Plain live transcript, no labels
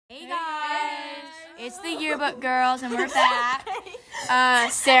Hey guys, it's the Yearbook Girls and we're back.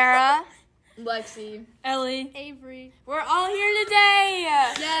 Sarah, Lexi, Ellie, Avery. we're all here today.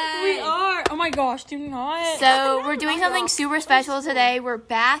 Yay! we are. Oh my gosh, do not. So we're doing something super special today. We're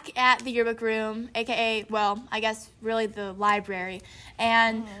back at the yearbook room, aka, well, I guess really the library.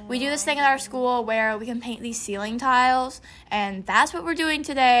 And we do this thing at our school where we can paint these ceiling tiles, and that's what we're doing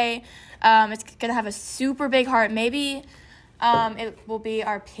today. It's gonna have a super big heart. Maybe it will be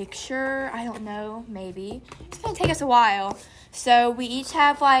our picture. I don't know. Maybe. It's going to take us a while. So we each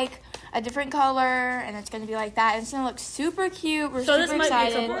have, like, a different color, and it's going to be like that. And it's going to look super cute. We're So super this might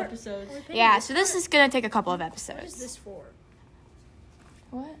excited. be a couple episodes. Yeah, so this is going to take a couple of What is episodes. this for?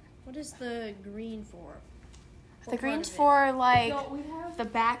 What? What is the green for? The green's for, like, the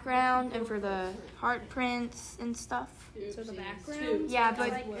background and for the heart prints and stuff. So the background? Yeah,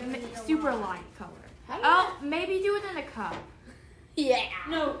 but super light color. Oh, maybe do it in a cup. Yeah.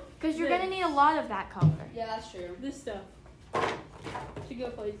 No, Because you're going to need a lot of that color. Yeah, that's true. this stuff. To go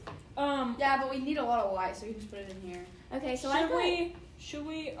place. Yeah, but we need a lot of white, so we can just put it in here. Okay, so Should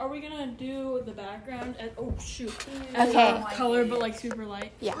we? Are we gonna do the background? Oh shoot. Okay. Color, but like super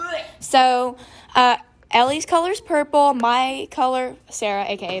light. Yeah. So, Ellie's color's purple. My color, Sarah,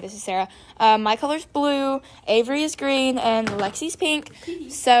 aka this is Sarah. My color's blue. Avery is green, and Lexi's pink.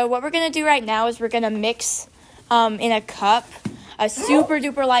 So what we're gonna do right now is we're gonna mix, in a cup, a super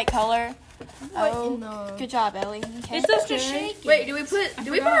duper light color. Oh, good job, Ellie. Okay. It's just a shake. Wait, do we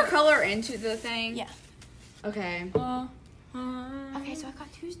put our color into the thing? Yeah. Okay. Okay, so I've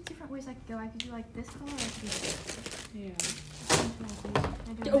got two different ways I could go. I could do like this color. Or I could do this.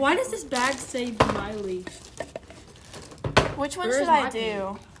 Yeah. Why does this bag say Miley? Which one Where's should I my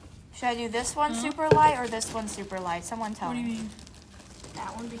do? Should I do this one super light or this one super light? Someone tell What do me. you mean?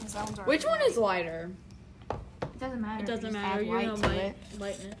 That one because that one's already Which one is lighter? It doesn't matter. It if you doesn't just matter. add You're light gonna to it.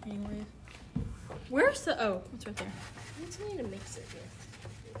 lighten it anyways. Where's the? Oh, it's right there. What's I need to mix it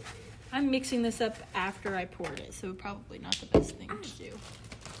with? I'm mixing this up after I poured it, so probably not the best thing to do.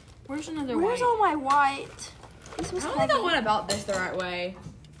 Where's another Where's white? all my white? This was I don't think I went about this the right way.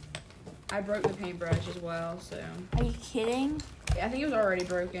 I broke the paintbrush as well, so Are you kidding? yeah, I think it was already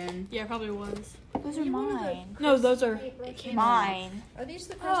broken. Yeah, it probably was. Those are mine. No, those are. Mine. Are these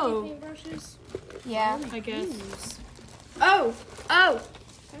the crusty Oh. paintbrushes? Yeah. I guess. Oh,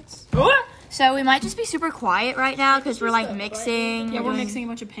 That's So we might just be super quiet right now because we're like mixing. Yeah, we're doing- mixing a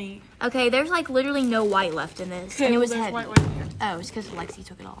bunch of paint. Okay, there's like literally no white left in this, and it was there's heavy. white right here. Oh, it's because Lexi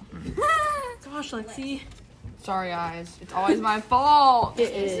took it all. Gosh, Lexi. sorry guys. It's always my fault.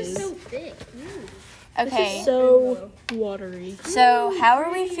 It this is is. so thick. Ooh. Okay. So watery. So how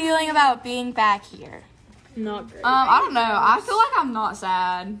are we feeling about being back here? Not great. I don't know. I feel like I'm not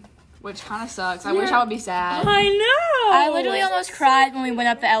sad, which kind of sucks. I wish I would be sad. I know. I literally almost cried when we went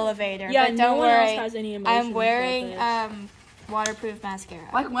up the elevator. Yeah, but no don't one worry. else has any emotions. I'm wearing about waterproof mascara.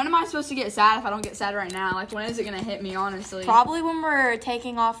 Like, when am I supposed to get sad if I don't get sad right now? Like, when is it gonna hit me, honestly? Probably when we're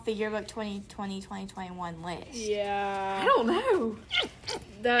taking off the yearbook 2020-2021 list. this. Yeah. I don't know.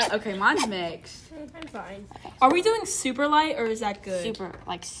 Okay, mine's mixed. I'm fine. Are we doing super light or is that good? Super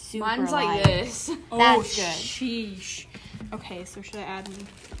Mine's light. like this. Oh, That's good. sheesh. Okay, so should I add me?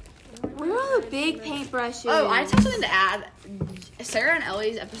 Where are the big paintbrushes? Oh, I just have something to add. Sarah and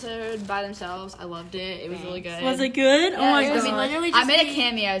Ellie's episode by themselves, I loved it. It was really good. Was it good? Oh my it was god. literally I just made a me.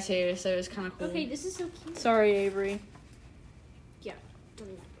 cameo too, so it was kind of cool. Okay, this is so cute. Sorry, Avery. Yeah.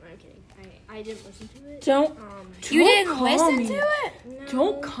 I'm kidding. I didn't listen to it. Don't You didn't call listen me. to it? No.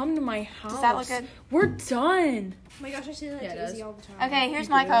 Don't come to my house. Does that look good? We're done. Oh my gosh, I say that Yeah, it to does. Izzy all the time. Okay, here's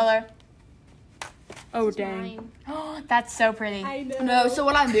my color. Oh This is dang. mine. That's so pretty. I know. No, so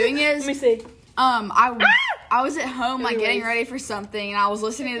what I'm doing Let me is, see. I was at home like getting Anyways. ready for something, and I was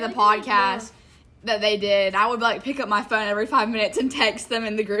listening to the podcast that they did. I would like pick up my phone every 5 minutes and text them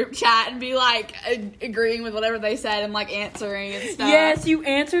in the group chat and be like agreeing with whatever they said and like answering and stuff. Yes, you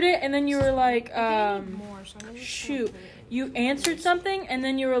answered it and then you were like, More, so I'm gonna shoot. You answered something and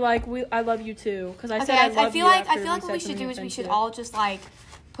then you were like, I love you too. Because I said Okay, I love I feel you like after what said we should something do is we should offensive. all just like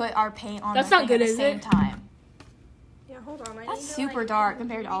put our paint on That's the not thing good, at the is same it? time. Yeah, hold on. I That's need to, super like, dark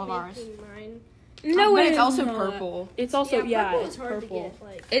compared to all of make ours. mine. No, but it it's is also not. purple. It's also, yeah, purple it's is hard purple. to get.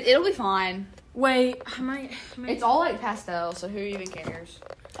 Like, It'll be fine. Wait, am I It's all like pastel, so who even cares?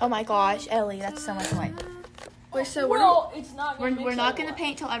 Oh my gosh, Ellie, that's so much white. Wait, so Well, it's not We're not gonna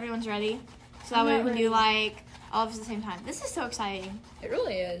paint till everyone's ready, so that way we not can do like all of us at the same time. This is so exciting. It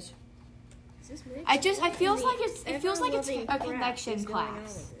really is. is this mixed? It feels like it's a Ever-loving crap connection is going on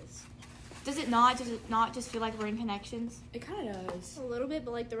class. with this. Does it not? Does it not just feel like we're in connections? It kind of does. A little bit,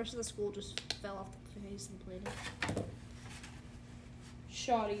 but like the rest of the school just fell off the face and played it.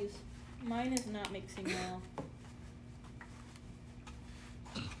 shotties. Mine is not mixing well.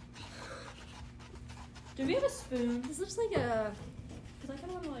 Do we have a spoon? This looks like a Because I kind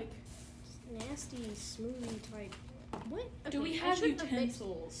of want to like. nasty smoothie type. What? Do Okay, we I have shouldn't have mixed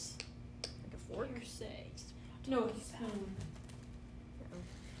utensils? like a fork. Per se. No, it's a spoon.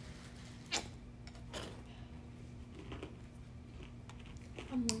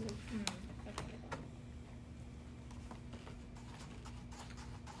 I'm wondering.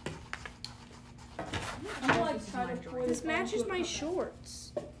 I'm like trying to pour This matches onto a my cup.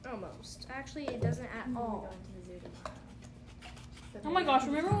 shorts. Almost. Actually, it doesn't at all. Oh my gosh!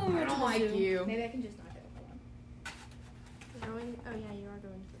 Remember when we were I don't like you. Maybe I can just not go. Hold on. Going? Oh yeah, you are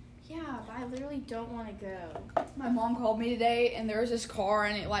going. Yeah, but I literally don't want to go. My mom called me today, and there was this car,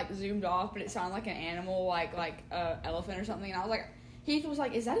 and it like zoomed off, but it sounded like an animal, like a elephant or something. And I was like, Heath was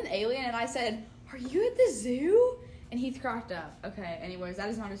like, "Is that an alien?" And I said, "Are you at the zoo?" And Heath cracked up. Okay. Anyways, that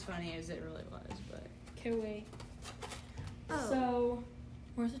is not as funny as it really was, but Okay, wait. Oh. So,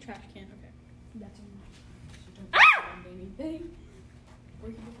 where's the trash can? Okay. that's Anything?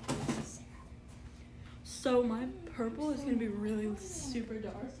 So my purple is gonna be really super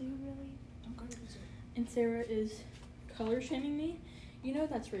dark. Don't go to the zoo. And Sarah is color shaming me. You know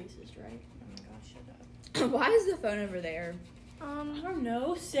that's racist, right? Oh my gosh, shut up. Why is the phone over there? I don't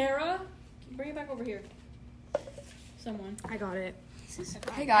know, Sarah. Bring it back over here. Someone. I got it.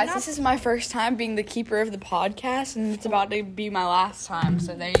 Hey guys, this is my first time being the keeper of the podcast, and it's about to be my last time.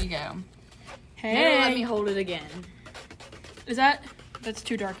 So there you go. Never let me hold it again. Is that's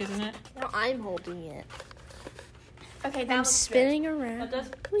too dark, isn't it? Now I'm holding it. Okay, that I'm looks spinning That around. does.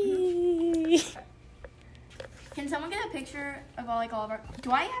 Whee! good. Can someone get a picture of all of our?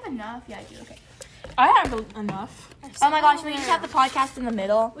 Do I have enough? Yeah, I do. Okay. I have enough. Oh my gosh, we just have the podcast in the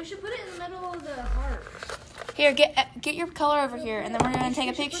middle. We should put it in the middle of the heart. Here, get your color over here, and then we're gonna take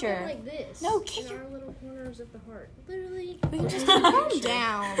a We should put picture. them like this. No, get in your- our little corners of the heart. Literally. We can just Calm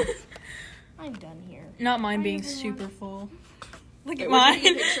down. I'm done here. Not mine being super full. Look at We're taking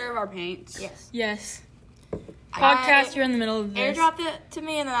a mine. picture of our paints. Yes. Yes. Podcast, you're in the middle of this. Airdrop it to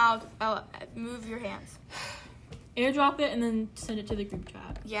me, and then I'll move your hands. Airdrop it and then send it to the group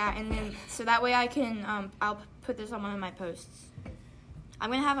chat. Yeah, and then so that way I can I'll put this on one of my posts. I'm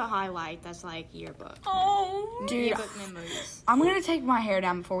gonna have a highlight that's like yearbook. Oh. Dude, Yearbook memories. I'm gonna take my hair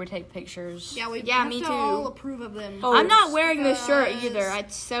down before we take pictures. Yeah, we Yeah, have me to too. all approve of them. Oh, I'm not wearing this shirt because- either.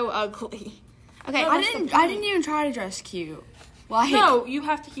 It's so ugly. Okay, I didn't even try to dress cute. Like, No, you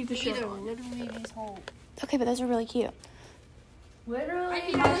have to keep the shirt Either on. literally these whole. Okay, but those are really cute. literally,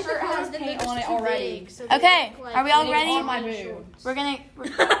 I my like shirt the has ones that paint they're on it just too already. big, so they Okay, look like are we all little ready? On my army boob. shorts. We're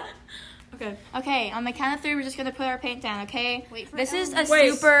Okay. okay. On the count of three, we're just gonna put our paint down. Okay. Wait for This is Ellen. a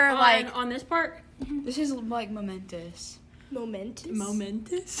Wait, super like. on this part. This is like momentous. Momentous.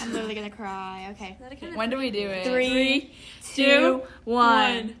 Momentous. I'm literally gonna cry. Okay. Is that a kind of When do we do it? 3, 2, 2,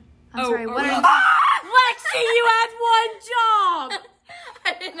 1. I'm Oh, sorry. are What we- are Lexi? You had one job.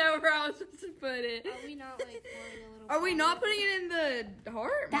 I didn't know where I was supposed to put it. Are we not like pouring a little? Are we not putting it in the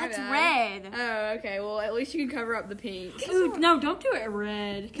heart? My That's bad. red. Oh, okay. Well, at least you can cover up the pink. Ooh, no, don't do it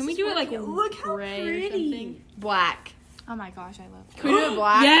red. Can we do it like Look how gray or pretty. something? Black. Oh my gosh, I love. Can we do it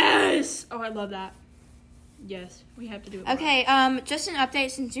black? Yes. Oh, I love that. Yes, we have to do it. black. Okay, just an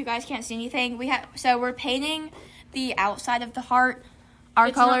update since you guys can't see anything. We're painting the outside of the heart, our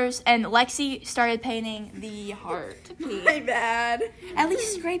It's not- colors, and Lexi started painting the heart. My bad. At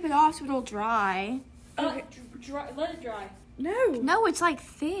least scrape it off so it'll dry. Okay. Let it dry. No. No, it's like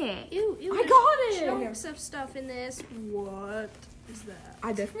thick. Ew, ew. I there's got it. Chunks of stuff in this. What is that?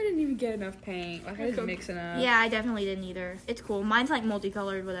 I definitely didn't even get enough paint. Like, I didn't mix enough. Yeah, I definitely didn't either. It's cool. Mine's like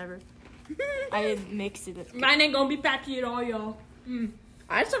multicolored, whatever. I didn't mix it. Mine ain't gonna be patchy at all, y'all.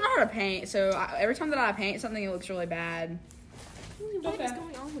 I just don't know how to paint, so every time that I paint something, it looks really bad. What is Okay.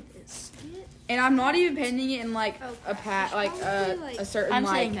 going on with this? And I'm not even painting it in like Oh, a probably, a certain I'm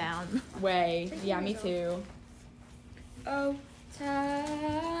like sitting down. way. Take Yeah, your me nose too. Oh,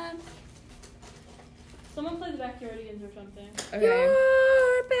 time. Someone play the Backyardigans or something. Okay.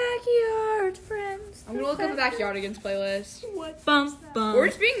 Your backyard friends. I'm gonna look up the Backyardigans playlist. Bum bum. We're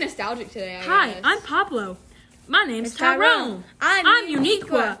just being nostalgic today. I Hi, guess. I'm Pablo. My name's It's Tyrone. Tyrone. I'm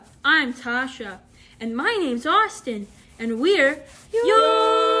Uniqua. I'm Tasha. And my name's Austin. And we're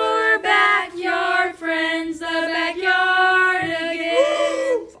your backyard friends, the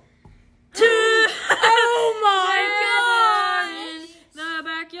Backyardigans. Oh my gosh! The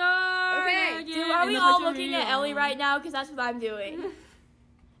Backyardigans. Dude, are we all looking at Ellie right now? Because that's what I'm doing.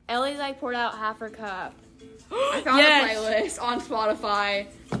 Ellie's like poured out half her cup. I found Yes. a playlist on Spotify.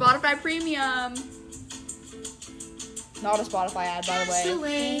 Spotify Premium. Not a Spotify ad, by the way.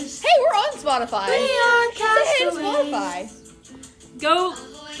 Castaways. Hey, we're on Spotify. We are Say hey to castaways. Spotify. Go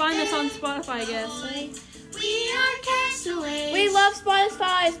find us on Spotify, I guess. We are castaways. We love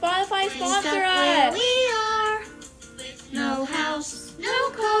Spotify. Spotify sponsor us. We are. No house, no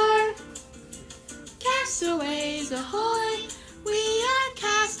car. Castaways ahoy. We are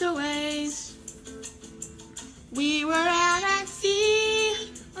castaways. We were out at sea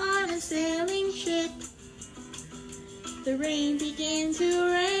on a sailing ship. The rain began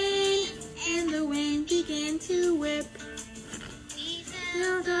to rain and the wind began to whip.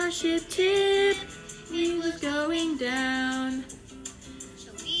 Felt our ship tip, we was going down.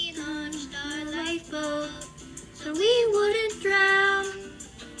 So we launched our lifeboat so we wouldn't drown.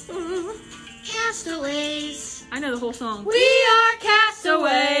 Castaways. I know the whole song. We are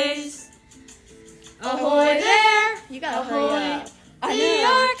castaways. Ahoy there. You gotta Ahoy. hurry up. We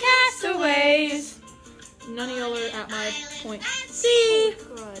are castaways. None of y'all are at my point. See,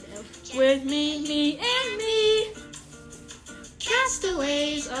 God, with me and me.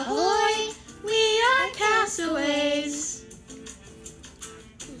 Castaways, ahoy! We are castaways.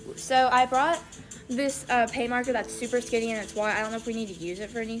 So I brought this paint marker that's super skinny and it's white. I don't know if we need to use it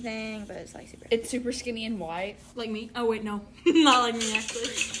for anything, but it's like super. It's super skinny and white. Like me? Oh wait, no, not like me actually.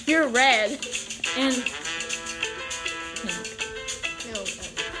 You're red. And no.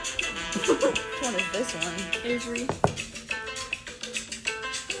 Which one is this one? Avery.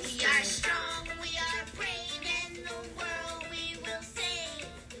 We are strong, we are brave, and the world we will save.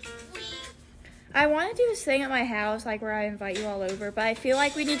 I want to do this thing at my house, like where I invite you all over, but I feel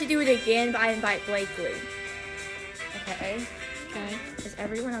like we need to do it again. But I invite Blakely. Okay. Okay. Is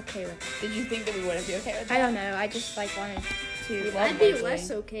everyone okay with that? Did you think that we wouldn't be okay with that? I don't know. I just like wanted to. love I'd be Blakely. less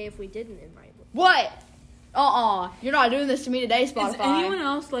okay if we didn't invite them. What? You're not doing this to me today, Spotify. Is anyone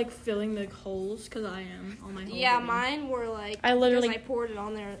else like filling the holes? Cause I am on my. Yeah, hole. mine were like. I literally- because I poured it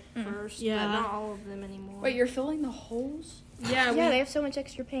on there first. Yeah. But not all of them anymore. Wait, you're filling the holes? Yeah. Yeah, they have so much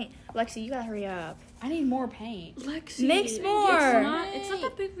extra paint. Lexi, you gotta hurry up. I need more paint. Lexi. Mix more. It's not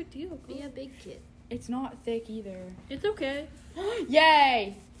that big of a deal. Be a big kid. It's not thick either. It's okay.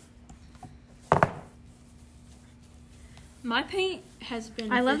 Yay! My paint has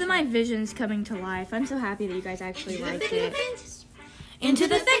been. I love that my efficient. vision's coming to life. I'm so happy that you guys actually liked it. Into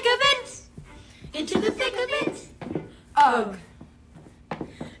the thick of it. Into the thick of it. Ugh.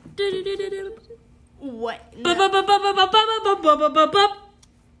 What?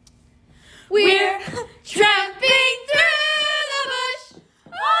 We're tramping through the bush.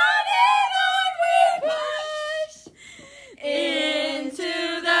 On and on we push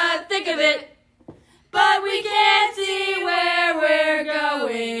into the thick of it, but we can't see where we're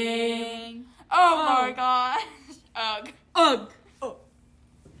going. Oh my gosh. Ugh. Ugh.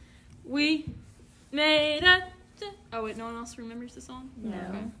 We made a. Oh wait, no one else remembers the song. No.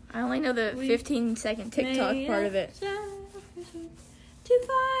 Okay. I only know the We 15-second TikTok Made part a of it. sacrifice to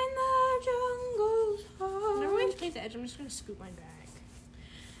find the jungle's heart. Whenever we take the edge, I'm just gonna scoop my bag.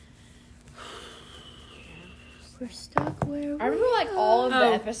 We're stuck where we I remember like all of the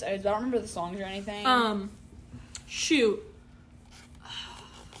Oh. episodes, but I don't remember the songs or anything. Shoot.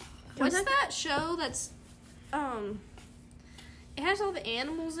 What's that show that's it has all the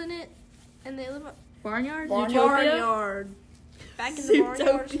animals in it and they live Barnyard? barnyard. Back in the barnyard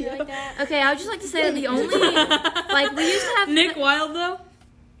or something like that. Okay, I would just like to say that the only like we used to have Nick Wilde though.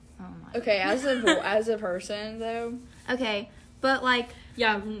 Oh my. Okay, as a person though. Okay, but like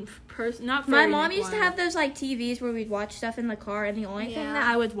Yeah, not my very mom Nick used to Wilde. have those like TVs where we'd watch stuff in the car, and the only thing Yeah. that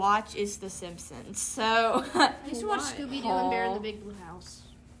I would watch is The Simpsons. So I used to watch Why? Scooby Doo and Bear in the Big Blue House.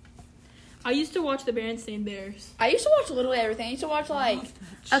 I used to watch the Berenstain Bears. I used to watch literally everything. I used to watch like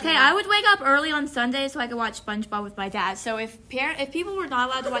okay, I would wake up early on Sundays so I could watch SpongeBob with my dad. So if people were not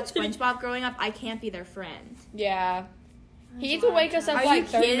allowed to watch SpongeBob growing up, I can't be their friend. yeah. He used to wake us up Are like you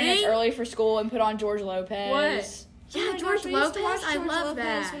 30 minutes kidding? early for school and put on George Lopez. What? Yeah, Oh my George gosh, we used to Lopez. watch I George love Lopez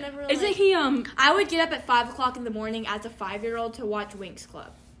that. whenever, Isn't like- he I would get up at 5:00 in the morning as a 5-year-old to watch Winx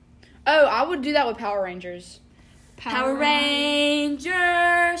Club. Oh, I would do that with Power Rangers. Power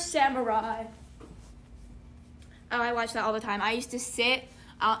Ranger Samurai. Oh, I watched that all the time. I used to sit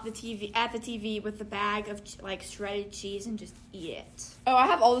at the TV with a bag of like shredded cheese and just eat it. Oh, I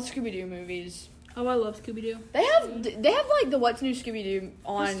have all the Scooby Doo movies. Oh, I love Scooby Doo. They have like the What's New Scooby Doo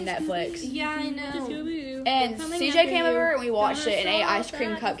on Netflix. Yeah, I know. Scooby-Doo. And Coming CJ after came you. over and we watched it and ate Gonna ice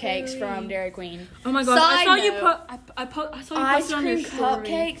cream show cupcakes the from food. Dairy Queen. Oh my god! I saw Side you note. put. I saw you Ice posted on your cream story.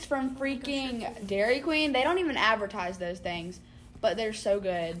 cupcakes from freaking Dairy Queen. They don't even advertise those things. but they're so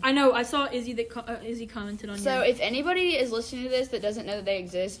good. I know. I saw Izzy Izzy commented on. So your... if anybody is listening to this that doesn't know that they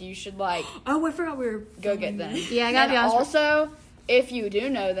exist, you should like Oh, I forgot we were. go get them. Yeah, I gotta be honest. Also, if you do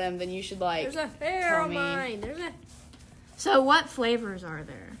know them, then you should like. There's a hair tell on me. mine. There's a. So what flavors are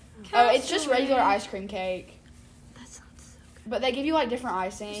there? Oh, it's just regular ice cream cake. That sounds so good. But they give you like different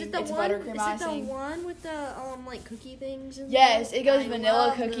icing. Is it the It's one? buttercream Is it icing. the one with the like cookie things? In Yes, there? it goes I vanilla,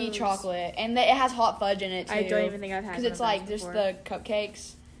 love cookie, those. chocolate, and it has hot fudge in it too. I don't even think I've had. because it's like just the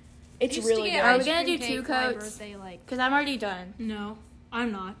cupcakes. It's Used to really get good. Are we ice gonna cream do cake 2 for my coats? birthday, like, Because I'm already done. No,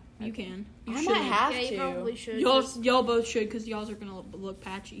 I'm not. You can. You I might shouldn't. have yeah, you to. probably should. Y'all both should, because y'all's are gonna look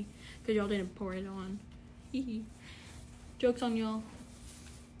patchy, because y'all didn't pour it on. Hee hee. Joke's on y'all.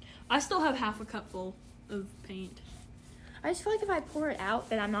 I still have half a cup full of paint. I just feel like if I pour it out,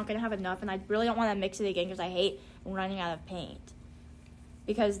 then I'm not gonna have enough, and I really don't want to mix it again because I hate running out of paint.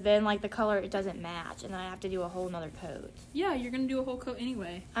 Because then, like, the color, it doesn't match, and then I have to do a whole nother coat. Yeah, you're gonna do a whole coat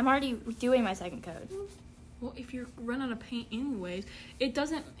anyway. I'm already doing my second coat. Well, if you're run out of paint anyways, it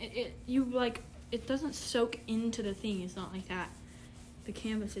doesn't. It doesn't soak into the thing. It's not like that. The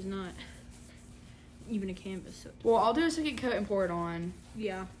canvas is not even a canvas. So Well, I'll do a second coat and pour it on.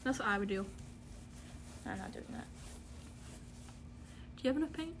 yeah, that's what I would do. I'm not doing that. Do you have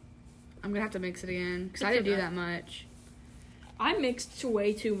enough paint? I'm gonna have to mix it again because It's I didn't do okay. that much. I mixed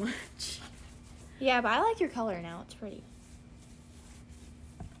way too much. Yeah, but I like your color now. It's pretty.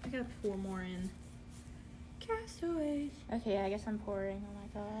 I gotta pour more in. Castaways. Okay, I guess I'm pouring.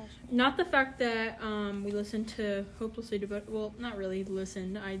 Oh my gosh. Not the fact that we listened to Hopelessly Devoted. Well, not really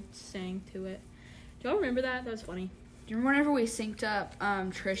listened. I sang to it. Do y'all remember that? That was funny. Do you remember whenever we synced up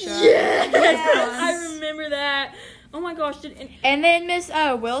Trisha? I remember that. Oh my gosh! And then Miss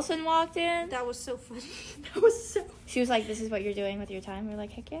Wilson walked in. That was so funny. That was so. She was like, "This is what you're doing with your time." We're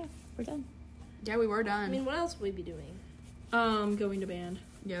like, "Heck yeah, we're done." Yeah, we were I done. mean, what else would we be doing? Going to band.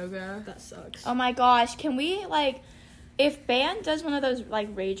 Yoga. That sucks. Oh my gosh, can we like, if band does one of those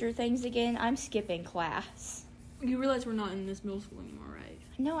like rager things again, I'm skipping class. You realize we're not in this middle school anymore, right?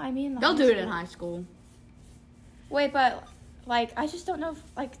 No, I mean They'll do it in high school. Wait, but like I just don't know if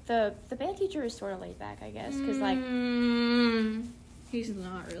like the band teacher is sort of laid back, I guess, because like He's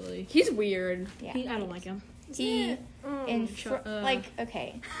not really. He's weird. yeah, I don't like him. he in shut up. like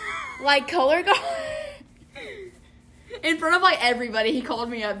okay, like color guard. In front of like everybody, he called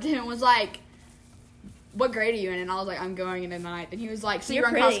me up to him and was like, "What grade are you in?" And I was like, "I'm going into ninth." And he was like, "So you You're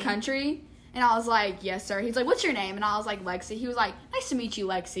run cross pretty. country?" And I was like, "Yes, sir." He's like, "What's your name?" And I was like, "Lexi." He was like, "Nice to meet you,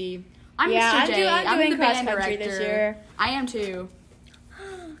 Lexi. I'm Yeah, Mr. J. I'm doing the cross band country director." this year. I am too.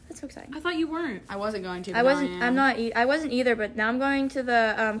 That's so exciting. I thought you weren't. I wasn't going to. I but wasn't. am. I'm not. I wasn't either. But now I'm going to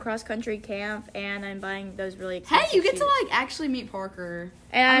the cross country camp, and I'm buying those really expensive. Hey, you get to shoes. like actually meet Parker.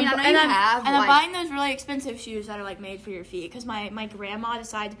 And I mean, I know you have, I'm like- buying those really expensive shoes that are like made for your feet because my grandma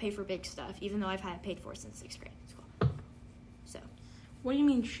decided to pay for big stuff, even though I've had it paid for since 6th grade school. So What do you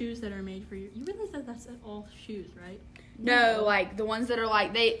mean shoes that are made for you? You realize that that's all shoes, right? No, like the ones that are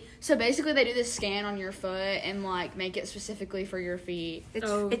like they. So basically, they do this scan on your foot and like make it specifically for your feet.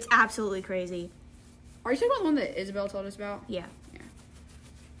 it's absolutely crazy. Are you talking about the one that Isabel told us about? Yeah.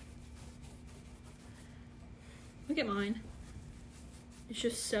 Look at mine.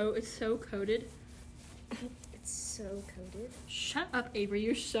 It's so coated. It's so coated. Shut up, Avery.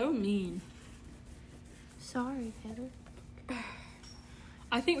 You're so mean. Sorry, Heather.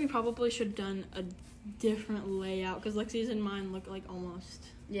 I think we probably should have done a different layout because Lexi's and mine look like almost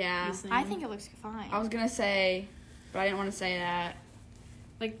Yeah. the same. I think it looks fine. I was gonna say, but I didn't want to say that.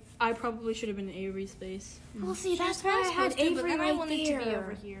 like I probably should have been in Avery's space. Well, see, that's She's why I supposed had to, but Avery then I right wanted there. to be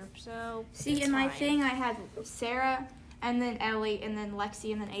over here. So See, it's in my fine. thing, I had Sarah, and then Ellie, and then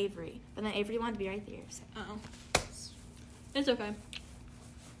Lexi, and then Avery. But then Avery wanted to be right there. So. It's okay.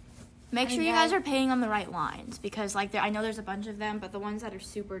 Make I sure you know. guys are painting on the right lines because, like, I know there's a bunch of them, but the ones that are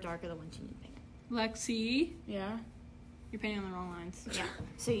super dark are the ones you need to paint. Lexi, Yeah. you're painting on the wrong lines. Yeah.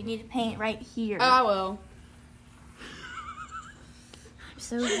 So you need to paint right here. Oh, I will.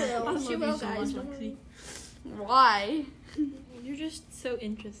 So I good. love She you will, so guys, much, don't Lexi. Why? You're just so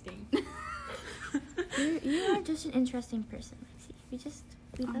interesting. You are just an interesting person, Lexi.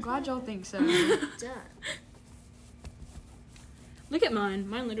 We I'm love glad you. y'all think so. Done. Look at mine.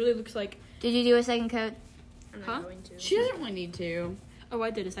 Mine literally looks like. Did you do a second coat? I'm not Huh? going to. She doesn't really need to. Oh,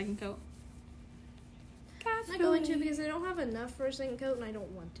 I did a second coat. I'm not going to because I don't have enough for a second coat and I don't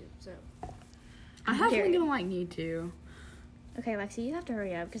want to. So I have Period. gonna like need to. Okay, Lexi, you have to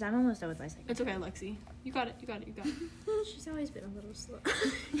hurry up because I'm almost done with my second. It's okay, Lexi. You got it. You got it. You got it. she's always been a little slow.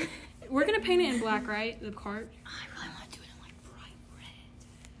 We're gonna paint it in black, right? The cart. I really want to do it in like bright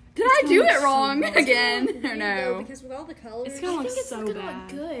red. Did I I do it so wrong bad. again? Or Weird, though, no? because with all the colors, It's gonna I look think it's so gonna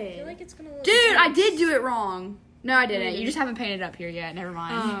bad. look good. I feel like it's gonna look. Dude, I did do it wrong. No, I didn't. Really? You just haven't painted up here yet. Never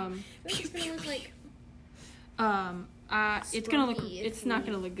mind. I feel like it's gonna look like. It's gonna look. Spunky if It's not we-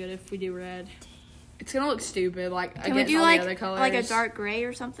 gonna look good if we do red. It's gonna look stupid, like Can we against do all like the other colors. like a dark gray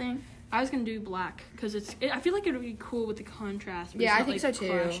or something? I was gonna do black because I feel like it would be cool with the contrast. but Yeah, it's I not, think so like,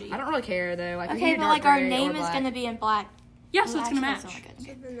 too. clashy. I don't really care though. Like we Okay, can do but dark like our gray or name is black. gonna be in black. Yeah, so Well, it's gonna actually, match. that's not good.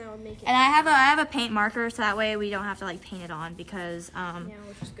 So then that would make it. And I have a paint marker so that way we don't have to like paint it on because yeah,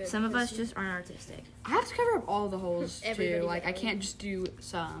 which is good. some of us because just aren't artistic. I have to cover up all the holes too. Everybody Like I does. can't just do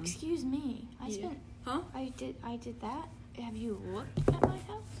some. Excuse me. I Yeah. spent. Huh? I did that. Have you looked at my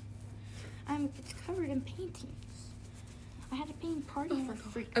house? It's covered in paintings. I had a paint party for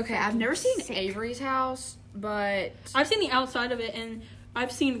free. Okay, I've never seen Avery's house, but I've seen the outside of it and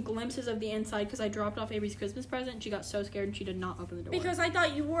I've seen glimpses of the inside because I dropped off Avery's Christmas present and she got so scared and she did not open the door. Because I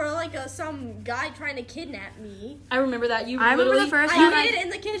thought you were like some guy trying to kidnap me. I remember that you. I remember literally- the first I time hid in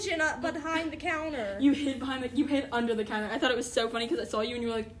the kitchen behind the counter. You hid you hid under the counter. I thought it was so funny because I saw you and you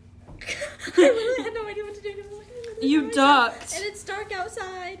were like, I literally had no idea what to do. I was like, You "Oh, ducked." and it's dark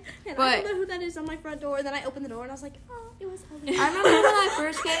outside, and I But- don't know who that is on my front door. Then I opened the door and I was like, oh, it was. I remember when I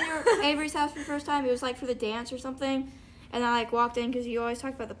first came to Avery's house for the first time. It was like for the dance or something, and I like walked in because you always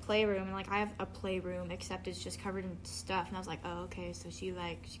talk about the playroom, and like I have a playroom except it's just covered in stuff, and I was like, oh okay, so she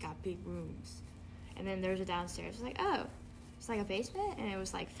got big rooms, and then there's a downstairs. I was like, oh, it's like a basement, and it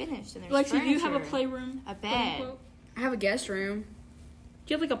was like finished, and there's like, so you have a furniture, playroom, a quote, bed. unquote? I have a guest room.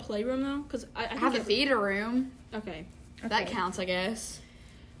 Do you have like a playroom though? Because I I think have a it- theater room. Okay. That counts, I guess.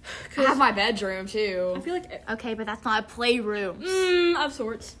 I have my bedroom too. I feel like Okay, but that's not a playroom. of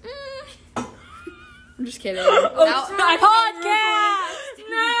sorts. I'm just kidding. Podcast.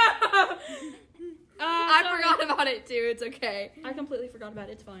 No. I Sorry. forgot about it too. It's okay. I completely forgot about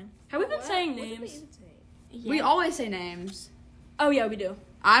it. It's fine. Have we been saying names? We always say names. Oh yeah, we do.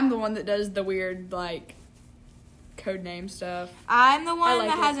 I'm the one that does the weird like code name stuff. I'm the one like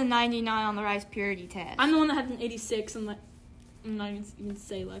that it. has a 99 on the rice purity test. I'm the one that had an 86 and like I'm not even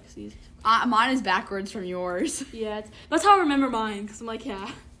say Lexi's. Mine is backwards from yours. Yeah, that's how I remember mine because I'm like,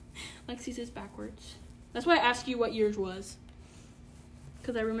 yeah, Lexi's is backwards. That's why I asked you what yours was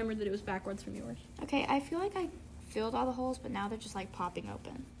because I remembered that it was backwards from yours. Okay, I feel like I filled all the holes, but now they're just like popping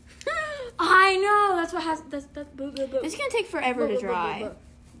open. I know. That's what has that's It's gonna take forever to dry.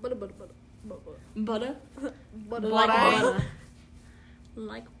 butter. Butter. Like butter.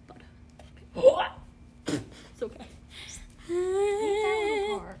 Like butter. It's okay.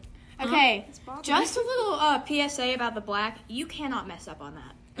 Okay, just a little PSA about the black. You cannot mess up on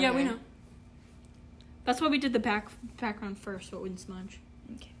that. Yeah, we Okay. know. That's why we did the background first, so it wouldn't smudge.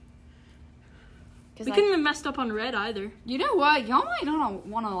 Okay. We couldn't have messed up on red either. You know what? Y'all might not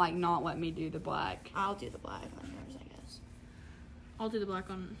want to like not let me do the black. I'll do the black on yours, I guess. I'll do the black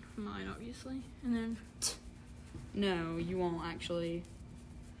on mine, obviously, and then No, you won't actually.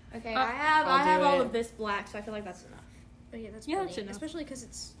 Okay, I'll I have do all it. of this black, so I feel like that's enough. Oh, yeah, that's Yeah, funny. that's enough. Especially because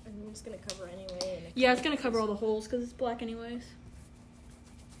it's gonna cover anyway. And yeah, it's gonna cover all the holes because it's black anyways.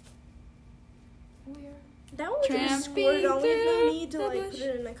 That one we just squirted on. We have no need to like put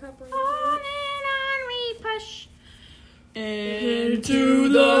it in a cup or anything. we push. Into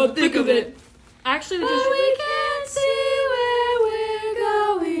the thick of it. Actually, we just can see where we're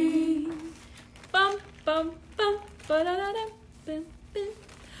going. bum bum bum ba-da-da-dum, bum, bum.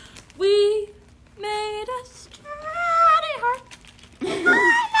 We made a sturdy heart.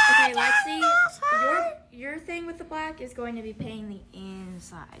 Okay, Lexi, your thing with the black is going to be painting the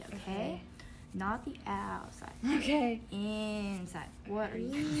inside, okay? Not the outside. Okay. Inside. What are you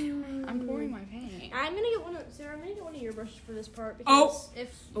doing? I'm pouring my paint. I'm gonna get one of Sarah. I'm gonna get one of your brushes for this part Oh.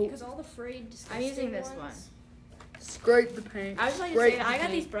 because all the frayed. I'm using this ones- Scrape the paint. I was like to Scrape say, the I got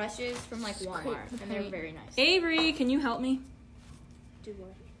paint. these brushes from like Walmart, the and they're paint. very nice. Avery, can you help me? Do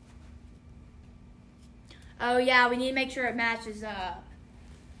what? Oh yeah, we need to make sure it matches.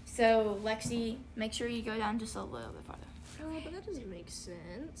 So Lexi, make sure you go down just a little bit farther. Oh, but that doesn't make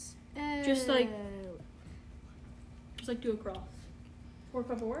sense. Just like do a cross.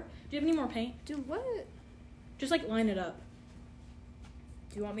 4x4. Do you have any more paint? Do what? Just like line it up.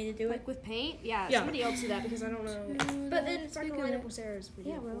 Do you want me to do it? Like with paint? Yeah, Yeah. somebody else do that because I don't know. But then it's not gonna line up with Sarah's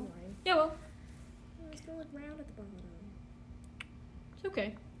video. Yeah, well. line. Yeah, well, It's gonna look round at the bottom. it's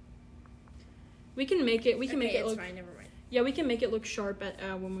okay. We can make it. We can make Okay, it it's look. fine. Never mind. Yeah, we can make it look sharp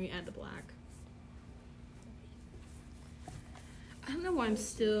at when we add the black. I don't know why I'm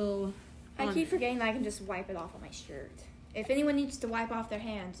still. I on keep it. forgetting that I can just wipe it off on my shirt. If anyone needs to wipe off their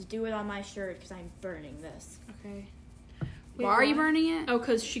hands, do it on my shirt because I'm burning this. Okay. Why are you burning it? Oh,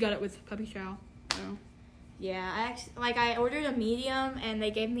 because she got it with Puppy Chow. Oh. Yeah, I ordered a medium and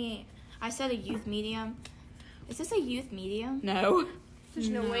they gave me. I said a youth medium. Is this a youth medium? No. There's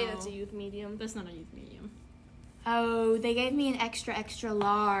no way No. that's a youth medium. That's not a youth medium. Oh, they gave me an extra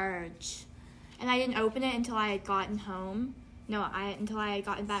large, and I didn't open it until I had gotten home. Until I had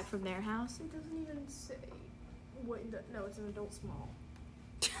gotten back from their house. It doesn't even say. No, it's an adult small.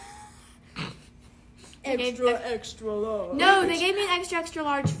 They gave- extra large. No, they gave me an extra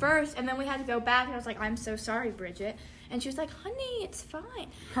large first, and then we had to go back, and I was like, I'm so sorry, Bridget. And she was like, honey, it's fine.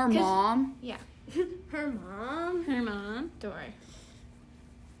 Her 'Cause- mom. Yeah, Her mom. Her mom. don't worry.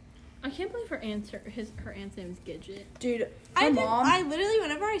 I can't believe her aunt's name is Gidget. Dude, I mom. literally,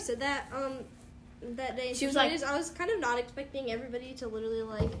 whenever I said that, that day, She was like- I was kind of not expecting everybody to literally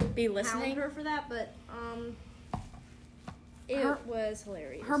like Be hound listening. her for that, but it Her- was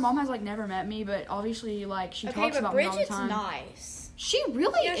hilarious. Her mom has like never met me, but obviously like she Okay, talks but about me all the Bridget's time. nice. She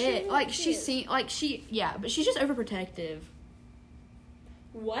really Yeah, she is. really Like is. but she's just overprotective.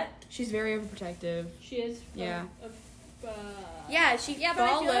 What? She's very overprotective. She is. Yeah. Yeah, she Yeah, but I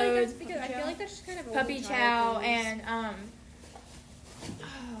feel like followed that's because I feel like that's just kind of Puppy only Chow child things. and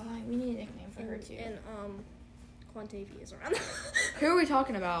we need a nickname for her too. And Quantavia is around. Who are we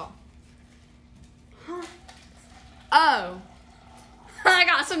talking about? Oh. I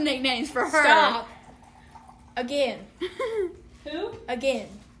got some nicknames for her. Stop. Again. Who? Again.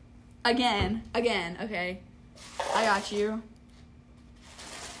 Again. Okay. I got you.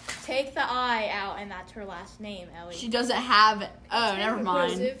 Take the I out, and that's her last name, Ellie. She doesn't have. Oh, never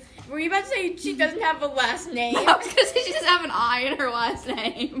mind. Were you about to say she doesn't have a last name? I was gonna say she doesn't have an I in her last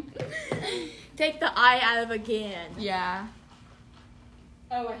name. Take the I out of again. Yeah.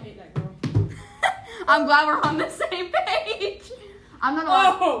 Oh, I hate that girl. I'm glad we're on the same page. I'm not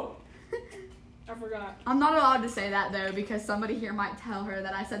allowed. Oh! I forgot. I'm not allowed to say that though because somebody here might tell her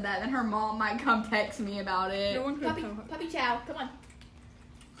that I said that, and her mom might come text me about it. No one could tell her. Puppy Chow, come on.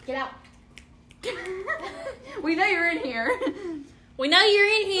 Get out. We know you're in here. We know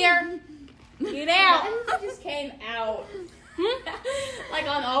you're in here. Get out. It just came out. Like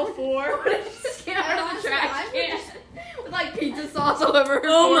on all four. Just came out of the trash can with like pizza sauce all over her.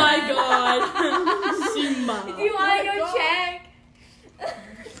 Oh my forehead. god. Simba. If you want to go check.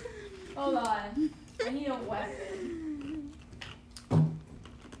 Hold on. I need a weapon.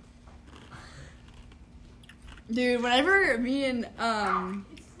 Dude, whenever me and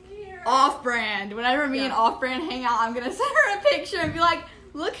Off-Brand hang out, I'm gonna send her a picture and be like,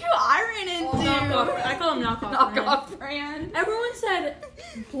 look who I ran into. Knockoff. I call him knockoff. brand. Knockoff brand. Everyone said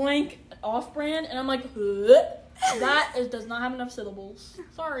blank off brand, and I'm like, huh? Does not have enough syllables.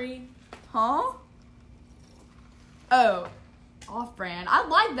 Sorry. Huh? Oh, Off-Brand. I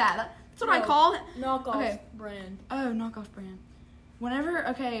like that. That's what I No. call it. Knockoff Okay. brand. Oh, knockoff brand. Whenever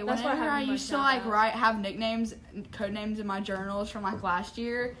That's why I whenever I have my used to shout like out. have nicknames, code names in my journals from like last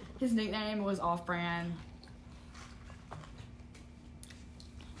year, his nickname was Off-Brand.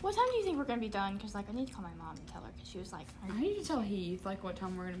 What time do you think we're gonna be done? Cause like I need to call my mom and tell her. Cause she was like, I need to tell Heath like what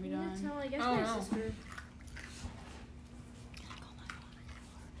time we're gonna be done. So I guess Oh, my no. sister. Can I call my mom?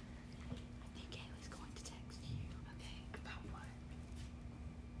 I think Kaylee's going to text you. Okay. About what?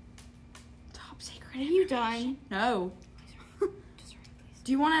 Top secret. Are you done? No. Just hurry, please.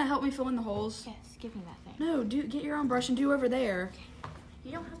 Do you want to help me fill in the holes? Yes. Give me that thing. No, get your own brush and do over there.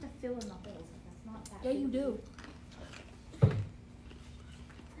 You don't have to fill in the holes. That's not that. Yeah, you do.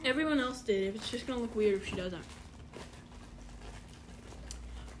 Everyone else did. It's just gonna look weird if she doesn't.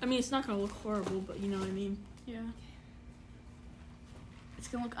 I mean, it's not gonna look horrible, but you know what I mean. Yeah. It's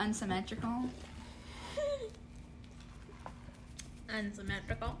gonna look unsymmetrical.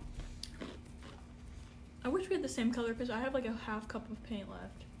 Unsymmetrical. I wish we had the same color because I have like a half cup of paint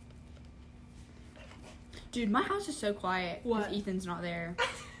left. Dude, my house is so quiet because What? Ethan's not there.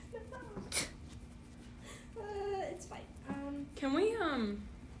 It's fine. Can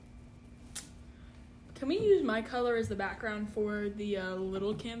we use my color as the background for the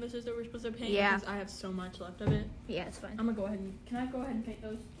little canvases that we're supposed to paint? Yeah. Because I have so much left of it. Yeah, it's fine. I'm gonna go ahead and. Can I go ahead and paint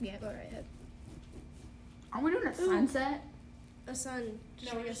those? Yeah, go right ahead. Are we doing a sunset? A sun.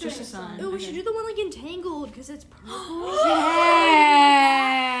 No, we're Just a sun. Oh, we Okay. should do the one like Entangled because it's purple.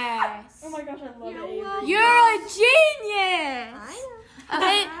 Yes. Oh my gosh, I love You know it. what? You're a genius.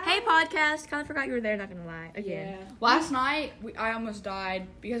 I Hey, podcast. Kind of forgot you were there. Not gonna lie. Again. Yeah. Last night, I almost died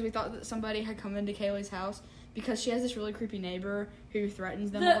because we thought that somebody had come into Kaylee's house because she has this really creepy neighbor who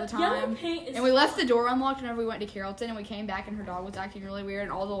threatens them all the yellow time. paint is. And we left the door unlocked whenever we went to Carrollton, and we came back and her dog was acting really weird,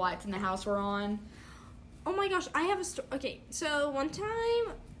 and all the lights in the house were on. Oh my gosh, I have a story. Okay, so one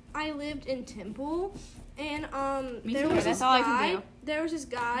time I lived in Temple, And Me there too. was That's this all I can guy. do. There was this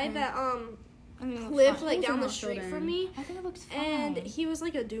guy that I mean, it looks lived fine. like Those are down the not street children. from me. I think it looks fine. And he was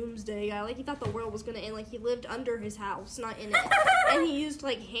like a doomsday guy. Like he thought the world was gonna end. Like he lived under his house, not in it. And he used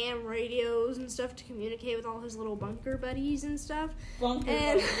like ham radios and stuff to communicate with all his little bunker buddies and stuff.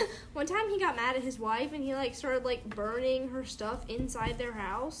 And one time he got mad at his wife and he like started like burning her stuff inside their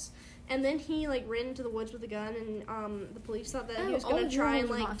house. And then he like ran into the woods with a gun, and the police thought that he was gonna try and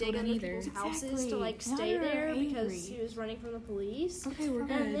like dig under people's houses to like stay there because he was running from the police. Okay, we're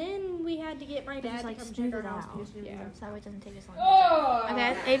And then we had to get my dad to come check our house. because we were Yeah, so it doesn't take us long. Oh.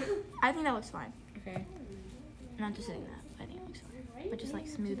 Okay, I think that looks fine. Okay. Not just saying that. I think it looks fine. But just like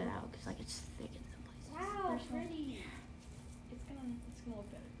smooth it out because like it's thick in some places. Wow, pretty. It's gonna look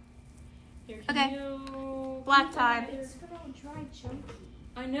better. Here, Okay. you... Black time. It's gonna dry chunky.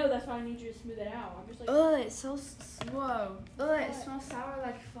 I know, that's why I need you to smooth it out. I'm just like, Ugh, it smells slow. Ugh, it smells sour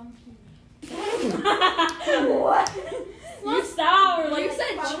like funky. what? You sour. Like, You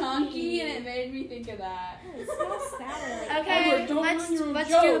said chunky and it made me think of that. It smells sour. Okay, Edward, don't let's ruin your do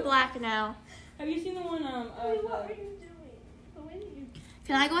the joke. black now. Have you seen the one, Wait, what are you doing? The way that you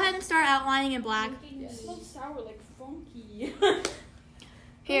Can I go ahead and start outlining in black? it smells sour like funky.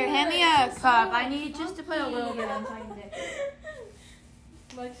 Here, hand me a cup. I need just to put a little bit on so I can dip it.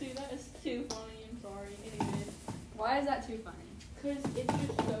 Lexi, that is too funny. I'm sorry. It is. Why is that too funny? Because it's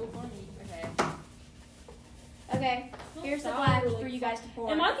just so funny. Okay. Okay, Smells here's the sour black like for you guys to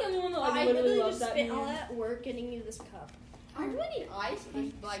pour. Am I the only one that like, I literally literally loves just that spent all man? that work getting you this cup. I really need ice, but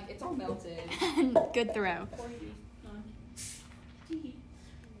like it's all melted. Good throw.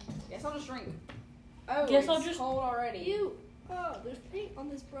 Guess I'll just drink. Oh, Guess it's I'll just- cold already. Ew. Oh, there's paint on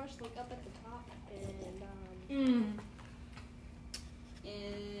this brush, like up at the top, and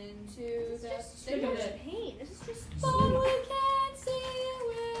Into the just Look at much it. paint. This is just. but we can't see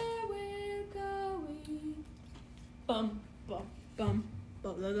where we're going. Bum, bum, bum,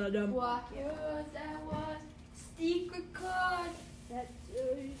 bum, da, da, dum. What was that was secret card That's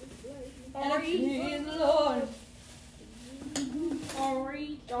Praise the Lord.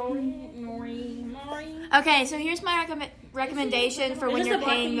 Maury. Okay, so here's my recommendation for Is when this you're the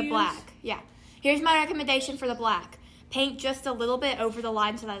black painting you the use? black. Yeah. Here's my recommendation for the black. Paint just a little bit over the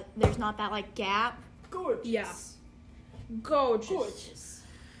line so that there's not that like gap. gorgeous. Yeah. Gorgeous.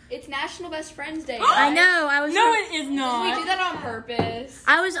 It's National Best Friends Day. I guys. know. I was. No, it is Did we do not. that on purpose?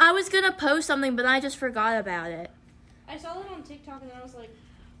 I was gonna post something, but I just forgot about it. I saw that on TikTok, and then I was like,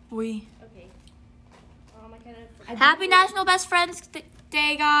 We. okay. I kind of. Happy National Best Friends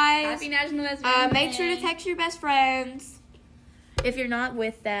Day, guys. Happy National Best Friends Make sure to Day. text your best friends if you're not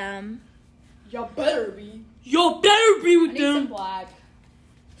with them. Y'all better be. Y'all better be I with need some them. black.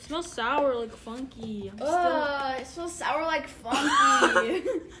 Smells sour like funky. I'm Ugh, it smells sour like funky.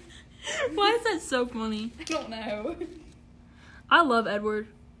 Why is that so funny? I don't know. I love Edward.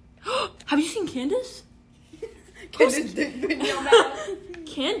 Have you seen Candace? Candace dick in your mouth.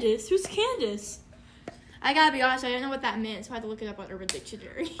 Candace? Who's Candace? I gotta be honest, I didn't know what that meant, so I had to look it up on Urban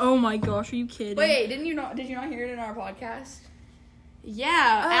Dictionary. Oh my gosh, are you kidding? Wait, did you not hear it in our podcast?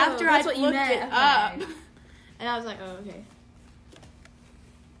 Yeah, Oh, after I that's what you looked meant, it okay. up. And I was like, oh, okay.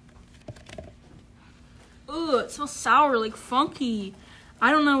 Ugh, it smells sour like funky.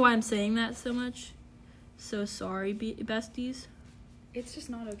 I don't know why I'm saying that so much. So sorry, besties. It's just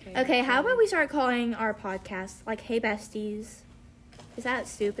not okay. Okay, how about we start calling our podcast, like, Hey Besties? Is that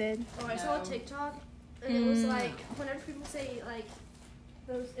stupid? Oh, I saw No. a TikTok, and it was like whenever people say like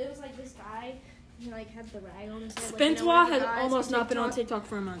those, it was like this guy. He like had the rag on his head. like, you know, Spentois one of the has guys almost not been on TikTok. TikTok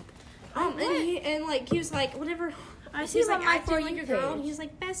for a month. And like he was like whatever. I He see was it on like my acting For like You a girl, and page. he was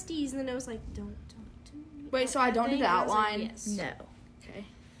like besties, and then it was like don't talk to me. Wait, so I don't do thing, the and I was like, outline? yes. No. Okay.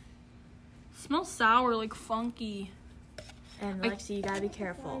 Smells sour like funky. And Lexi, you gotta be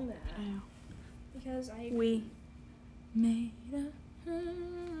careful. Find that. Oh. Because I We made a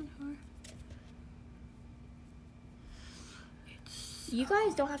You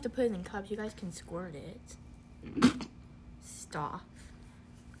guys don't have to put it in cups. You guys can squirt it. Stop.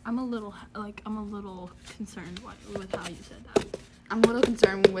 I'm a little concerned with how you said that. I'm a little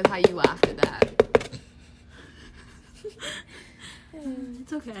concerned with how you laughed at that.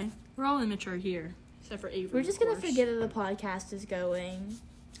 It's okay. We're all immature here, except for Avery. We're just of gonna course. forget that the podcast is going.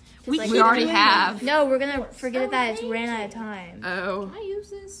 We- Just we already doing have. it. No, we're gonna forget so that it's ran amazing. out of time. Oh. Can I use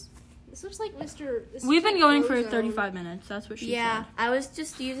this? This looks like Mr. This We've looks been like going for Frozone. 35 minutes. That's what she Yeah, said. I was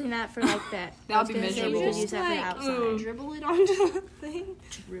just using that for like that. That I was would be gonna say we miserable. could use that for the Just, outside. ooh. Dribble it onto the thing.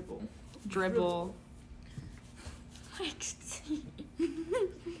 Dribble. Dribble.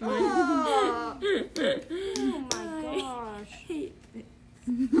 Oh, oh my gosh.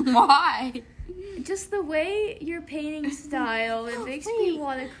 Why? Just the way you're painting style, it makes me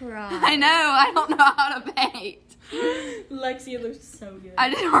want to cry. I know. I don't know how to paint. Lexi, it looks so good. I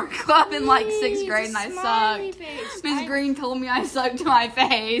did art club in like 6th grade and I Smiley sucked. face. Miss Green told me I sucked to my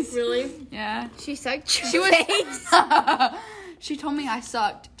face. Really? Yeah. She sucked. She was. She told me I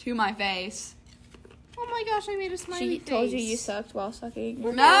sucked to my face. Oh my gosh, I made a smiley She face. told you sucked while sucking.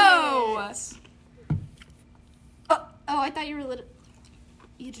 No. Oh, I thought you were little.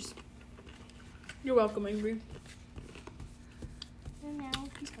 You just. You're welcome, Avery. And now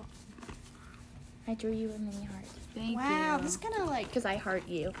he's gone. I drew you a mini heart Thank Wow, you. this kind of like. because I heart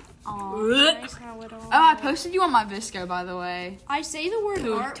you. Aw. Nice how it all. Oh, I posted you on my Visco, by the way. I say the word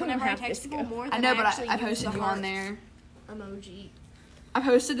Who heart don't whenever I have text this people go? more than I know, but actually I use posted the you heart on there. emoji. I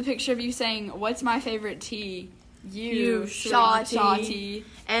posted the picture of you saying, "What's my favorite tea?" You, Shaw Shaw tea.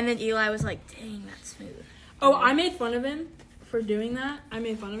 And then Eli was like, "Dang, that's smooth." Oh, I made fun of him for doing that. I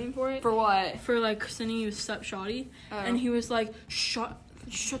made fun of him for it. For what? For like sending you Sup Shoddy. Oh. And he was like, shut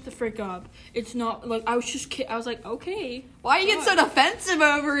the frick up. It's not like I was just I was like, okay. Why are you getting so defensive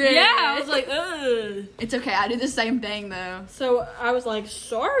over it? Yeah, I was like, ugh. It's okay. I do the same thing though. So I was like,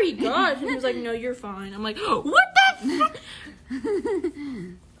 sorry, God. And he was like, no, you're fine. I'm like, what the fuck?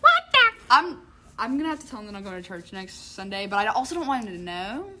 I'm gonna have to tell him that I'm going to church next Sunday, but I also don't want him to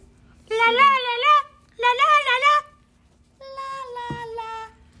know. La la la la la la la la.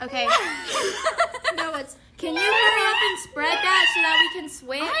 Okay. No, it's. Can you hurry up and spread that so that we can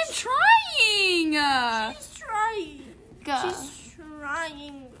switch? I'm trying. She's trying. Go. She's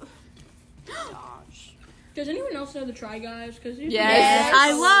trying. Gosh. Does anyone else know the Try Guys? Because Yes. Yes,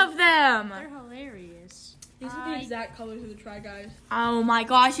 I love them. They're hilarious. these are the exact colors of the Try Guys. Oh my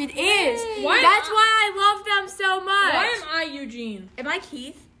gosh, it is. Why am That's I- why I love them so much. Why am I Eugene? Am I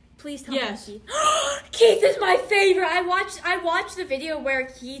Keith? Please tell Yes. me Keith. Keith is my favorite. I watched the video where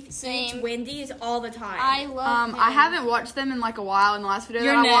Keith eats Same. Wendy's all the time. I love him. I haven't watched them in like a while. In the last video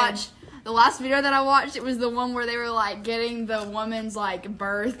You're that I Ned. watched, the last video that I watched, it was the one where they were like getting the woman's like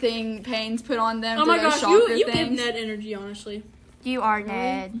birthing pains put on them. Oh through my those gosh, chakra you give things. Ned energy, honestly. You are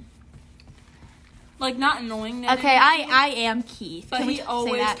Ned. Like, not annoying Ned. Okay, I am Keith. But Can we he say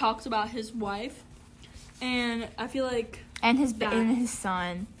always that? talks about his wife. And I feel like and his that. and his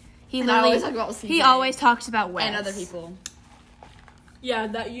son. He And I literally always talk about CJ. he always talks about Wes and other people. yeah,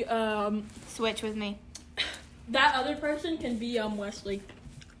 that you Switch with me. that other person can be Wesley.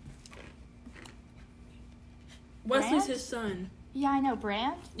 Wesley's Brand? his son. Yeah, I know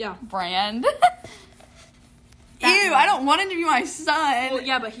Brand. Yeah. Brand. Ew, I don't want him to be my son. Well,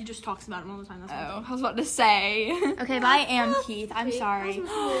 yeah, but he just talks about him all the time. That's Oh, I was about to say. Okay, but I am Keith. I'm sorry. That was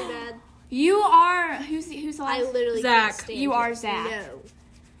really bad. You are who's the I last? literally Zach. can't stand You him. are Zach. No.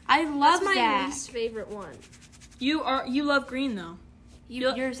 I love That's my Zach. least favorite one. You love green though.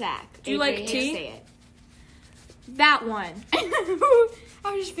 You're Zach. Do you AJ, like just tea? say it. That one.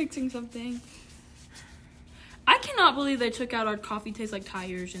 I was just fixing something. I cannot believe they took out our coffee tastes like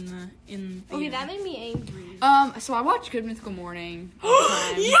tires in the Okay, that made me angry. So I watched Good Mythical Morning all the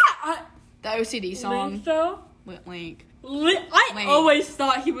time. yeah, The OCD song. Link though. Link. I Link. always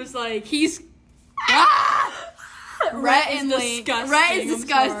thought he was like He's Rhett is and Link. disgusting. Rhett is I'm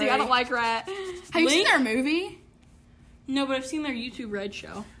disgusting. sorry. I don't like Rhett. Have you seen Link? their movie? No, but I've seen their YouTube Red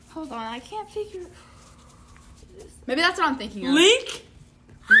show. Hold on, I can't figure. Maybe that's what I'm thinking of. Link?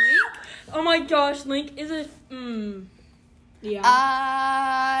 Link? Oh my gosh, Link is a yeah.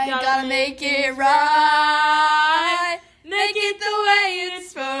 I Gotta gotta make it right. Make it the way it's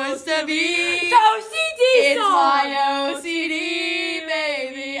supposed to be. OCD It's my OCD,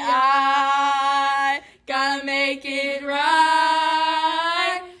 baby. I gotta make it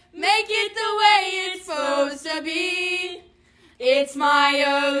right. Make it the way it's supposed to be. It's my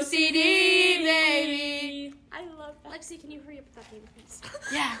OCD, baby. I love that. Lexi, can you hurry up with that name, please?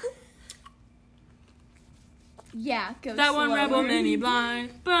 Yeah. Yeah, go That one slower. rebel made me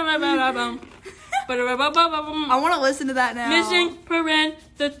blind. Ba-ba-ba-ba-bum. Ba-da-ba-ba-ba-bum. I want to listen to that now. Missing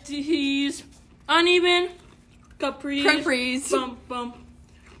parentheses. Uneven. Capris. Bump, bump.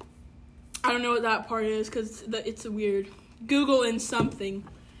 I don't know what that part is because it's a weird. Google in something.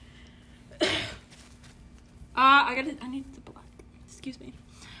 I need the black. Excuse me.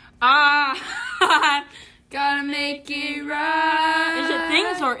 Gotta make it right. Is it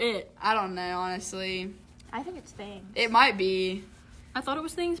things or it? I don't know, honestly. I think it's thing. It might be. I thought it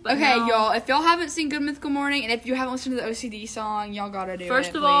was things, but Okay, no. y'all, if y'all haven't seen Good Mythical Morning, and if you haven't listened to the OCD song, y'all gotta do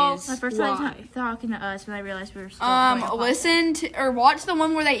First it, of all, please. My first Why? time talking to us when I realized we were still going on Listen to, or watch the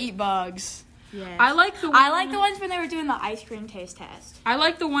one where they eat bugs. Yes. I like the. I like the ones when they were doing the ice cream taste test. I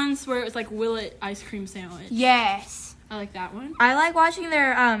like the ones where it was like Willet ice cream sandwich. Yes. I like that one. I like watching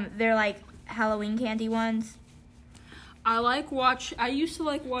their like Halloween candy ones. I used to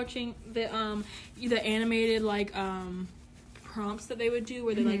like watching the animated like prompts that they would do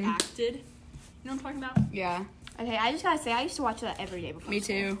where they like acted. You know what I'm talking about? Yeah. Okay, I just gotta say, I used to watch that every day before. Me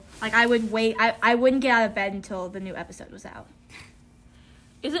too. Like, I would wait. I wouldn't get out of bed until the new episode was out.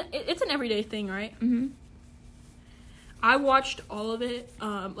 It's an everyday thing, right? Mm-hmm. I watched all of it.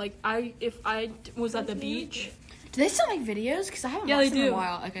 If I was at the beach. Do they still make videos? Because I haven't Yeah, watched they them in do. a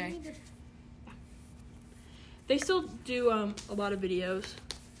while. Okay. They still do a lot of videos.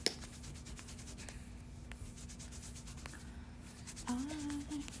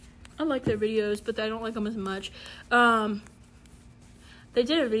 I like their videos, but I don't like them as much. They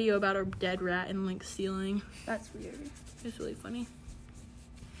did a video about a dead rat in Link's ceiling. That's weird. It's really funny.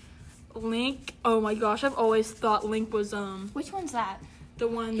 Link. Oh my gosh, I've always thought Link was Which one's that? the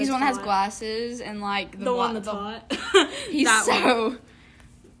one. He's the that's one that has hot. glasses and like The one that's hot. He's That one. so.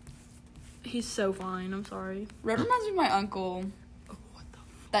 He's so fine. I'm sorry. Red reminds me of my uncle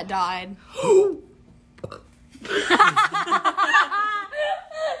that died.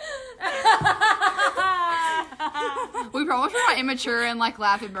 We probably were not immature and like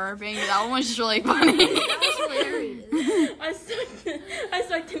laugh at burping, but that one was just really funny. I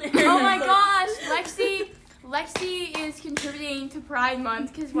sucked an air. Oh my gosh, Lexi is contributing to Pride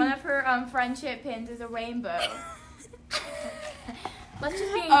Month because one of her friendship pins is a rainbow. Let's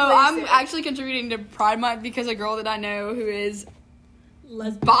just be inclusive. Oh, I'm actually contributing to Pride Month because a girl that I know who is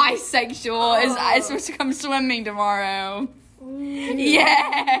bisexual is supposed to come swimming tomorrow.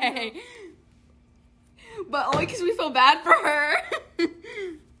 Yay! But only because we feel bad for her.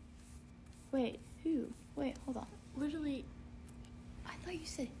 Wait, who? Wait, hold on. Literally. I thought you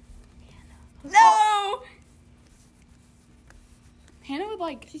said No! Hannah would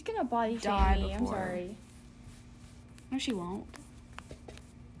like. she's gonna body Die shame me. I'm before. sorry. No, she won't.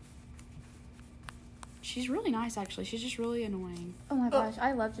 She's really nice, actually. She's just really annoying. Oh my gosh,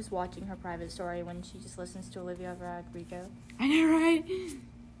 I love just watching her private story when she just listens to Olivia Rodrigo. I know, right?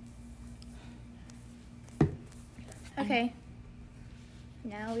 Okay.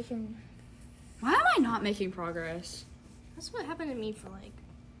 Now we can. Why am I not making progress? That's what happened to me for like.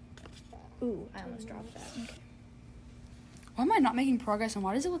 Ooh, I almost dropped that. Okay. Why am I not making progress and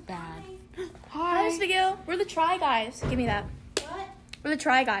why does it look bad? Hi, Miss McGill. We're the Try Guys. Give me that. What? We're the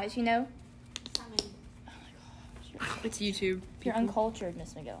Try Guys, you know? It's YouTube. You're uncultured,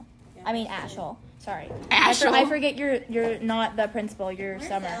 Miss McGill. I mean, Ashel. Sorry. Ashel. I forget you're not the principal. You're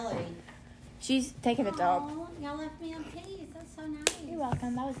Summer. Ellie? She's taking a dump. Oh, y'all left me in peace. That's so nice. You're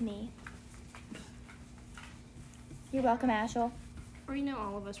welcome. That was me. You're welcome, Ashel. Or you know,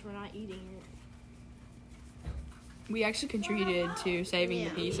 all of us were not eating it. We actually contributed to saving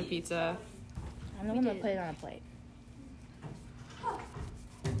the piece of pizza. I'm the one that put it on a plate.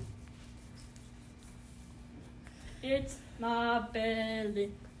 It's my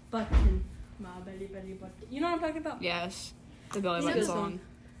belly button. My belly button. You know what I'm talking about? Yes. The Belly It's a Button good song.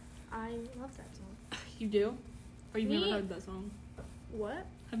 I love that song. You do? Or you've never Me? heard that song? What?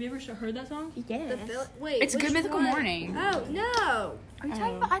 Have you ever heard that song? Yes. Wait. It's a which Good Mythical one? Morning. Oh no! Are you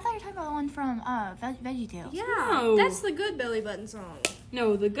talking about? I thought you were talking about the one from VeggieTales. Yeah, No. that's the good belly button song.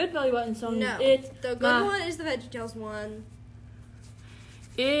 No, the Good Belly Button song. No, It's the good my, one is the VeggieTales one.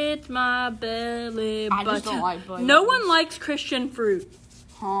 It's my belly button. I just don't like belly No buttons. one likes Christian fruit.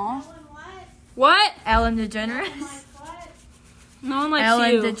 Huh? What? Ellen DeGeneres. No one likes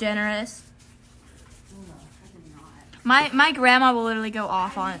Ellen you. DeGeneres. My grandma will literally go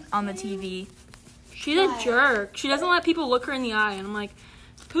off on the TV. She's a jerk. She doesn't let people look her in the eye, and I'm like,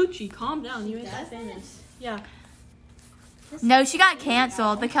 Poochie, calm down. You ain't that famous. Yeah. No, she got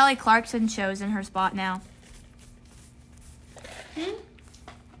canceled. The Kelly Clarkson show's in her spot now. This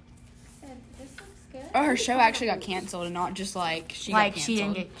looks good. Oh, her show actually got canceled and not just like she Like got she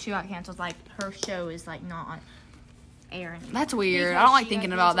canceled. didn't get, she got canceled. Like her show is like not on air anymore. That's weird. I don't like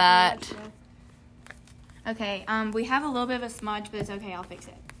thinking about that. Okay, we have a little bit of a smudge, but it's okay. I'll fix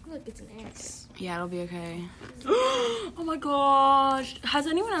it. Look, it's an ant. Yeah, it'll be okay. Oh my gosh. Has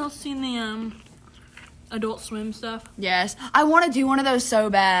anyone else seen the Adult Swim stuff? Yes. I want to do one of those so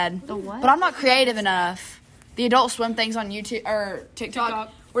bad. The what? But I'm not creative enough. The Adult Swim things on YouTube or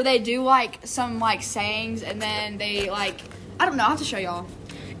TikTok. Where they do like some like sayings and then they like I don't know, I'll have to show y'all.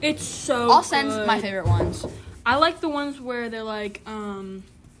 It's so I'll send good. my favorite ones. I like the ones where they're like, I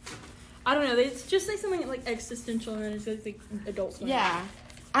don't know, they just say something like existential and it's like Adult Swim. Yeah.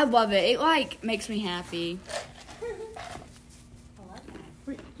 I love it. It like makes me happy.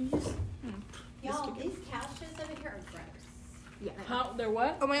 Y'all, these couches over here are gross. How, they're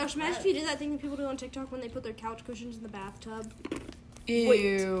what? Oh my gosh! Imagine if you did that thing that people do on TikTok when they put their couch cushions in the bathtub.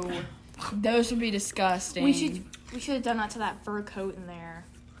 Ew. Those would be disgusting. We should have done that to that fur coat in there.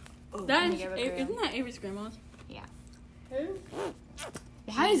 That in is, the Yearbook room. isn't that Avery's grandma's? Who?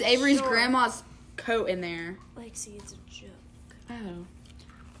 How is Avery's Sure. grandma's coat in there? Lexi, it's a joke. Oh.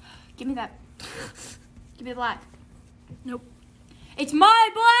 Give me that. Give me the black. Nope. It's my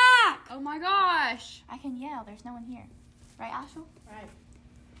black! Oh my gosh. I can yell. There's no one here. Right, Ashel? Right.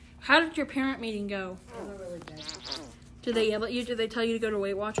 How did your parent meeting go? Those are really good. Did they yell at you? Did they tell you to go to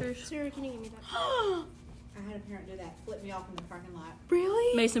Weight Watchers? Sarah, can you give me that? I had a parent do that. Flip me off in the parking lot.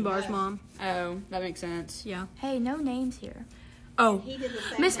 Really? Mason Barr's Yes. mom. Oh, that makes sense. Yeah. Hey, no names here. Oh, He did the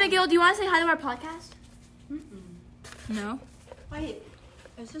same Miss thing. McGill, do you want to say hi to our podcast? no. Wait,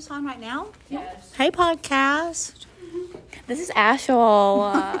 is this on right now? Yes. Hey, podcast. This is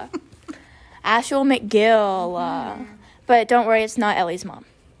Ashel. Ashel McGill. But don't worry, it's not Ellie's mom.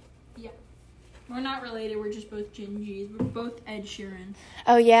 We're not related. We're just both Gingies. We're both Ed Sheeran.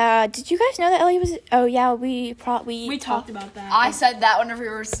 Oh, yeah. Did you guys know that Ellie was... Oh, yeah, we talked about that. I said that whenever we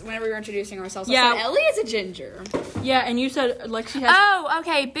were introducing ourselves. I Yeah. said, Ellie is a ginger. Yeah, and you said Lexi has. Oh,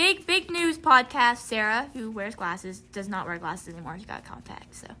 okay. Big news podcast. Sarah, who wears glasses, does not wear glasses anymore. She got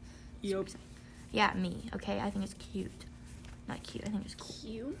contacts, so... Yup. Yeah, me. Okay, I think it's cute. Not cute. I think it's cool.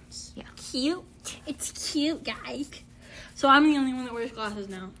 Cute. Yeah. Cute. It's cute, guys. So I'm the only one that wears glasses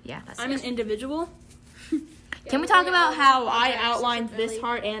now. Yeah, that's I'm it. an individual. Can we talk about how I contacts, outlined except this Ellie.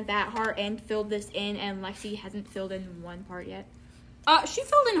 heart and that heart and filled this in, and Lexi hasn't filled in one part yet? She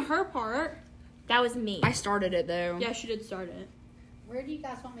filled in her part. That was me. I started it though. Yeah, she did start it. Where do you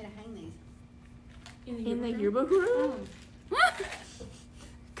guys want me to hang these? In the yearbook room?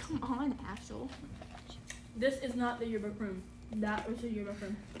 Come on, Ashel. This is not the yearbook room. That was the yearbook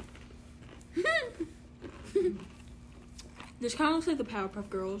room. This kind of looks like the Powerpuff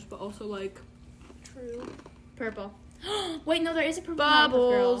Girls, but also like True. Purple. Wait, no, there is a purple Powerpuff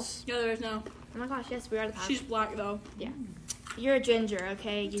Girl. Bubbles. yeah, there is no. Oh my gosh, yes, we are the Powerpuff. She's black though. You're a ginger,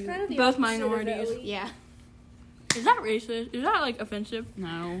 okay? It's You. kind of the Both opposite of minorities. Ellie. Yeah. Is that racist? Is that like offensive?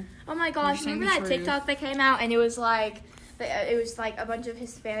 No. Oh my gosh, You're saying remember that the truth. TikTok that came out and it was like a bunch of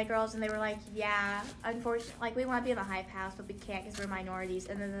Hispanic girls and they were like, yeah, unfortunately, like we want to be in the hype house but we can't because we're minorities.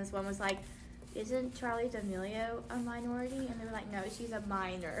 And then this one was like, isn't Charlie D'Amelio a minority? And they were like, no, she's a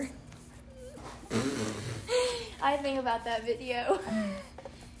minor. I think about that video.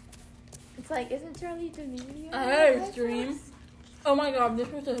 It's like, isn't Charlie D'Amelio? I had a stream. Oh my god, this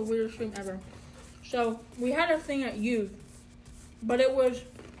was the weirdest stream ever. So we had a thing at youth, but it was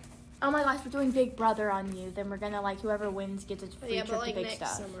Oh my gosh, we're doing Big Brother on you. Then we're gonna like whoever wins gets a free Yeah, trip but like to big next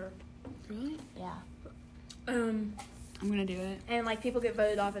stuff. summer. Really? Yeah, I'm gonna do it. and like people get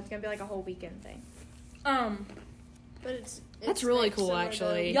voted off. It's gonna be like a whole weekend thing. But it's That's really next cool, summer,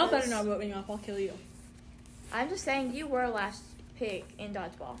 actually. though, y'all better because- not vote me off. I'll kill you. I'm just saying you were last pick in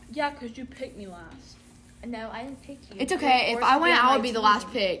dodgeball. Yeah, cause you picked me last. No, I didn't pick you. It's You okay. were If forced I to went, on I my would be the team.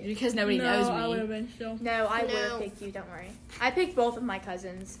 last pick because nobody no, knows I would have me. been still. No, I would have No. picked you. Don't worry. I picked both of my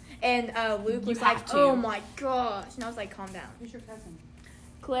cousins, and Luke You was have like, to. "Oh my gosh," and I was like, "Calm down." Who's your cousin?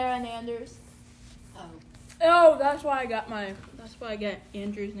 Clara and Anders. Oh. Oh, that's why I get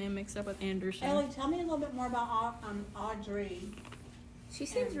Andrew's name mixed up with Anderson. Ellie, tell me a little bit more about Audrey. She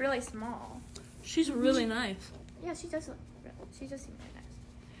seems really small. She's really nice. Yeah, she does. She does seem really nice.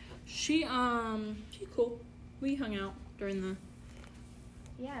 She's cool. We hung out during the.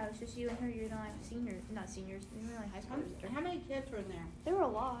 Yeah, it was just you and her. You're not like seniors, not seniors. You were like high schoolers. How many kids were in there? There were a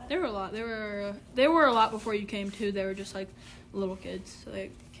lot. There were a lot. There were a lot before you came too. They were just like little kids. So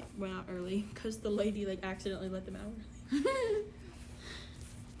they went out early because the lady like accidentally let them out early.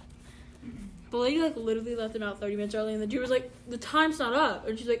 The lady like literally let them out 30 minutes early, and the dude was like, "The time's not up,"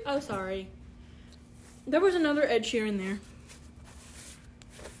 and she's like, "Oh, sorry." There was another Ed Sheeran there.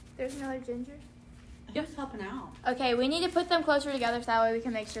 There's another ginger. Who's helping out? Okay, we need to put them closer together so that way we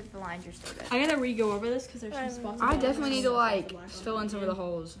can make sure that the lines are still good. I gotta re-go over this because there's some spots. I definitely need to Black like on fill in some of the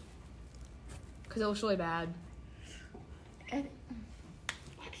holes because it looks really bad.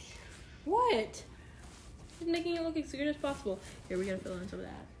 What? Just making it look as good as possible. Here, we gotta fill in some of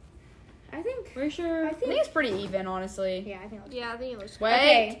that. I think. Where's your? I think it's pretty even, honestly. Yeah, I think. It Yeah, I think it looks. Wait,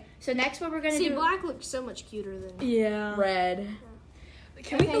 Okay, so next what we're gonna See, do. black looks so much cuter than. Yeah. red.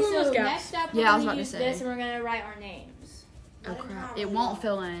 Can we Okay, fill in so those gaps? next up we're Yeah, I was gonna about to use say. this and we're gonna write our names. Oh crap! It won't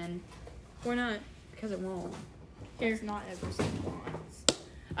fill in We're not. because it won't. Here. It's not over 6 lines.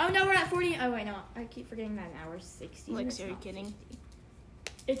 Oh no, we're at 40. Oh wait, no, I keep forgetting that an hour is 60. Like, It's are you not kidding? 60.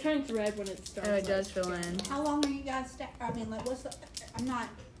 It turns red when it starts. Oh, it does fill in. How long are you guys? I mean, like, what's the? I'm not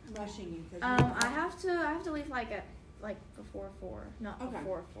rushing you. 'Cause I have to leave like at before 4, not Okay.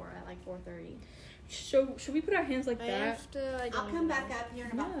 before 4 at like 4:30. So should we put our hands like I that? have to. I don't I'll come know. back up here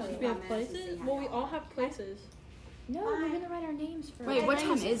in about No. 45 We have minutes and places? see Well, how we it all goes. have places. No, we're gonna write our names first. Wait, what Okay,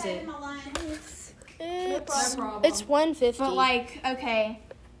 time just is say it? my line. It's problem. it's 1:50. But like, okay,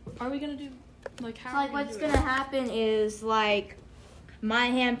 Are we gonna do like so how? like are we what's do gonna happen is like my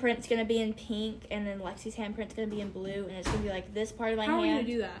handprint's gonna be in pink, and then Lexi's handprint's gonna be in blue, and it's gonna be like this part of my How are we gonna hand.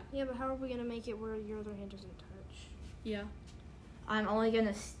 do that? Yeah, but how are we gonna make it where your other hand doesn't touch? Yeah. I'm only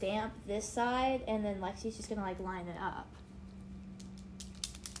gonna stamp this side, and then Lexi's just gonna like line it up.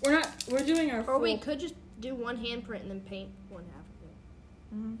 We're doing our. Or we full- could just do one handprint and then paint one half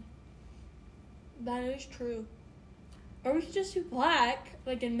of it. That is true. Or we could just do black,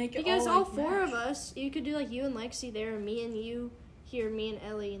 like, and make it Because all all like, four match. of us, you could do like you and Lexi there, and me and you here, me and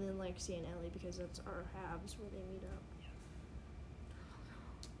Ellie, and then Lexi and Ellie because that's our halves where they meet up.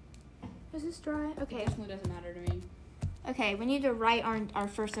 Is this dry? It Okay. definitely doesn't matter to me. Okay, we need to write our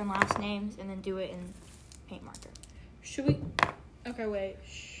first and last names, and then do it in paint marker. Should we? Okay, wait.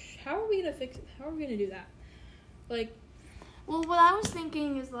 How are we gonna fix it? How are we gonna do that? Like, Well, what I was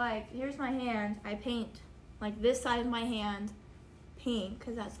thinking is like, here's my hand. I paint like this side of my hand pink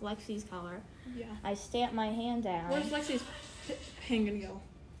because that's Lexi's color. yeah. I stamp my hand down Where's Lexi's hand gonna go?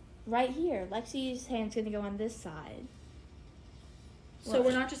 right here. Lexi's hand's gonna go on this side. So What?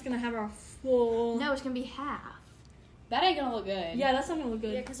 we're not just gonna have our full. No, it's gonna be half. That ain't gonna look good. Yeah, that's not gonna look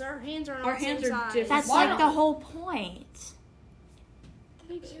Yeah, good. because our hands are Our on the hands same are size. different. That's Why like not? the whole point. That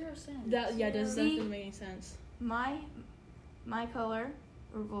makes 0 sense. That doesn't See? make any sense. My color,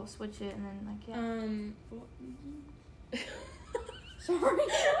 or we'll switch it and then like Sorry.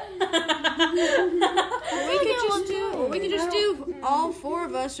 We could just do all four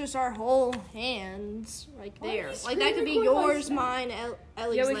of us, just our whole hands, like Why there. are you Like that could be screen recording yours, like mine,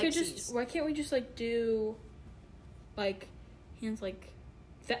 Ellie's, Yeah, we Lexi's. could just. Why can't we just like do, like, hands like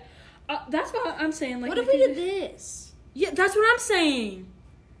that? That's what I'm saying. Like, What if we could did this? Yeah, that's what I'm saying.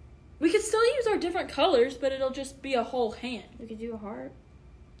 We could still use our different colors, but it'll just be a whole hand. we could do a heart.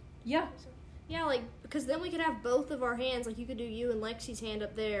 Yeah. Yeah, like because then we could have both of our hands. Like you could do you and Lexi's hand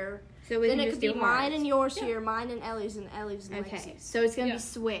up there. So we Then can it just could be do mine hearts. and yours here, mine and Ellie's and Okay, Lexi's. so it's gonna Yeah. be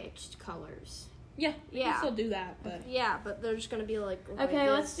switched colors. Yeah. We Yeah. can still do that, but. Yeah, but they're just gonna be like. Okay,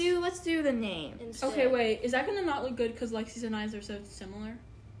 let's do the name. Instead. Okay, wait. Is that gonna not look good because Lexi's and I's are so similar?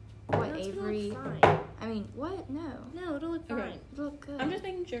 What, No, it's gonna Avery? look fine. I mean, what? No. No, it'll look Okay. fine. It'll look good. I'm just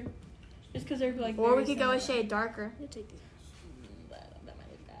making sure. Just because they're like. Or very we could go a similar. shade darker. You take these. That might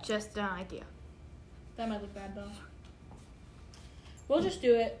look bad. Just an idea. That might look bad though. We'll just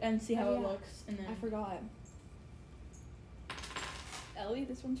do it and see how Oh, it yeah. looks, and then. I forgot. Ellie,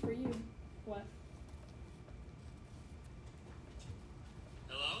 this one's for you. What?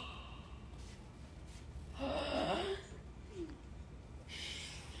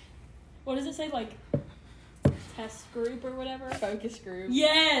 What does it say? Like test group or whatever? Focus group.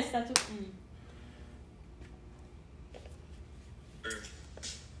 Yes, that's what.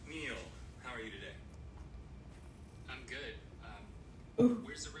 Neil, how are you today? I'm good. Ooh.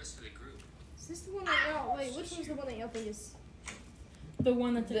 Where's the rest of the group? Is this the one that y'all? Wait, which one's the one that y'all think is? The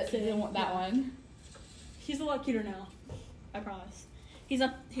one that's That one. He's a lot cuter now. I promise. He's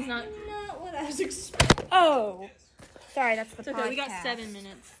not. Not what I was expecting. Oh. Sorry, that's the It's okay. We got 7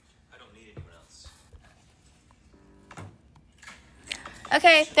 minutes. I don't need anyone else.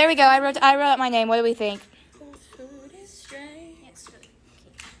 Okay, there we go. I wrote out my name. What do we think?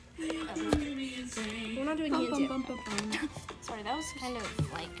 We're not doing hands yet. Sorry, that was kind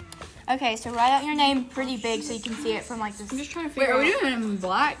of like. Okay, so write out your name pretty big so you can see it from like this. I'm just trying to Wait, figure are out. we doing it in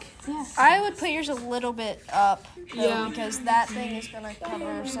black? Yeah. I would put yours a little bit up, though, Yeah. because that thing is gonna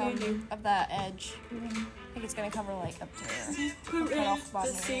cover some of that edge. I think it's gonna cover like up to there. Cut off the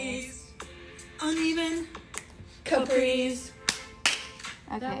bottom. Parentheses, uneven capris.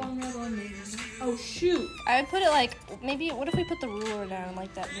 Okay. That one rebel name. Oh shoot! I would put it like maybe. What if we put the ruler down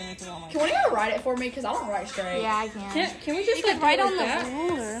like that? Then we put it on like. Can one of y'all write it for me? Because I don't write straight. Yeah, I can. Can we just You like could write do it on like the that?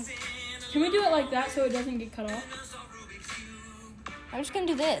 ruler. Can we do it like that so it doesn't get cut off? I'm just gonna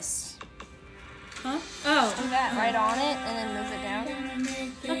do this. Huh? Oh. Do that right on it and then move it down.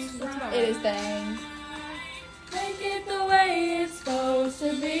 That's about It is thing. Make it the way it's supposed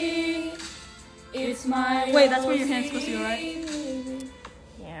to be. It's my. Wait, that's where your hand's supposed to go, right?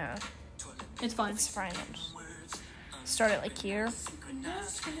 Yeah, It's fine. it's fine. I'll just start it like here.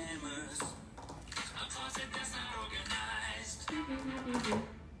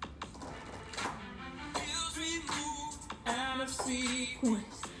 Out of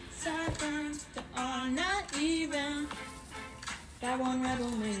sequence. Sideburns that are not even. That one rebel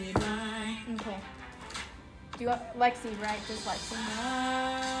made me blind. Okay. Do you want Lexi, right? Just Lexi.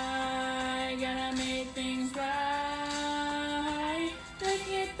 I I gonna make things right. Look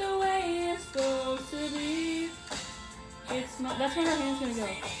at the way it's supposed to be. That's where her hand's gonna go.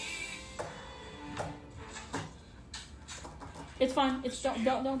 It's fine. It's don't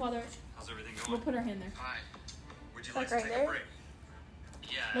bother. How's everything We'll going? put her hand there. Hi. Would you Like like to right take there? a break?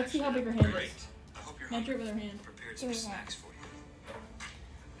 Yeah. Let's see how big her actually, hand Great. is. I hope you're Measure it hungry. with her hand. Prepared some Yeah. snacks for you.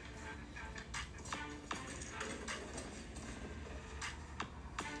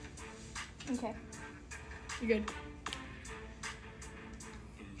 Okay. You're good.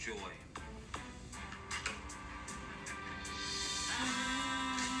 Enjoy.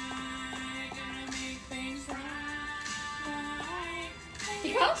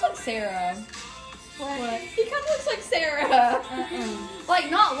 He kind of looks like Sarah. What? He kind of looks like Sarah. Uh-uh.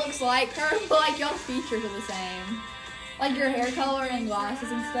 Like, not looks like her, but like y'all's features are the same. Like your hair color and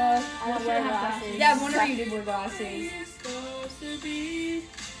glasses and stuff. I don't wear glasses. Yeah, I wonder you did wear glasses. It's supposed to be.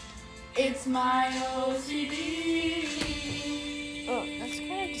 It's my OCD. Oh, that's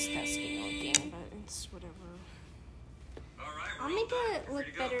kind of disgusting looking, but it's whatever. All right, we're I'll all make done. it Free look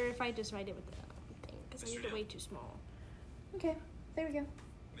to go. better if I divide it with the thing, because I made it way too small. Okay. There we go.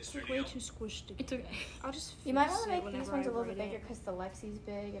 It's Mr. like way Neal, too squished together. It's okay. I'll just You might fix want to it make these whenever ones I a little bit write bigger it. because the Lexi's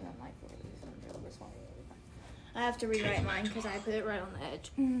big, and then like these ones are a little bit smaller. I have to rewrite mine because I put it right on the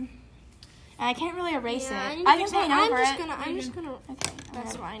edge. And I can't really erase Yeah, it. need I to can fix paint it. over I'm it. just gonna. Okay.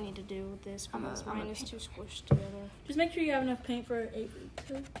 That's what I need to do with this I'm because a mine is paint too squished together. Just make sure you have enough paint for Avery.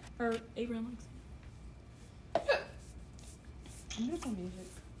 Or Avery and Lex. I'm gonna play music.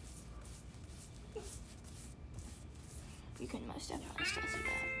 You can most definitely still see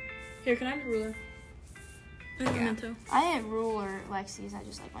that. Here, can I have the ruler? And a memento. I didn't ruler Lexi's. I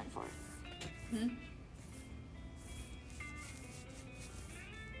just like went for it. Hmm?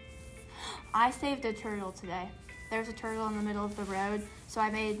 I saved a turtle today. There's a turtle in the middle of the road, so I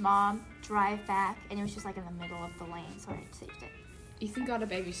made Mom drive back, and it was just like in the middle of the lane, so I saved it. Ethan got a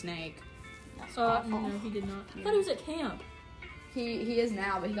baby snake. That's No, awful. he did not. I thought he was at camp. He is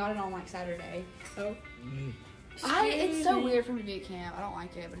now, but he got it on like Saturday. Oh. It's so weird for him to be at camp. I don't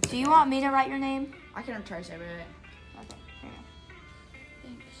like it. But it's Do you okay. want me to write your name? I can try to say it. Okay, here you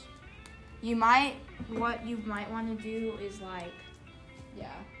go. Thanks. What you might want to do is like, Yeah.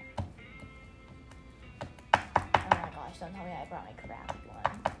 oh my gosh, don't tell me I brought my crappy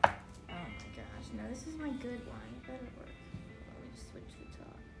one. Oh my gosh, no, this is my good one. It better work. Let me just switch the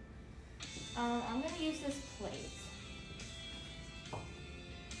top. I'm gonna use this plate.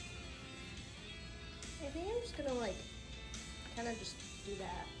 I think I'm just gonna like, kind of just do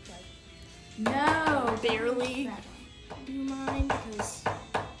that, like No, barely that do mine because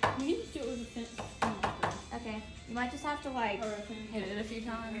We can just do it with a fence. one. Okay, you might just have to like, Or a fence. Hit it a few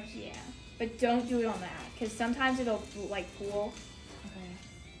times. yeah, but don't do it on that because sometimes it'll like pool. Okay.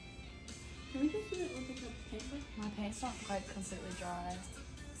 Can we just do it with like a paintbrush? My paint's not quite completely dry.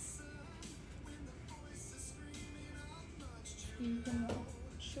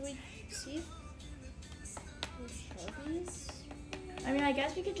 should we see if there's Sharpies? I mean, I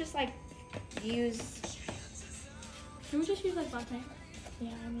guess we could just like use. Can we just use like black paint? Yeah,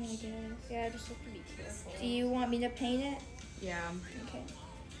 I mean, I guess. Yeah, just have to be careful. Do you want me to paint it? Yeah. Okay.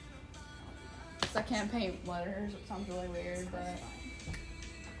 'Cause I can't paint letters. It sounds really weird, but.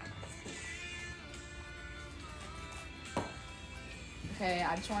 Okay,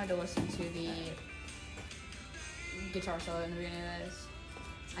 I just wanted to listen to the guitar solo in the beginning of this.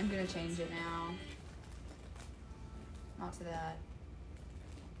 I'm gonna change it now. Not to that.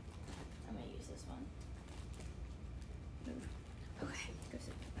 I'm gonna use this one. Okay, go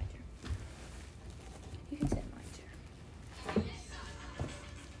sit in my chair. You can sit in my chair.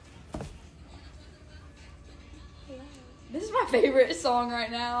 This is my favorite song right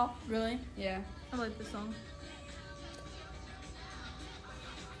now. Really? Yeah. I like this song.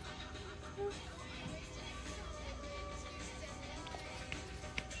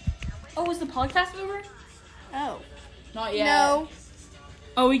 Oh, is the podcast over? Oh. Not yet. No.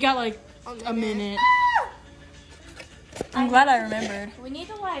 Oh, we got like a minute. I'm glad I remembered. We need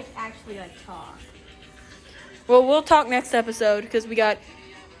to like actually like talk. Well, we'll talk next episode because we got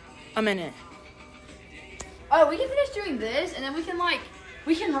a minute. Oh, we can finish doing this, and then we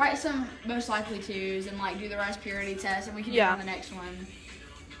can write some most likely twos and like do the rice purity test, and we can do it Yeah. on the next one.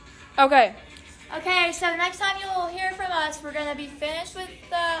 Okay. Okay, so next time you'll hear from us, we're gonna be finished with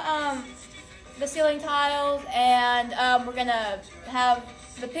the ceiling tiles, and we're gonna have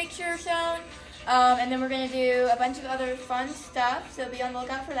the picture shown, and then we're gonna do a bunch of other fun stuff. So be on the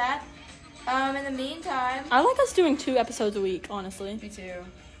lookout for that. In the meantime, I like us doing 2 episodes a week, honestly. Me too.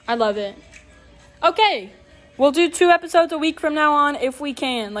 I love it. Okay. We'll do 2 episodes a week from now on if we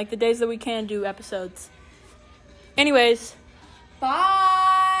can, like the days that we can do episodes. Anyways, Bye.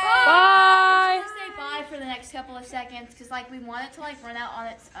 bye. I'm gonna say bye for the next couple of seconds because like we want it to like run out on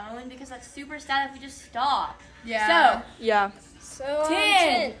its own because that's super sad if we just stop. Yeah. Yeah. So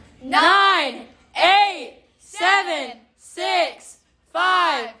 10, 9, 8, 7, 6,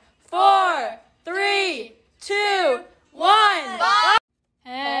 5, 4, 3, 2, 1. Bye.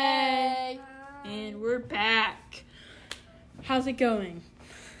 Hey. And we're back. How's it going?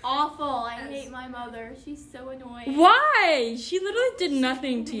 Awful. I hate my mother. She's so annoying. Why? She literally did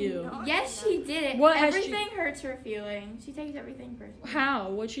nothing to you. Yes, she did it. What has she- Everything hurts her feelings. She takes everything personally. How?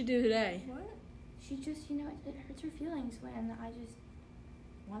 What'd she do today? She just, you know, it hurts her feelings when I just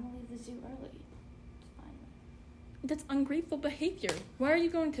want to leave the zoo early. It's fine. That's ungrateful behavior. Why are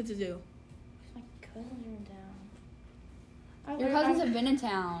you going to the zoo? My cousins are in town. I Your li- cousins I- have been in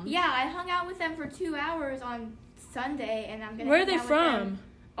town. Yeah, I hung out with them for 2 hours on Sunday, and I'm gonna. Where are hang they out with them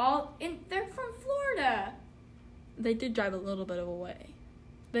from? They're from Florida. They did drive a little bit of a way.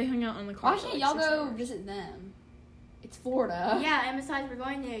 They hung out on the Why car. for can't like y'all 6 go hours. visit them? It's Florida. Yeah, and besides, we're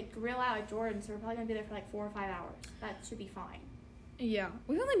going to grill out at Jordan, so we're probably gonna be there for like 4 or 5 hours. That should be fine. Yeah,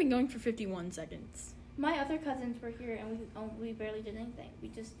 we've only been going for 51 seconds. My other cousins were here, and we barely did anything. We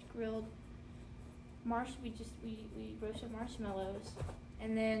just grilled we roasted marshmallows,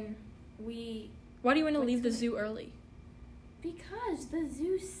 and then we Why do you want to What's leave the it? zoo early? because the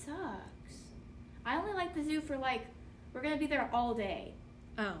zoo sucks. I only like the zoo for like we're gonna be there all day.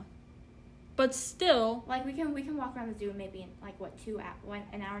 Oh, but still, Like we can walk around the zoo maybe in like what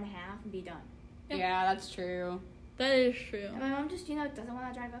an hour and a half and be done. Yeah, that's true. that is true. And my mom just doesn't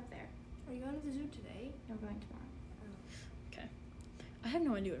want to drive up there. Are you going to the zoo today? No, we're going tomorrow. I have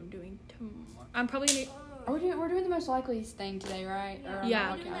no idea what I'm doing tomorrow. I'm probably gonna. We're doing the most likely thing today, right? Or on the Yeah.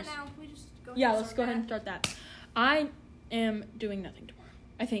 We're doing that podcast? now. We just go Yeah, ahead and let's start go ahead and that. start that. I am doing nothing tomorrow.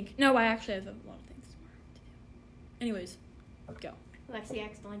 I think. No, I actually have a lot of things tomorrow to do. Anyways, go. Lexi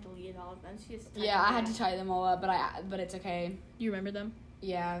accidentally deleted all of them. She just Yeah, I had to tie them all up, but it's okay. You remember them?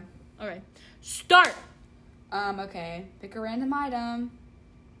 Yeah. All right. Start. Okay. Pick a random item.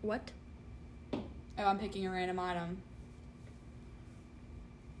 What? Oh, I'm picking a random item.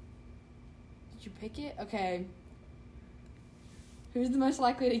 Did you pick it? Okay. Who's the most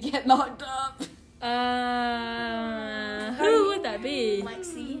likely to get knocked up? Who would that be?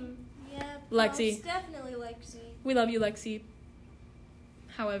 Lexi. Yeah. Lexi. It's definitely Lexi. We love you, Lexi.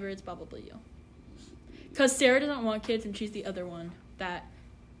 However, it's probably you. Because Sarah doesn't want kids, and she's the other one that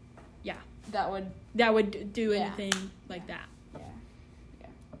That would. would do Yeah. anything like that. Yeah.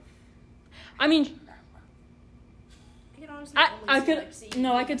 I mean, I could honestly I only see could Lexi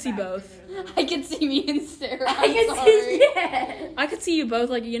no, I for could the see fact both. that they're little. I can see me and Sarah. I can I'm see sorry. it. I could see you both,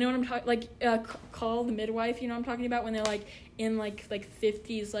 like, you know what I'm talking, like, Call the Midwife, you know what I'm talking about, when they're, like, in, like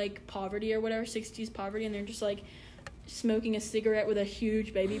 50s, like, poverty or whatever, 60s poverty, and they're just, like, smoking a cigarette with a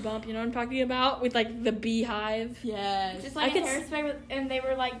huge baby bump, you know what I'm talking about, with, like, the beehive. Yes. Just I like could in Hairspray, and they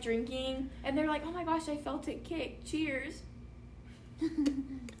were like drinking, and they're like, "Oh my gosh, I felt it kick! Cheers!"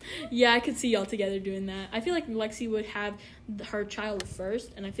 Yeah, I could see y'all together doing that. I feel like Lexi would have her child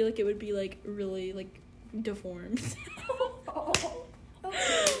first, and I feel like it would be, like, really, like, deformed.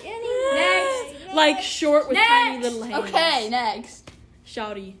 Next. Like, short with tiny Next. little hands. Okay, next.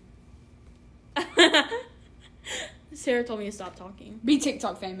 Shouty. Sarah told me to stop talking. Be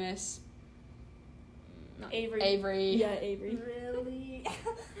TikTok famous. Avery. Avery. Yeah, Avery. Really?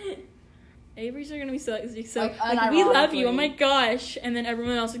 Avery's are gonna be so like we Like, love you. Oh unironically. my gosh! And then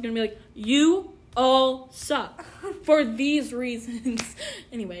everyone else is gonna be like, you all suck for these reasons.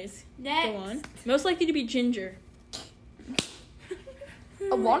 Anyways, Next. go on. Most likely to be Ginger.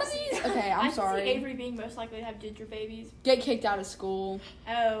 One of these? Okay, I I'm can sorry. see Avery being most likely to have ginger babies. Get kicked out of school.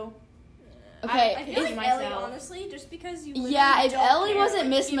 Oh. Okay. I I feel can like see Ellie, myself. honestly, just because you. literally Yeah, if don't Ellie care, wasn't like,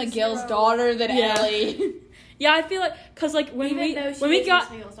 Miss you have McGill's zero- daughter, then Yeah. Ellie. Yeah, I feel like cause like when Even though she we is got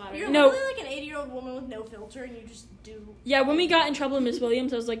Miss Miguel's daughter. You're No. literally like an 80-year-old woman with no filter, and you just do. when we got in trouble with Miss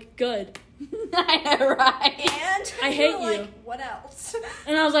Williams, I was like, good, I know, right? And I you hate were you. Like, what else?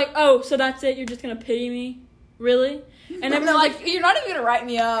 and I was like, oh, so that's it? You're just gonna pity me, really? And And everyone they're was like, you're not even gonna write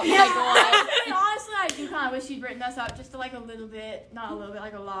me up. Yeah. Like, why? I mean, honestly, I do kind of wish you'd written us up just to like a little bit, not a little bit,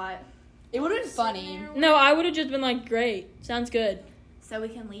 like a lot, It would have been funny. no, I would have just been like, great, sounds good. so we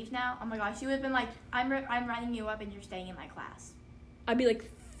can leave now. Oh my gosh, you would have been like, I'm writing you up and you're staying in my class. I'd be like,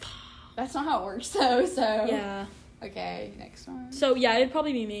 That's not how it works, though. So yeah. Okay, next one. So yeah, it'd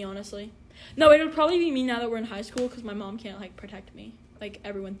probably be me, honestly. No, it would probably be me now that we're in high school because my mom can't like protect me like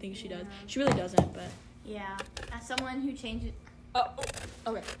everyone thinks she does. She really doesn't, but Yeah, as someone who changes. oh,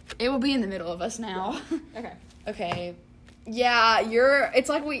 okay, It will be in the middle of us now. okay. Okay. Yeah, it's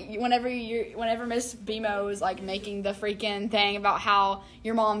like whenever Miss BMO is like making the freaking thing about how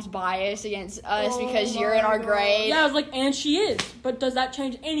your mom's biased against us because you're in our grade. Yeah, I was like, and she is. But does that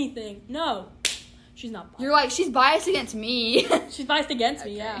change anything? No. She's not biased. You're like, she's biased against me. She's biased against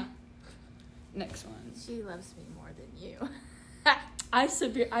me, Okay. yeah. Next one. She loves me more than you. It's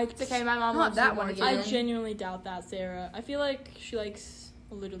Okay, my mom Not loves that you one more again. than I genuinely doubt that, Sarah. I feel like she likes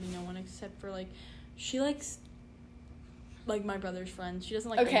literally no one except for, like, she likes, like, my brother's friends. She doesn't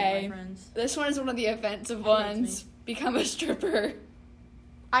like any Okay. of my friends. This one is one of the offensive Hates ones. Become a stripper.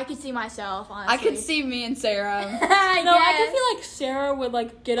 I could see myself, honestly. I could see me and Sarah. No, I could feel like Sarah would,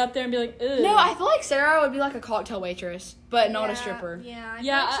 like, get up there and be like, ugh. No, I feel like Sarah would be like a cocktail waitress, but not a Yeah, stripper. Yeah, I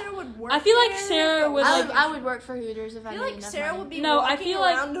Yeah, feel like Sarah would work I feel like there, Sarah but would, I like- would, I would work for Hooters if I I made feel like enough Sarah money. would be No, I walking feel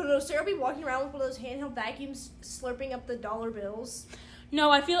like- around. No, Sarah would be walking around with one of those handheld vacuums, slurping up the dollar bills. No,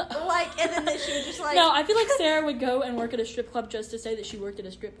 I feel... Like, and then she would just like. No, I feel like Sarah would go and work at a strip club just to say that she worked at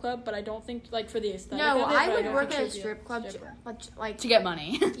a strip club, but I don't think, like, for the aesthetic No, of it, I but would don't work think at a she'd be strip club, stripper. like, To get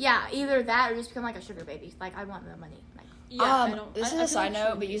money. yeah, either that or just become like a sugar baby. Like, I want the money. Like, Yeah, I don't... This I is feel a side like she note,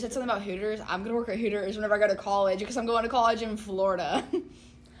 would but be you a said stripper. something about Hooters. I'm gonna work at Hooters whenever I go to college because I'm going to college in Florida.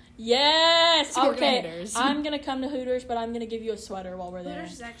 Yes! So we're gonna Okay, Hooters. I'm gonna come to Hooters, but I'm gonna give you a sweater while we're there.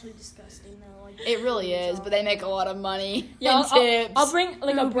 Hooters is actually disgusting though. Like, It really is, but they make a lot of money Yeah, and tips. I'll bring,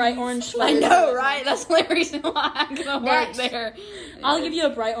 like, a bright orange sweater. I know, right? That's the only reason why I'm gonna work Next. there. I'll give you a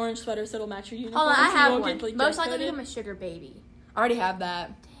bright orange sweater so it'll match your uniform. hold on, I so you have won't one. get, like, Most dress likely to coded. become a sugar baby. I already have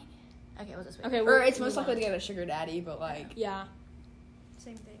that. Okay, we'll just wait. Okay, Or we'll it's most move likely on. to get a sugar daddy, but like Yeah.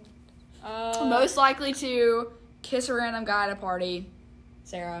 same thing. most likely to kiss a random guy at a party.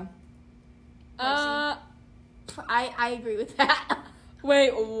 Sarah. I agree with that.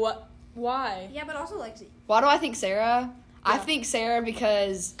 Wait, what? Why? Yeah, but also Lexi. Why do I think Sarah? I Yeah. think Sarah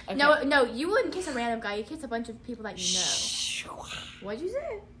because okay. No, you wouldn't kiss a random guy. You kiss a bunch of people that you know. What'd you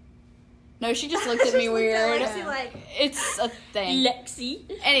say? No, she just looked at me Just looked at weird. Lexi like, It's a thing. Lexi.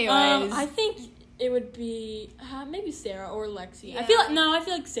 Anyways, I think it would be maybe Sarah or Lexi. I Yeah.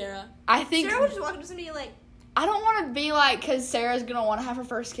 feel like Sarah. I think Sarah would just walk up to somebody and like, I don't want to be like, because Sarah's going to want to have her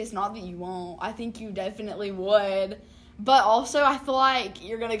first kiss. Not that you won't. I think you definitely would. But also, I feel like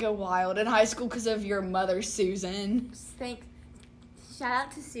you're going to go wild in high school because of your mother, Susan. Shout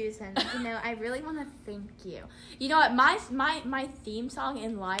out to Susan. You know, I really want to thank you. You know what? My theme song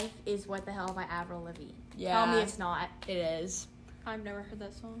in life is "What the Hell" by Avril Lavigne. Yeah. Tell me it's not. It is. I've never heard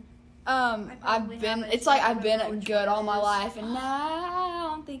that song. probably I've been, haven't, it's like but I I've don't been know which good one all it my is. life. And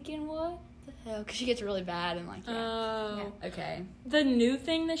now I'm thinking, what the hell? Because she gets really bad and like, yeah. Oh. Okay. The new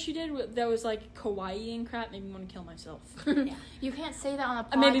thing that she did that was like kawaii and crap made me want to kill myself. You can't say that on a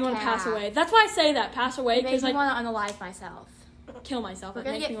podcast. It made me want to pass away. That's why I say that, pass away, It because makes me like want to unalive myself. kill myself. We're It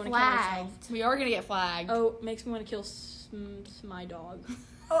gonna makes me get want to kill myself. flagged. We are going to get flagged. Oh, makes me want to kill my dog.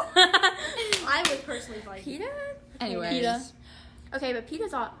 oh, I would personally fight. PETA? Anyways. PETA. Okay, but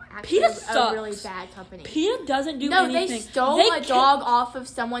PETA's actually PETA a sucks. really bad company. PETA doesn't do No, anything. they stole They a kill- dog off of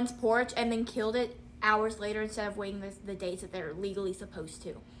someone's porch and then killed it hours later instead of waiting the days that they're legally supposed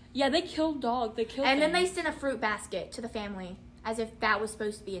to. Yeah, they killed dog. They killed. And then they things. sent a fruit basket to the family as if that was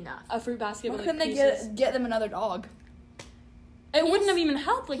supposed to be enough. a fruit basket. Why with couldn't like, they pieces. get them another dog? It wouldn't have even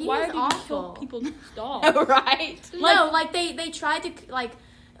helped. Like, why PETA's do you kill awful. people's dogs? Oh, right. No, like they tried to like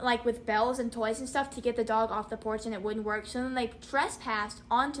with bells and toys and stuff to get the dog off the porch and it wouldn't work. So then they trespassed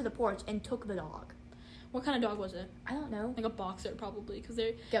onto the porch and took the dog. What kind of dog was it? I don't know. Like a boxer, probably, because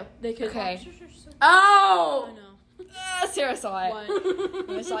they Go. could. Okay. Oh! I know. Sarah saw it. What?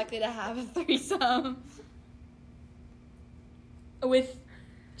 Most likely to have a threesome. With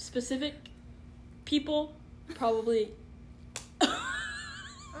specific people, probably.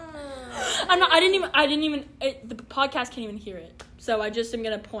 I'm not. I didn't even. The podcast can't even hear it. So I just am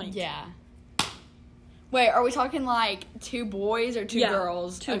gonna point. Yeah. Wait, are we talking like 2 boys or 2 Yeah,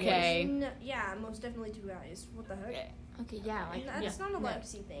 girls? 2 okay. No, yeah, most definitely 2 guys. What the heck? Okay. Okay, yeah, like That's not a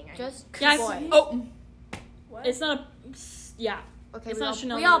Lexi thing. just Yeah. boy. Oh, What? it's not a. Yeah. Okay, It's we not all,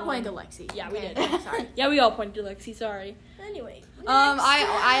 Chanel we all number pointed one. to Lexi. Yeah, we Okay, did. Sorry. Yeah, we all pointed to Lexi. Sorry. Anyway.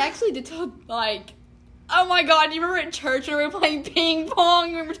 I actually did tell, like, oh my god, do you remember at church when we were playing ping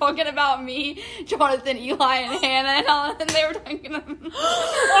pong? We were talking about me, Jonathan, Eli, and Hannah, and they were talking about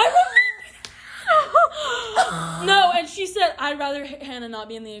No, and she said, I'd rather Hannah not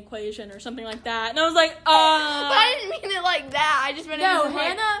be in the equation or something like that. And I was like, But I didn't mean it like that. I just meant it No, was like,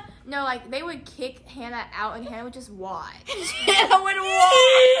 Hannah. No, like they would kick Hannah out, and Hannah would just watch. Hannah would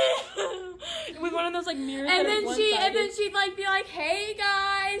walk. With one of those like mirrors. And that are then one-sided. she'd like be like, "Hey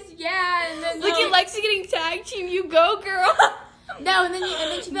guys, yeah." And then Look at Lexi getting tag team. You go, girl. no, and then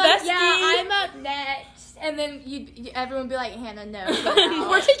she'd be like, Bestie. "Yeah, I'm up next." And then everyone would be like, Hannah, no.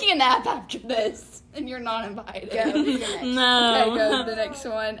 We're taking a nap after this, and you're not invited. Go. You're next. No. Okay, go to the next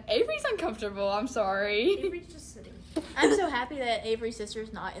one. Avery's uncomfortable. I'm sorry. Avery's just sitting. I'm so happy that Avery's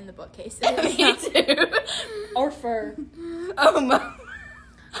sister's not in the bookcase. Me too. Or fur. Oh my.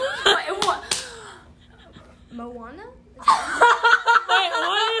 Moana? Wait,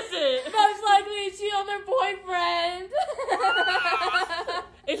 what is it? Most likely cheat on their boyfriend.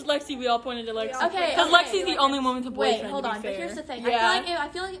 It's Lexi. We all pointed to Lexi. Okay, Because okay. Lexi's the only one with a boyfriend. Wait, hold to be on. fair. But here's the thing. Yeah. I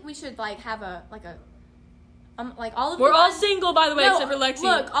feel like we should like have like all of We're the all ones- single, by the way, No, except for Lexi.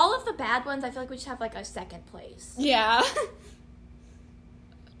 Look, all of the bad ones, I feel like we should have like a second place. Yeah.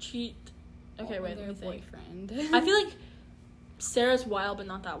 Cheat. Okay, wait. Let Their me think. boyfriend. I feel like Sarah's wild, but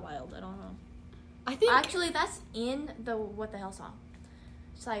not that wild. I don't know. I think. Actually, that's in the What the Hell song.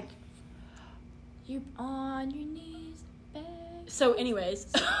 It's like, you on your knees, beg. So, anyways.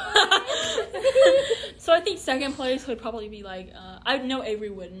 So, I think second place would probably be like, I know Avery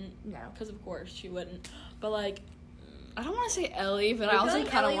wouldn't. No. Because, of course, she wouldn't. But, like, I don't want to say Ellie, but I feel also like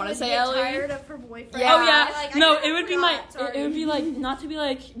kind of Ellie want to would say get Ellie. tired of her boyfriend. Yeah. oh, yeah. Like, I No, kinda it would be forgot, it would be sorry. like, not to be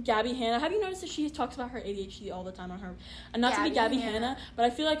like Gabby Hanna. Have you noticed that she talks about her ADHD all the time on her? And not to be Gabby Gabby Hanna. Hanna, but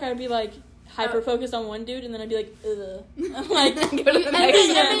I feel like I'd be like, hyper focused on one dude, and then I'd be like, ugh. I'm like, Go to the And next then,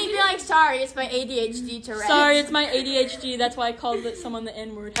 one. and then you'd be like, sorry, it's my ADHD Tourette. sorry, it's my ADHD. That's why I called someone the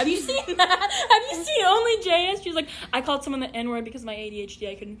N word. Have you seen that? Have you seen Only JS? She was like, I called someone the N word because of my ADHD.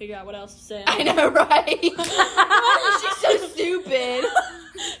 I couldn't figure out what else to say. I know, right? She's so stupid.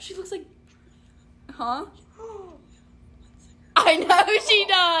 She looks like. Huh? I know she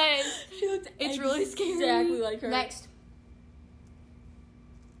does. She looks. It's really scary. Exactly like her. Next.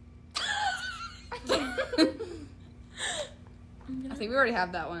 I think we already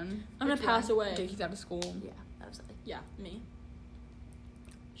have that one. I'm gonna pass away. Get kicked out of school. Yeah, absolutely. Yeah, me.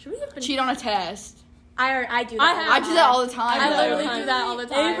 Should we have been? Cheat on a test. I do that. I all the have- I do that all the time. time. I though. literally do that all the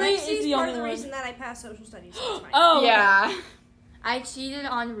time. Avery Lexi's is the part only of the one. reason that I passed social studies. So it's fine. Oh Yeah. I cheated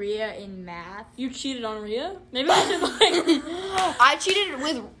on Rhea in math. You cheated on Rhea? Maybe I should like. I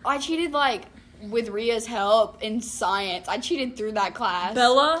cheated like with Ria's help in science. I cheated through that class.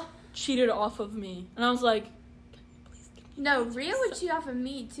 Bella cheated off of me, and I was like, No, Rhea would cheat off of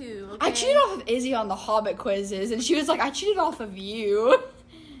me too. Okay? I cheated off of Izzy on the Hobbit quizzes, and she was like, I cheated off of you.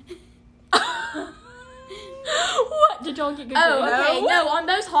 what? Did y'all get good Oh, grades? okay. No, on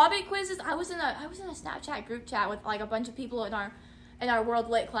those Hobbit quizzes, I was in a Snapchat group chat with like a bunch of people in our World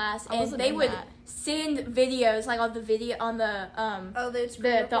Lit class, I and wasn't they in would that. send videos like on the Oh, they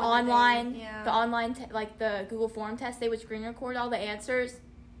the online Yeah. the online like the Google form test. They would screen record all the answers.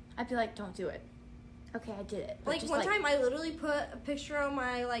 I'd be like, don't do it. Okay, I did it. But Like just, one time, I literally put a picture on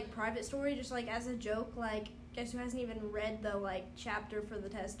my like private story, just like as a joke. Like, guess who hasn't even read the like chapter for the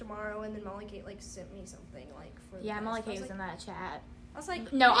test tomorrow? And then Molly Kate like sent me something like for the Yeah, test. Molly I Kate was was in like, that chat. I was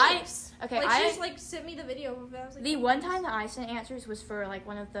like, No, thanks. okay, Like, I she just like sent me the video of it. I was like, the oh, one thanks. time that I sent answers was for like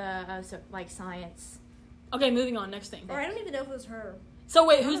one of the like science. Okay, moving on. Next thing. Or I don't even know if it was her. So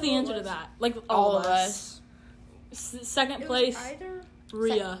wait, I who's don't the know who answer it to was. that? Like All of us. Second It place, was either.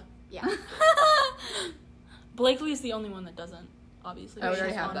 Rhea. Yeah. Blakely is the only one that doesn't. Obviously. Oh, we She's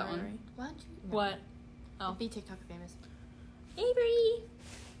already have that honorary. one. What? What? Oh. Be TikTok famous. Avery.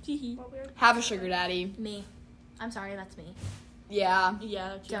 Teehee. What we were- Have a sugar daddy. Me. I'm sorry, that's me. Yeah. Yeah.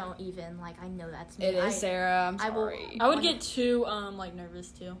 that's you. Don't even like. I know that's me. It is Sarah. I'm I will- sorry. I would get too like nervous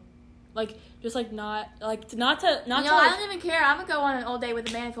too, like just like not to You know, to I like. don't even care. I'm gonna go on an all day with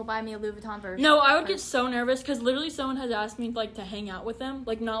a man if he'll buy me a Louis Vuitton purse. No, I would get so nervous because literally someone has asked me like to hang out with them,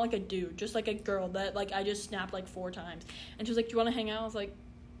 like not like a dude, just like a girl that like I just snapped like 4 times, and she was like, "Do you want to hang out?" I was like,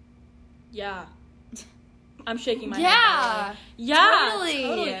 "Yeah." I'm shaking my head. by the Yeah. way. Yeah.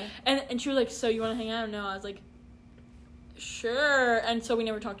 Totally. And she was like, "So you want to hang out?" No, I was like, "Sure." And so we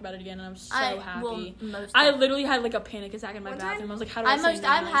never talked about it again, and I'm so happy. I literally had like a panic attack in my One bathroom. time- I was like, "How do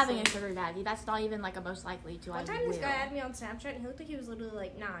I?" I'm having a sugar daddy. That's not even like a most likely to. One I time, this will. guy had me on Snapchat, and he looked like he was literally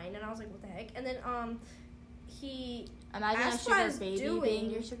like 9, and I was like, "What the heck?" And then he Imagine a asked what I sugar was baby doing. being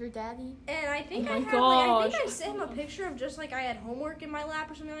your sugar daddy. and I think Oh I my had like I think I gosh. sent him a picture of just like I had homework in my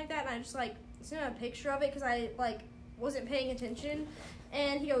lap or something like that, and I just like sent him a picture of it because I like wasn't paying attention,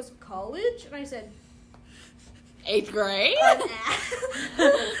 and he goes, "College?" and I said, 8th grade.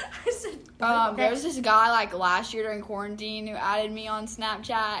 I said, There was this guy like last year during quarantine who added me on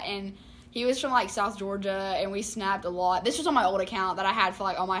Snapchat, and he was from like South Georgia, and we snapped a lot. This was on my old account that I had for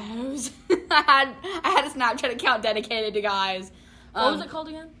like all my hoes. I had a Snapchat account dedicated to guys. What was it called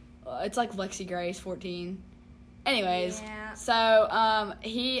again? It's like Lexi Grace 14. Anyways, Yeah. so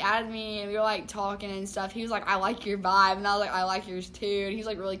he added me and we were like talking and stuff. He was like, I like your vibe, and I was like, I like yours too. And he's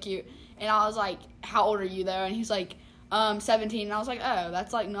like really cute. And I was like, how old are you though? And he's like, 17. And I was like, oh,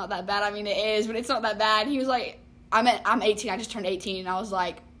 that's like not that bad. I mean, it is, but it's not that bad. And he was like, I'm 18. I just turned 18. And I was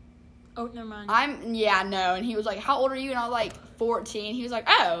like, Oh, never mind. no. And he was like, how old are you? And I was like, 14. He was like,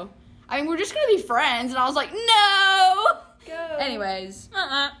 oh, I mean, we're just gonna be friends. And I was like, no. Go. Anyways,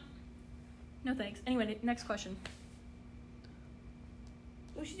 No thanks. Anyway, next question.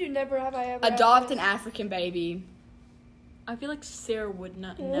 We should do never have I ever. adopt an African baby. I feel like Sarah would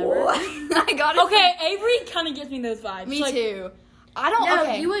not never. I got it. Okay, Avery kind of gives me those vibes. Me Like, too. I don't. No,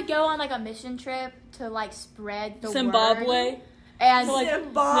 okay. you would go on like a mission trip to like spread the Zimbabwe. word. And So, like,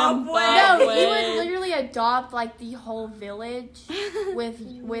 Zimbabwe. no, he Zimbabwe. would literally adopt like the whole village with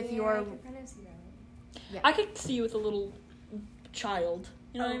your. I could see you with a little child.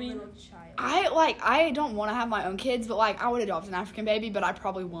 You know what I mean? I don't want to have my own kids, but like I would adopt an African baby, but I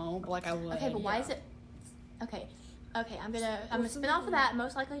probably won't. But like I would. Okay, but why is it? Okay, I'm gonna spin off of that.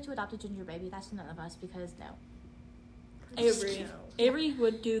 Most likely to adopt a ginger baby. That's none of us because no. Avery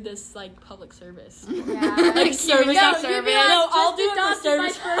would do this like public service. Yeah. Like service No, on you'd be service. like, No, I'll just do it for adopted my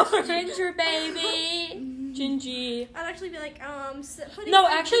service. first ginger baby. Gingy. I'd actually be like, putting No,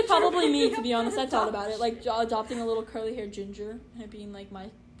 my actually, picture probably me. up To be honest, for I thought about it. adoption. Like adopting a little curly haired ginger and it being like my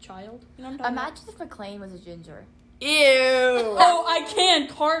child. You know what I'm talking Imagine if McLean was a ginger. Ew. about? Oh, I can.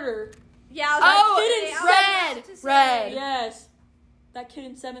 Carter. Yeah. I was Oh, about to say, red. Yes. That kid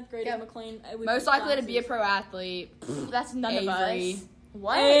in 7th grade Go. at McLean. Would Most do likely to be a classes. pro athlete. That's none of Avery. us.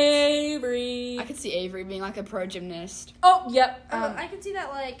 What? Avery. I could see Avery being like a pro gymnast. Oh, yep. I could see that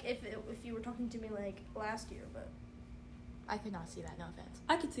like if you were talking to me like last year, but I could not see that. No offense.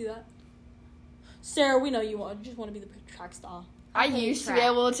 I could see that. Sarah, we know you just want to be the track star. I hate used to track. be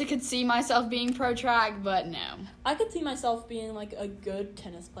able to see myself being pro track, but no. I could see myself being like a good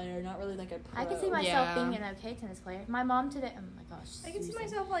tennis player, not really like a pro. I could see myself Yeah. being an okay tennis player. My mom today. Oh my gosh. I can see Susan.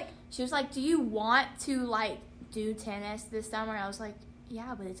 myself like She was like, "Do you want to like do tennis this summer?" I was like,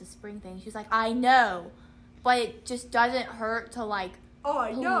 "Yeah, but it's a spring thing." She was like, "I know, but it just doesn't hurt to like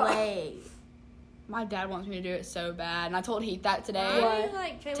I know. play." My dad wants me to do it so bad, and I told Heath that today. I,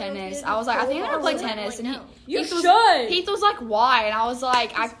 like, Taylor Tennis. did I was like, I think I'm gonna play before. tennis, and You Heath was, should. Heath was like, why? And I was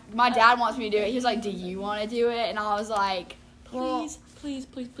like, my dad wants me to do it. He was like, do you want to do it? And I was like, Please, please,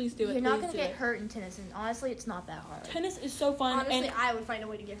 please, please do it. You're not Please gonna do get it. hurt in tennis, and honestly, it's not that hard. Tennis is so fun. Honestly, and I would find a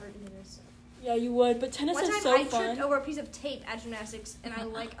way to get hurt in tennis. yeah, you would. But tennis One is time so I fun. tripped over a piece of tape at gymnastics, and I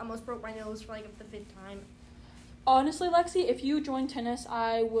like almost broke my nose for like the 5th time. Honestly, Lexi, if you joined tennis,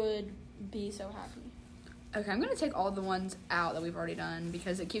 I would be so happy. okay, I'm gonna take all the ones out that we've already done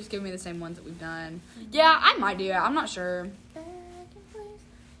because it keeps giving me the same ones that we've done. Yeah, I might do it. I'm not sure. Back in place,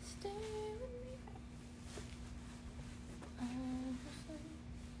 stay with me.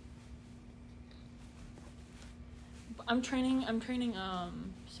 I'm training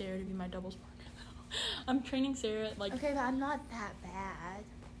Sarah to be my doubles partner now. I'm training Sarah like Okay, but I'm not that bad,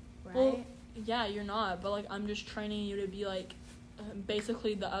 right? well, yeah, you're not, but like I'm just training you to be like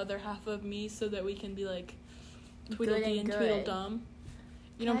basically the other half of me so that we can be like Tweedledee and good. Tweedledum.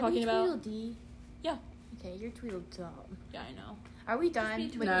 You know what I'm Can I talking be about? Tweedledee? Yeah. Okay, you're Tweedledum. Yeah, I know. Are we done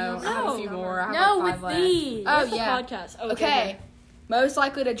with No, these? I have a No. few more. I have No, like 5 with left. these. Oh, Where's the yeah. podcast? Oh, Okay. Most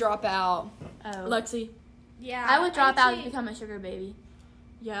likely to drop out. Oh. Lexi. Yeah, I would drop out and actually- become a sugar baby.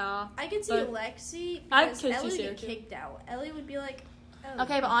 Yeah. I could see but- Lexi I because could see Ellie would Sarah get too. kicked out. Ellie would be like, oh.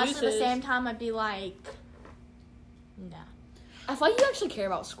 Okay, but honestly, at the Deuces. same time, I'd be like, nah. I feel like you actually care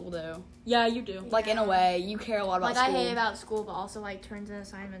about school though. Yeah, you do. Like in a way, you care a lot about Like, school. I hate about school, but also, like, turns in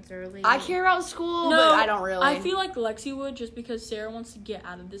assignments early. I care about school, No, but I don't really. I feel like Lexi would just because Sarah wants to get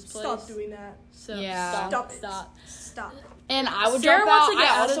out of this place. Stop doing that. So Yeah. stop. Stop. and I would Sarah drop wants out. to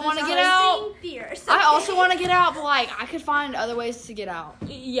get I out also of want to this get out. Staying fierce. I also want to get out, but like I could find other ways to get out.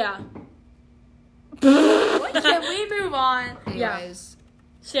 Yeah. Can we move on? Yeah. Anyways,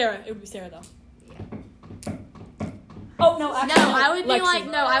 Sarah. It would be Sarah though. Oh no! No, Actually, I would be Lexi. like,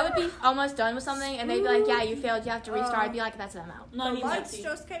 no, I would be almost done with something, and they'd be like, yeah, you failed, you have to restart. I'd be like, that's it, I'm out. No, I The mean lights Lexi.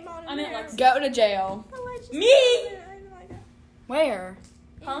 just came on. I meant Lexi. go to jail. Me? Where?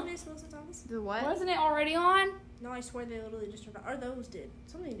 Huh? Miss Wilson's office? The what? Wasn't it already on? No, I swear they literally just turned on. Or those did.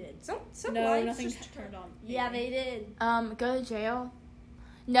 Something did. Some No, lights nothing just turned on. Yeah, they did. Go to jail?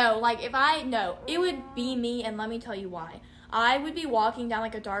 No, like, it would be me, and let me tell you why. I would be walking down,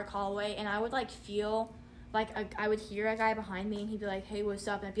 like, a dark hallway, and I would, like, feel, like, I would hear a guy behind me, and he'd be like, hey, what's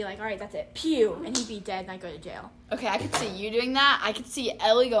up? And I'd be like, all right, that's it. Pew! And he'd be dead, and I'd go to jail. Okay, I could see you doing that. I could see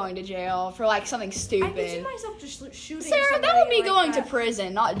Ellie going to jail for like something I can see stupid. myself just shooting Sarah, that somebody would be like going that. to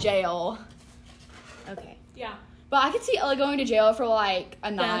prison, not jail. Okay. Yeah. But I could see Ellie going to jail for like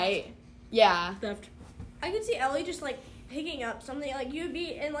a night. Yeah. Theft. I could see Ellie just like picking up something. Like you'd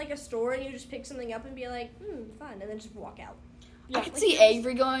be in like a store and you just pick something up and be like, fun, and then just walk out. I could see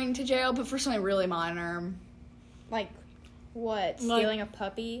Avery going to jail, but for something really minor. Like, what? Like- Stealing a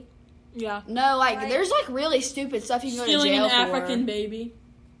puppy? Yeah. No, like, Like- there's like really stupid stuff you can go to Stealing jail an for. African baby.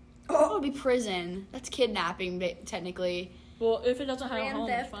 Oh, it would be prison. That's kidnapping, technically. Well, if it doesn't have a Grand home,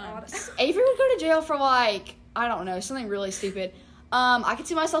 it's Theft fine. Auto. Avery would go to jail for like, I don't know, something really stupid. I could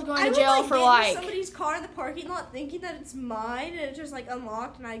see myself going I to would, jail like, for get like. into somebody's car in the parking lot thinking that it's mine and it's just like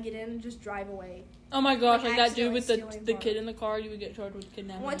unlocked and I get in and just drive away. Oh my gosh, Like, like that dude accidentally with stealing the car. kid in the car, you would get charged with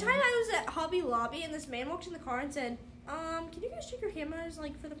kidnapping. One time I was at Hobby Lobby and this man walked in the car and said, can you guys check your cameras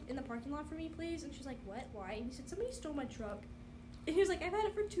like in the parking lot for me, please? And she's like, what? Why? And he said, somebody stole my truck. And he was like, I've had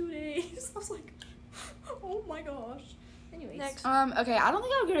it for 2 days. I was like, oh my gosh. Anyways. Next. Okay, I don't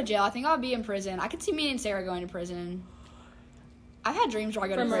think I would go to jail. I think I would be in prison. I could see me and Sarah going to prison. I've had dreams where I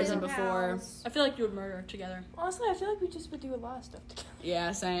go to For prison murder. before. I feel like you would murder together. Honestly, I feel like we just would do a lot of stuff together.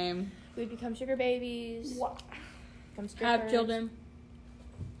 Yeah, same. We'd become sugar babies. What? Become strippers. Have children.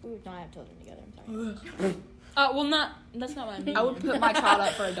 We would not have children together, I'm sorry. Well, that's not what I mean. I would put my child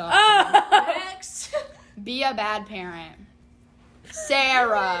up for adoption. Next. Be a bad parent.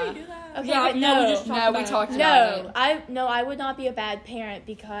 Sarah. Do that. Okay, Yeah, but we no. just talked No, we about it. talked about it. I would not be a bad parent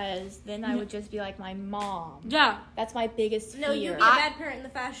because then I would just be like my mom. Yeah. That's my biggest fear. No, you'd be a bad parent in the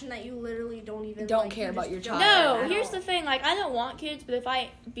fashion that you literally don't even Don't like, care you about just your don't child. No, at here's all. the thing. Like, I don't want kids, but if I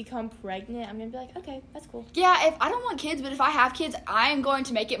become pregnant, I'm gonna be like, okay, that's cool. Yeah, if I don't want kids, but if I have kids, I'm going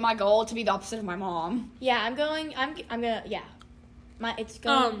to make it my goal to be the opposite of my mom. Yeah, I'm gonna. Yeah, it's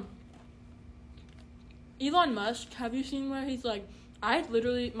going. Elon Musk, have you seen where he's like,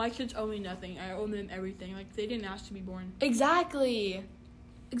 my kids owe me nothing. I owe them everything. Like, they didn't ask to be born. Exactly.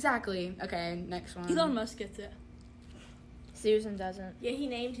 Okay, next one. Elon Musk gets it. Susan doesn't. Yeah, he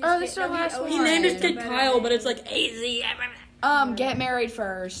named his Oh, kid. that's the no, last owes one. He Fine. named his kid better Kyle, name. but it's like AZ. Get married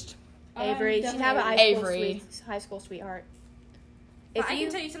first. Avery, she'd have a Avery. high school sweetheart. But If I you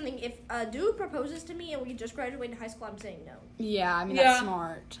can tell you something. If a dude proposes to me and we just graduated high school, I'm saying no. Yeah, I mean, Yeah. that's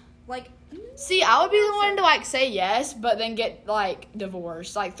smart. Like, See, I would be the one to, like, say yes, but then get, like,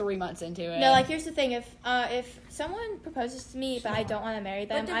 divorced, like, 3 months into it. no, like here's the thing. If someone proposes to me but I don't want to marry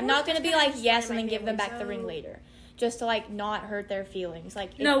them, But I'm not divorce gonna be is kinda like just yes in and then my give them family, back the ring so- later, just to like not hurt their feelings.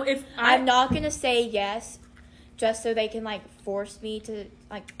 Like No, if I I'm not gonna say yes, just so they can like force me to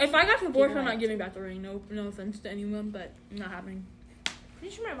like. if I got divorced, I'm Right. not giving back the ring. No offense to anyone, but not happening.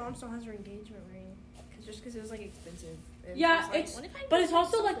 pretty sure my mom still has her engagement ring. Because it was like expensive. It was Yeah, just, like, it's what if I but do it's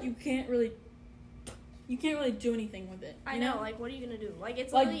also like something? you can't really do anything with it. I you know. Like, what are you gonna do? Like,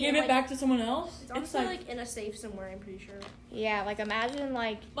 it's like literally give in, it back to someone else. It's honestly like in a safe somewhere. I'm pretty sure. Yeah, like imagine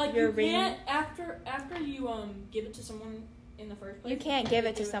like like your you ring. can't after you give it to someone in the first place. You can't give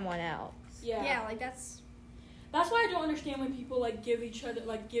it to someone else. Yeah. Yeah, like that's. That's why I don't understand when people like give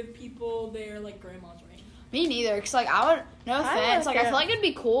people their like grandma's ring. Me neither, because, like, I would, no I offense, would like, I get- feel like it'd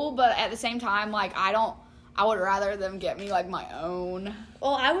be cool, but at the same time, like, I would rather them get me, like, my own.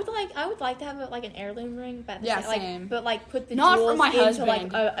 Well, I would like to have like an heirloom ring, but at the Yeah, like, same. but like put the Not for jewels my into husband.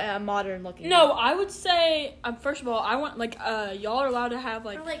 like a modern looking. No, I would say first of all, I want like y'all are allowed to have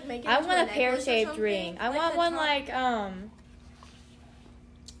like Or, like make it I into want a necklace or pear shaped something. ring. I want the one top- like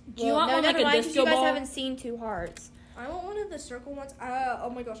do you want no, one like never a mind, 'cause disco you guys ball? haven't seen Two Hearts. I want one of the circle ones. Oh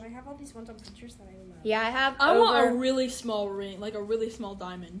my gosh, I have all these ones on Pinterest that I love. Yeah, I have. I want a over- really small ring, like a really small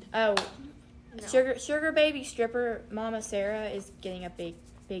diamond. Oh, No. sugar baby stripper Mama Sarah is getting a big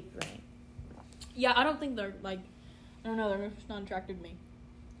ring. Yeah, I don't think they're like, I don't know, they're just not attractive to me.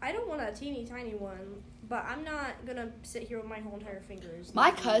 I don't want a teeny tiny one, but I'm not gonna sit here with my whole entire fingers.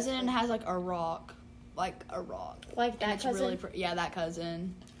 My cousin has, like, a rock. Like, a rock. Like And that it's cousin. really yeah, that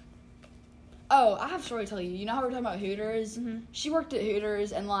cousin. Oh, I have a story to tell you. You know how we were talking about Hooters? Mhm. She worked at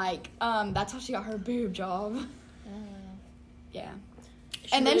Hooters, and, like, that's how she got her boob job. Yeah.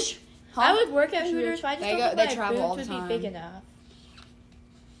 And then she... Huh? I would work at She Hooters, but I just They don't go- think they my travel all boobs the would time. be big enough.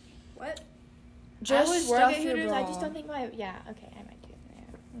 What? Just I would work stuff at your Hooters. I bra. just don't think my I might do. Yeah, okay.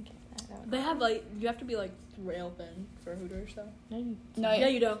 That would They have like, you have to be like rail thin for Hooters though. No, Yeah,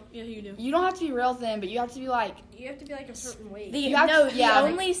 you do. Yeah, you do. you don't have to be real thin, but you have to be, like... You have to be like a certain weight. You have to- yeah, the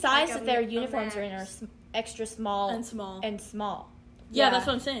like- only size like that a- their a uniforms are in are max. extra small And small. and small. Yeah, that's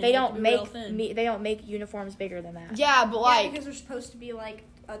what I'm saying. They You have don't to be real make thin. they don't make uniforms bigger than that. Yeah, but, Yeah, like... because they're supposed to be like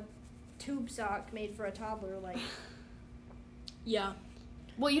a tube sock made for a toddler. Like, Yeah.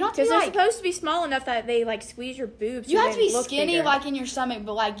 Well, you don't have to Because be, they're like... supposed to be small enough that they like squeeze your boobs. You so have to they be look skinny, bigger. like, in your stomach,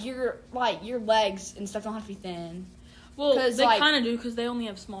 but, like, your legs and stuff don't have to be thin. Well, 'Cause, they like- kind of do because they only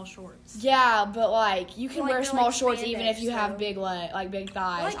have small shorts. Yeah, but like you can Well, like, wear they're, small like, shorts even if spandex, you have so- big big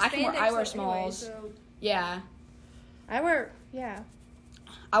thighs. I like I wear spandex smalls. anyway, so Yeah, I wear, yeah.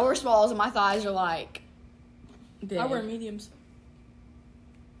 I wear smalls and my thighs are like big. I wear mediums.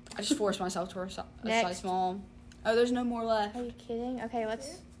 I just force myself to wear a size Next. small. Oh, there's no more left. Are you kidding? Okay,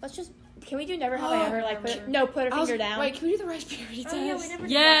 let's just. Can we do never have I Oh, ever like never. put a I was- finger down? Wait, can we do the rice purity test? Oh yeah, we never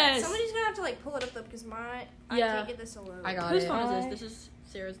did Yes. that. Somebody's gonna have to like pull it up though because I Yeah. can't get this alone. I got Whose it. phone is I- this? This is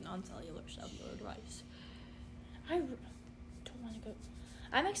Sarah's non-cellular cellular device. I don't want to go.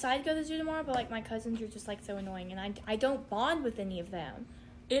 I'm excited to go to the zoo tomorrow, but like my cousins are just like so annoying, and I don't bond with any of them.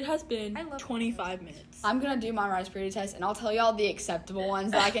 It has been I love 25 minutes. I'm gonna do my rice purity test and I'll tell y'all the acceptable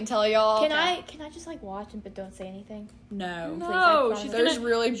ones that I can tell y'all. Can I just like watch and but don't say anything? No. Please, I No, promise. she's There's gonna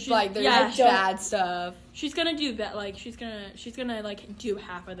really she's- there's yeah, like bad stuff. she's gonna do that. Like she's gonna like do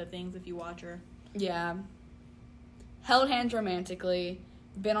half of the things if you watch her. Yeah. Held hands romantically,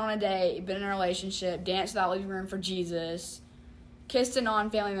 been on a date, been in a relationship, danced without leaving room for Jesus, kissed a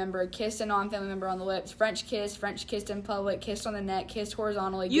non-family member on the lips, French kissed in public, kissed on the neck, kissed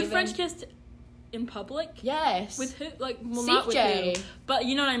horizontally. You given- French kissed in public Yes. with who? Like, well, not with CJ. who, but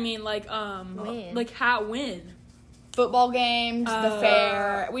you know what I mean. Like, When? like how when? Football games, the Oh.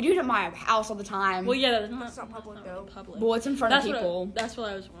 fair. We do it at my house all the time. Well, yeah, that's It's not public, not though. really public. Well, it's in front that's of people. that's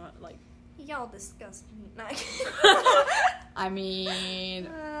what I was like. Y'all disgusting. I mean,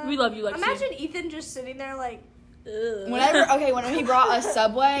 We love you, Lexi. Imagine Ethan just sitting there like, whenever he brought us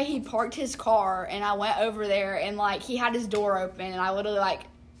Subway, he parked his car, and I went over there, and like he had his door open, and I literally like,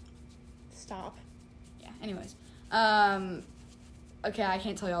 Stop. yeah. Anyways, okay, I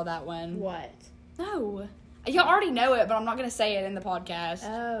can't tell y'all that one. What? No, y'all already know it, but I'm not gonna say it in the podcast.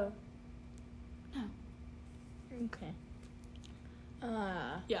 Oh. No. Okay.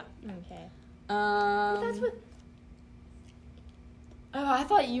 Yeah. Okay. That's what. Oh, I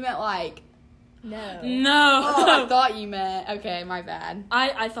thought you meant like. No. No. Oh, I thought you meant. Okay, my bad.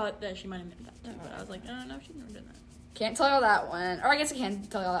 I thought that she might have meant that too, but I was like, no, she's never done that. Can't tell y'all that one. Or I guess I can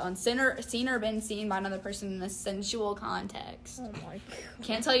tell y'all that one. Seen or been seen by another person in a sensual context. Oh my god.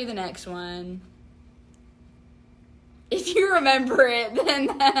 Can't tell you the next one. If you remember it,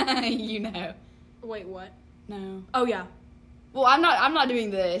 then you know. Wait, what? No. Oh yeah. Well, I'm not doing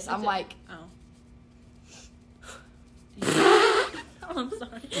this. I'm That's it. like, Oh. I'm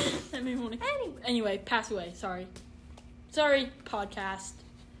sorry. That made me want to. Anyway, pass away. Sorry, podcast.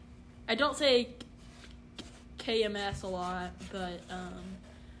 I don't say KMS a lot, but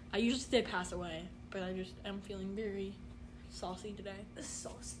I usually say pass away. But I'm feeling very saucy today.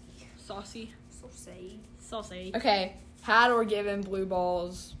 saucy. Saucy. Saucy. okay, had or given blue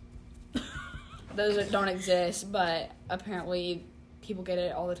balls. Those don't exist, but apparently people get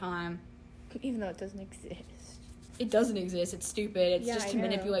it all the time. Even though it doesn't exist. It doesn't exist. It's stupid. It's Yeah, just I to know.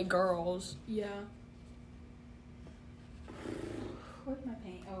 manipulate girls. Yeah. Where's my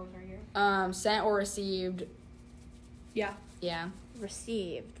paint? Oh, it's right here. Sent or received. Yeah. Yeah.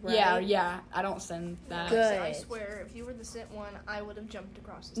 Received, right? Yeah. I don't send that. Good. I swear, if you were the sent one, I would have jumped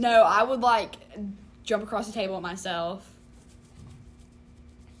across the No, I would like jump across the table at myself.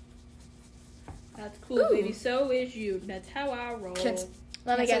 That's cool, baby. So is you. That's how I roll. Can-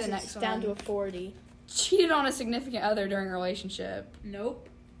 Let me Can't say guess, the it's next down to one. a 40. Cheated on a significant other during a relationship. Nope.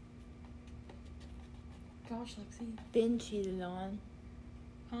 Gosh, Lexi. Been cheated on.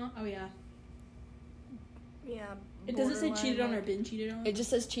 Huh? Oh yeah. Yeah. It doesn't say borderline, cheated on or like- been cheated on. It just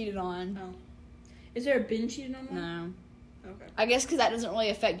says cheated on. Oh. Is there a been cheated on one? No. Okay. I guess because that doesn't really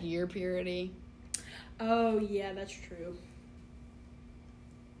affect year purity. Oh yeah, that's true.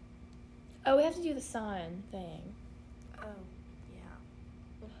 Oh, we have to do the sun thing. Oh,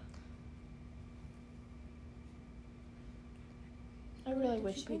 yeah. I really Did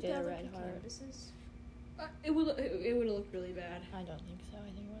wish you we paint did the a other red two heart. canvases? It would have looked really bad. I don't think so. I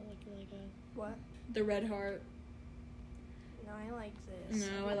think it would look really good. What? The red heart. No, I like this.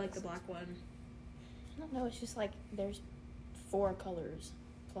 No, I like the black one. I don't know. It's just like there's 4 colors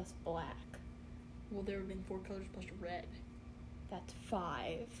plus black. Well, there have been 4 colors plus red. That's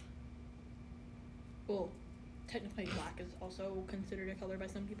 5. Well, technically black is also considered a color by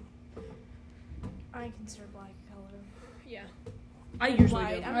some people. I consider black a color. Yeah. I usually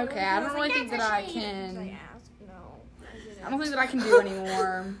White. do. I'm Okay, I don't really think that I Because can. I asked. No, I didn't. I don't think that I can do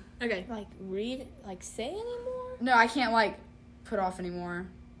anymore. Okay. Like read, like say anymore. No, I can't like put off anymore.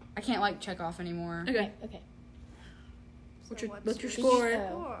 I can't like check off anymore. Okay. Okay. What's your what's your Did score? you-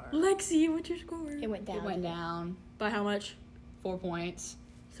 score? Lexi, what's your score? It went down. It went down By how much? 4 points.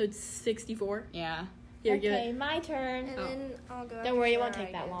 So it's 64. Yeah, Here, give Okay, it. my turn. And Oh. then I'll go. Don't worry, it after won't Sarah,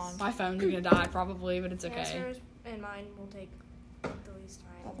 take I that guess. long. my phone's gonna die probably, but it's Yeah, okay. Sarah's And mine will take the least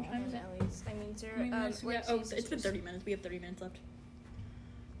time. What time is it? Ellie's. I mean, Sarah. It's been 30 minutes. We have 30 minutes left.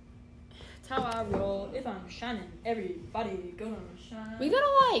 That's how I roll. If I'm shining, everybody gonna shine. We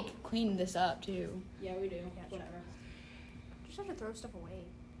gotta like clean this up too. Yeah, we do. Yeah, Whatever. Just have to throw stuff away.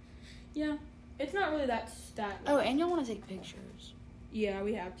 Yeah, it's not really that Oh, and y'all want to take pictures? Yeah,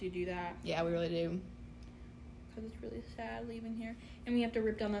 we have to do that Yeah, we really do. because it's really sad leaving here, and we have to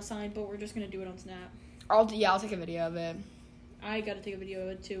rip down that sign. But we're just gonna do it on Snap. I'll take a video of it. I gotta take a video of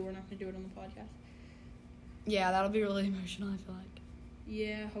it too. We're not gonna do it on the podcast. Yeah, that'll be really emotional. I feel like.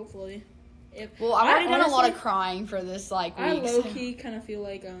 Yeah, hopefully. Well, I've already done a lot of honestly- crying for this like I week. low so- key kind of feel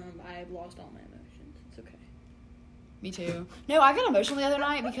like I've lost all my emotions. It's okay. Me too. No, I got emotional the other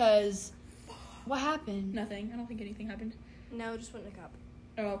night because what happened? Nothing. I don't think anything happened. No, just went in a cup.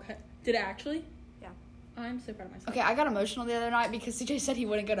 Oh, okay. Did it actually? Yeah. I'm so proud of myself. Okay, I got emotional the other night because CJ said he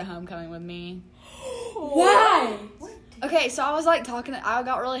wouldn't go to homecoming with me. Why? Okay, so I was like talking. I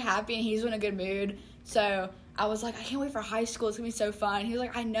got really happy and he's in a good mood. So I was like, I can't wait for high school. It's gonna be so fun. He was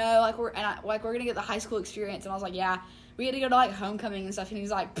like, I know, like we're gonna get the high school experience. And I was like, yeah, we get to go to like homecoming and stuff. And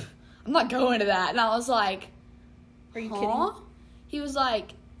he's like, "Pff, I'm not going to that. And I was like, Are you huh? kidding? He was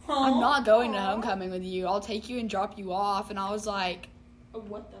like, I'm not going to homecoming with you. I'll take you and drop you off. And I was like, Oh,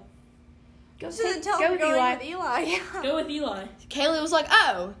 what the? So then tell him go, going Eli. with Eli. Go with Eli. Kaylee was like,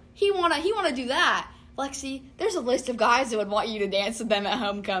 oh, he wanna do that. Lexi, there's a list of guys that would want you to dance with them at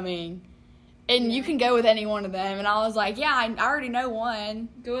homecoming. And you can go with any one of them. And I was like, yeah, I already know one.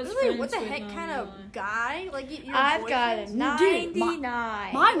 Go as Really, friends what the with heck kind Eli. of guy? Like your I've got a boyfriend's- Dude,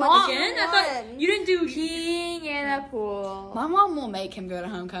 99. My mom, Again? I thought you didn't do. Peeing in a pool. my mom will make him go to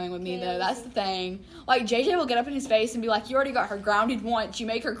homecoming with me, though. That's the thing. Like, JJ will get up in his face and be like, you already got her grounded once. You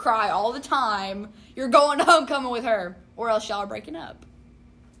make her cry all the time. You're going to homecoming with her. Or else y'all are breaking up.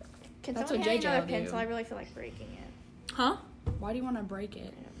 Can That's someone what hand me JJ another will do. pencil? I really feel like breaking it. Huh? Why do you want to break it? I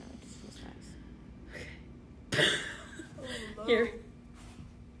don't know. It just feels nice. Here.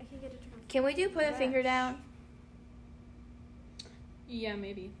 I can get it to her. Can we do put a finger down? Yeah,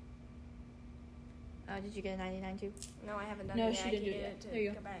 maybe. Did you get a 99 too? No, I haven't done No, it yet. she I didn't can do get it. it to There you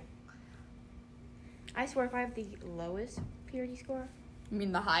go. go back. I swear if I have the lowest purity score. You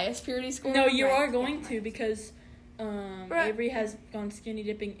mean the highest purity score? No, you Right, are yeah, going to because Bruh. Avery has gone skinny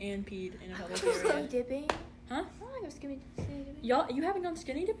dipping and peed in a public Skinny area. dipping? Huh? I don't like go skinny dipping. Y'all, you haven't gone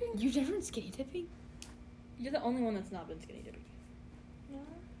skinny dipping? You've never been skinny dipping? You're the only one that's not been skinny dipping. No.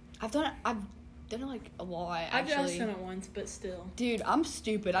 I've done it like a lot, I've actually. just done it once, but still. Dude, I'm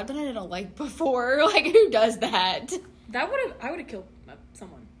stupid. I've done it in a lake before. Like, who does that? I would have killed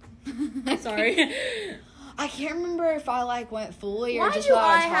someone. Sorry. I can't remember if I like went fully or Why just do right on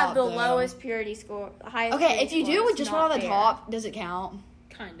I have top, the though. lowest purity score? The highest Okay, purity if you score? do it with It's just not one on the fair. top, does it count?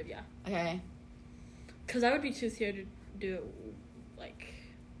 Kind of, yeah. Okay. Because I would be too scared to do it, like,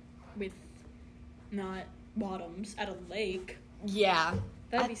 with not bottoms at a lake. Yeah.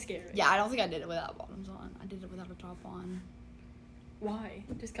 That'd be scary. Yeah, I don't think I did it without bottoms on. I did it without a top on. Why?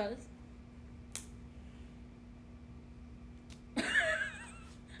 Just cause?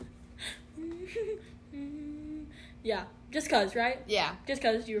 Yeah, just cause, right? Yeah. Just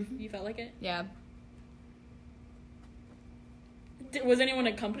cause you felt like it. Yeah. Was anyone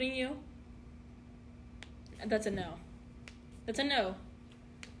accompanying you? That's a no. That's a no.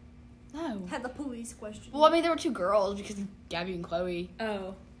 No. Had the police question. Well, I mean, there were two girls because of Gabby and Chloe.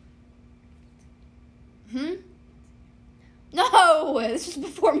 Oh. No! This was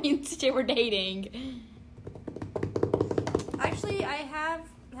before me and CJ were dating. Actually, I have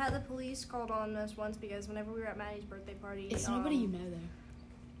had the police called on us once because whenever we were at Maddie's birthday party, It's nobody you know,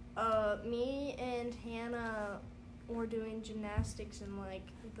 though. Me and Hannah were doing gymnastics in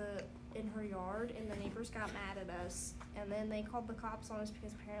in her yard, and the neighbors got mad at us, and then they called the cops on us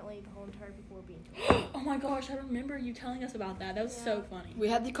because apparently the whole entire people were being killed. Oh my gosh, I remember you telling us about that. That was so funny. We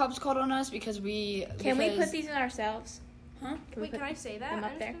had the cops called on us because Can we put these in ourselves? Huh? Wait, can I say that? them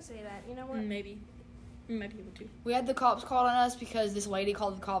up I'm there? just gonna say that. You know what? Maybe. We might be able to. We had the cops called on us because this lady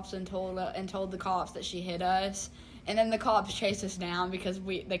called the cops and told the cops that she hit us, and then the cops chased us down because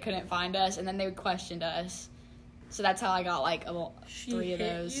they couldn't find us, and then they questioned us. So that's how I got like She 3 of hit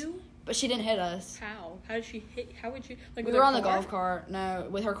those. you? But she didn't hit us. How? How did she hit? How would you like? We with were her on the car? golf cart. No,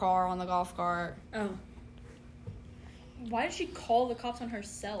 with her car on the golf cart. Oh. Why did she call the cops on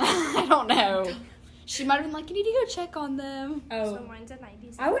herself? I don't know. She might have been like, you need to go check on them. Oh. So mine's at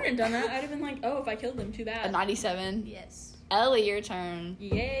 97. I wouldn't have done that. I'd have been like, oh, if I killed them, too A bad. 97. Yes. Ellie, your turn.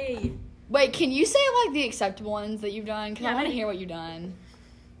 Yay. Wait, can you say like the acceptable ones that you've done? Because Yeah, I want to maybe. hear what you've done.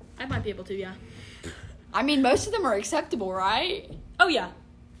 I might be able to, yeah. I mean, most of them are acceptable, right? Oh, yeah.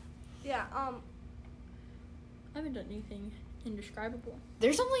 Yeah. I haven't done anything indescribable.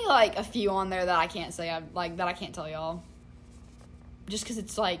 There's only like a few on there that I can't say. That I can't tell y'all. Just because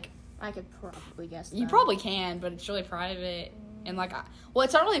it's like I could probably guess. you probably can, but it's really private. And like, well,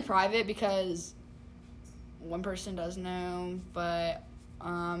 it's not really private because one person does know, but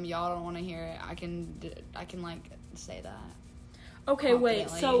y'all don't want to hear it. I can like say that. Okay, wait.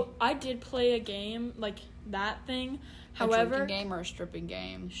 Confidently. So I did play a game like that thing. A However, drinking game or a stripping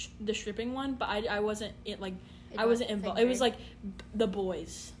game? The stripping one, but I wasn't I was wasn't involved. It was like the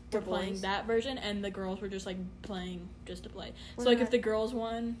boys were playing boys. that version, and the girls were just like playing just to play. We're So like not- if the girls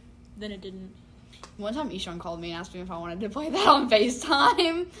won, then it didn't. One time Ishan called me and asked me if I wanted to play that on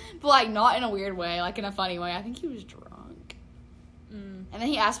FaceTime, but like not in a weird way, like in a funny way. I think he was drunk. Mm. And then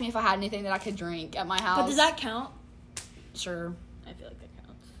he asked me if I had anything that I could drink at my house. But does that count? Sure. I feel like that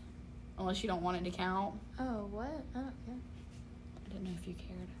counts. Unless you don't want it to count. Oh, what? I don't care. I didn't know if you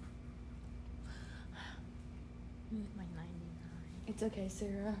cared. My 99. It's okay,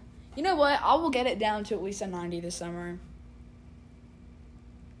 Sarah. You know what? I will get it down to at least a 90 this summer.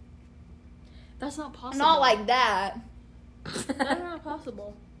 That's not possible. Not like that. That's not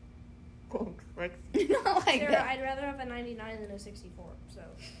possible. not like Sarah, that. I'd rather have a 99 than a 64, so.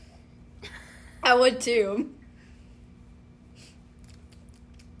 I would too.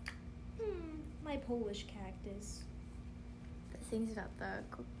 My Polish cactus. The things about the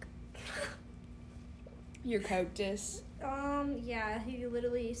cook. Your cactus. Yeah, he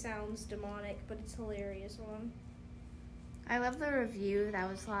literally sounds demonic, but it's hilarious one. I love the review that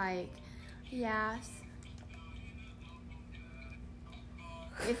was like, yes.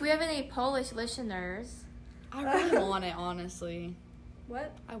 If we have any Polish listeners, I really want it, honestly.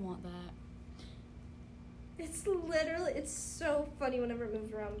 What? I want that. It's literally, it's so funny whenever it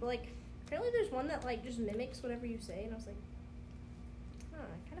moves around. But, like, apparently there's one that, like, just mimics whatever you say. And I was like, huh,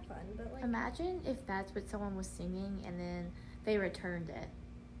 kind of fun. But, like, imagine if that's what someone was singing and then they returned it.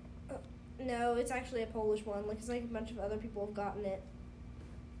 no, it's actually a Polish one. Like, it's like a bunch of other people have gotten it.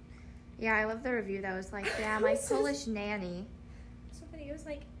 Yeah, I love the review that was like, yeah, my Polish nanny. So funny. It was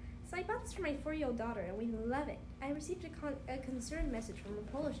like, so I bought this for my 4-year-old daughter, and we love it. I received a concerned message from a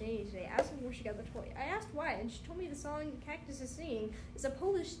Polish lady today asking where she got the toy. I asked why, and she told me the song the cactus is singing is a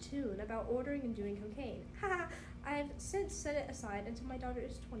Polish tune about ordering and doing cocaine. Haha, I've since set it aside until my daughter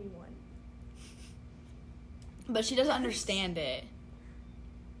is 21. But she doesn't understand it.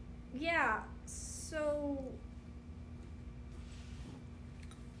 Yeah, so...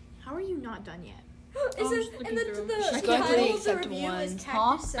 How are you not done yet? It I'm says, just and looking through 'em. the She's going through title the of the accept review ones. is Huh?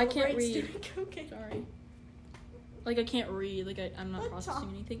 Cactus I can't Celebrates read. Doing Cocaine. Sorry. Like I can't read. Like I'm not What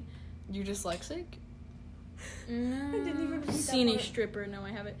processing the- anything. You dyslexic? No. didn't even read that See any part. stripper? No, I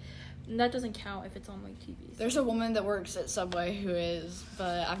haven't. And that doesn't count if it's on like TVs. There's a woman that works at Subway who is,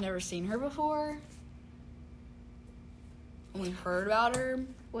 but I've never seen her before. Only heard about her.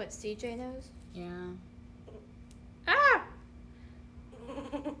 What, CJ knows? Yeah. Ah!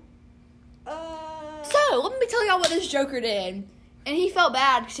 So, let me tell y'all what this Joker did. And he felt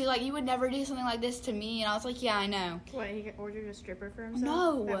bad because he's like, you would never do something like this to me. And I was like, yeah, I know. What, he ordered a stripper for himself?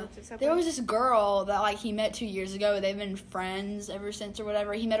 No. That works at Subway? There was this girl that like he met 2 years ago. They've been friends ever since or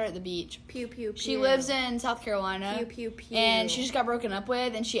whatever. He met her at the beach. Pew, pew, pew. She lives in South Carolina. Pew, pew, pew. And she just got broken up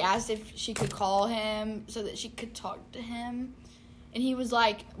with, and she asked if she could call him so that she could talk to him. And he was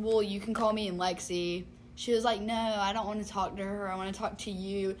like, well, you can call me and Lexi. She was like, no, I don't want to talk to her. I want to talk to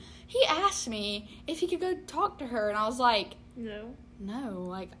you. He asked me if he could go talk to her, and I was like, No. no,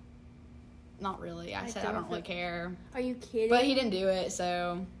 like, not really. I said, I don't really care. Are you kidding? But he didn't do it,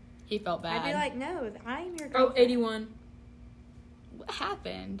 so he felt bad. I'd be like, no, I'm your Oh, girlfriend. 81. What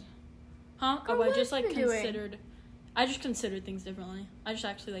happened? Huh? Girl, Oh, I what just have like you been doing? considered. I just considered things differently. I just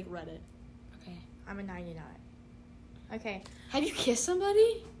actually like read it. Okay. I'm a 99. Okay. Have you kissed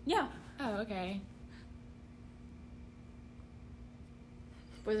somebody? Yeah. Oh, okay.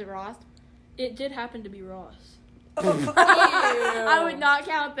 Was it Ross? It did happen to be Ross. I would not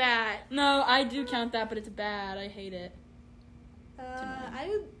count that. No, I do count that, but it's bad. I hate it. I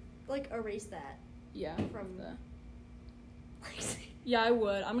would, like, erase that. Yeah. From the. Yeah, I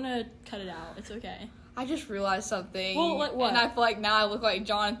would. I'm gonna cut it out. It's okay. I just realized something. Well, like what? And I feel like now I look like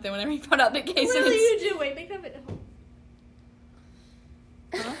Jonathan whenever he found out the case. What and do it's- you do? Wait, make that bit.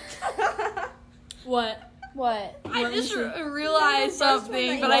 What? What? I Let me just see. Realized No, the first something,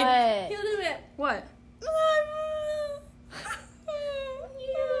 one but that I. He'll do it. What?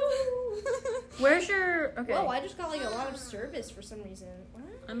 Where's your... Okay. Whoa, I just got, like, a lot of service for some reason. What?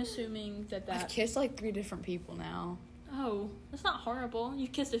 I'm assuming that I've that. kissed like 3 different people now. Oh, that's not horrible. You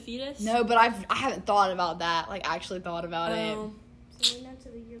kissed a fetus? No, but I haven't thought about that. Like actually thought about it. Oh. So we know to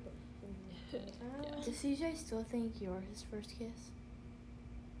the yearbook. Does CJ still think you're his first kiss?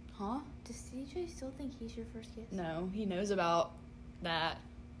 Huh? Does CJ still think he's your first kiss? No, he knows about that.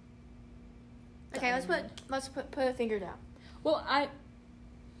 Okay, let's put a finger down. Well, I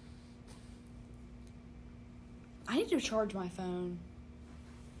need to charge my phone.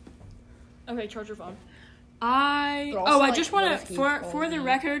 okay, charge your phone. But I also, just what want if to he for calls the me?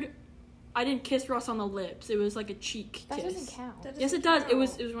 record, I didn't kiss Ross on the lips. It was like a cheek That kiss. doesn't count. Yes, it does. It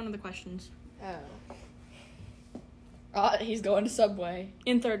was one of the questions Oh. He's going to Subway.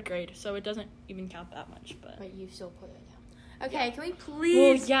 in 3rd grade, so it doesn't even count that much. But But you still put it down. Okay, can we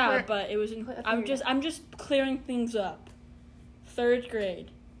please? well, yeah, put- but it was. put a I'm finger just clearing things up. 3rd grade.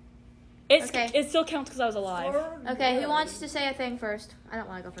 Okay. It still counts because I was alive. Okay, who wants to say a thing first? I don't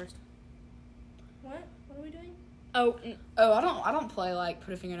want to go first. What? What are we doing? Oh, Oh, I don't play like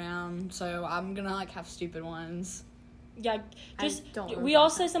put a finger down, so I'm gonna like have stupid ones. yeah. I Just don't we know all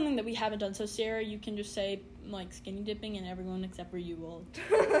about say something that we haven't done. So Sarah, you can just say like skinny dipping, and everyone except for you will.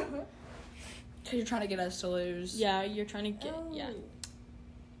 Cause you're trying to get us to lose. Yeah, you're trying to get. Yeah,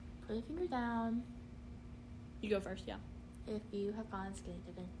 Put a finger down you go first. Yeah. if you have gone skinny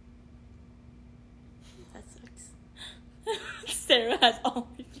dipping. That sucks. Sarah has all.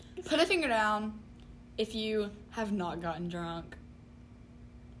 Put a finger down if you have not gotten drunk.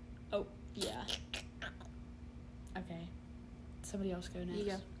 Oh yeah. Okay. Somebody else go next. You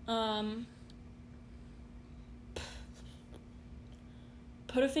go.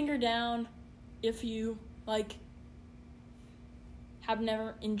 Put a finger down if you like have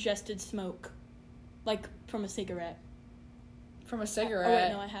never ingested smoke, like from a cigarette. From a Oh cigarette.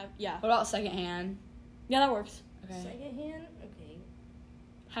 wait, no, I have. Yeah, What about secondhand? yeah, that works. Okay. Secondhand? Okay.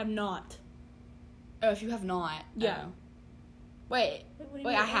 Have not. Oh, if you have not. Yeah. Oh. Wait. What do you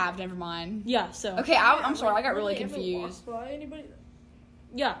Wait, mean? I have. Never mind. Yeah. So. Okay, I'm sorry. I got Have really they ever confused. walked by anybody?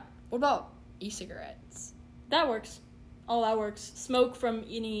 Yeah, What about e-cigarettes? that works. All that works. Smoke from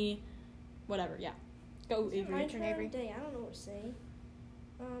any, whatever. Yeah. Go Is it my Avery. turn Avery. today? I don't know what to say.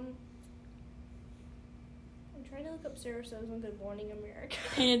 I'm trying to look up Sarah So's on Good Morning America.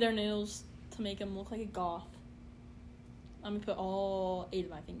 Painted their nails to make them look like a goth. I'm gonna put all 8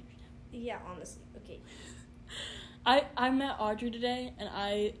 of my fingers. Yeah, honestly. Okay. I met Audrey today, and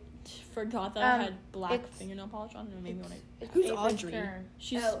I forgot that I had black it's- fingernail polish on, and it made me want to. Who's Avery's Audrey? turn.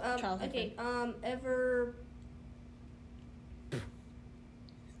 She's childhood okay. friend. Ever.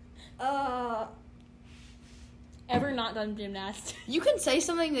 Ever not done gymnastics? You can say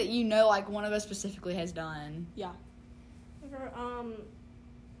something that you know, like one of us specifically has done. Yeah. Ever,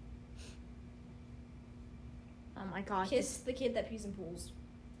 Oh my god. kiss the kid that pees in pools.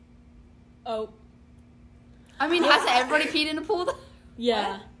 Oh, I mean, hasn't everybody peed in a pool?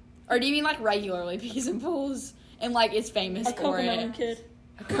 yeah. Or do you mean like regularly pees in pools? And like it's famous A for Cocomelon it. kid.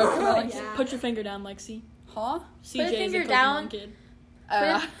 A Cocomelon kid. Yeah. Put your finger down, Lexi. Huh? CJ is a finger Cocomelon down. kid.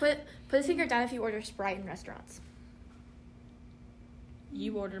 Put a finger down if you order Sprite in restaurants.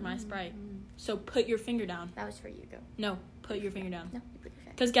 You ordered my Sprite. So put your finger down. That was for you. Go. No, put your finger down. No, you put your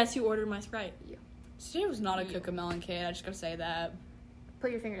finger. Because guess who ordered my Sprite? CJ was not a Cocomelon kid. I just gotta say that.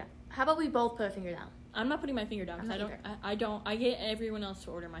 Put your finger down. How about we both put a finger down? I'm not putting my finger down. 'Cause I'm I not don't. I don't. I get everyone else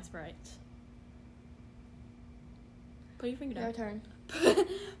to order my Sprites. Put your finger Your down. turn.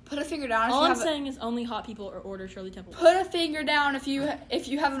 Put a finger down. If All you I'm have saying is only hot people order Shirley Temple. Put a finger down if you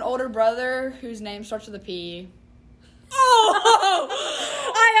have an older brother whose name starts with a P. Oh!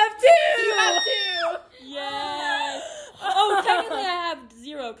 I have two. You have two. Yes. Oh, technically I have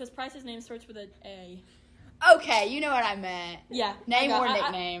 0 because Price's name starts with an A. Okay, you know what I meant. Yeah. Name or I-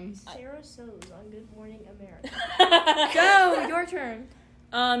 nickname. Sarah So's on Good Morning America. Go. Your turn.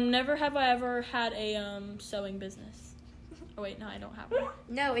 Never have I ever had a sewing business. Oh wait, no, I don't have one.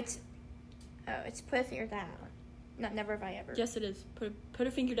 No, it's put a finger down. Not never have I ever. Yes, it is. Put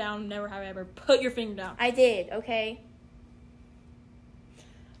a finger down. Never have I ever. Put your finger down. I did. Okay.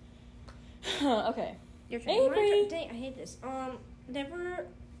 Okay. Your turn. Hey. My turn. Dang, I hate this. Never.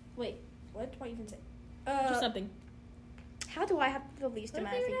 Wait, what do I even say? Just something. How do I have the least Put a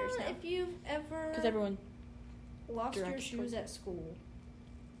amount of finger fingers down now? if you've ever Because everyone. lost your directs shoes towards- at school.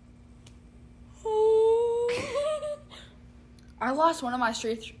 I lost one of my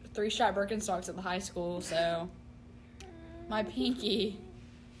three-stripe Birkenstocks at the high school, so my pinky.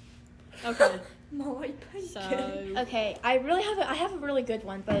 Okay. My So. Okay, I have a really good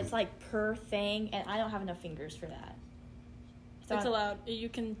one, but it's like per thing, and I don't have enough fingers for that. So It's allowed. You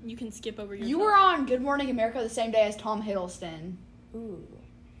can skip over your. You turn. were on Good Morning America the same day as Tom Hiddleston. Ooh.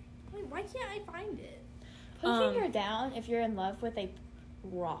 Wait, why can't I find it? Put a finger down if you're in love with a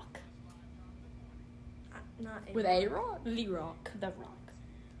rock. Not With A-Rock? The Rock. The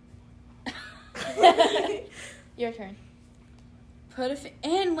rock. Your turn.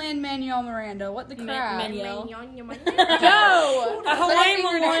 And Lin-Manuel Miranda. What the crap? Manuel. Go.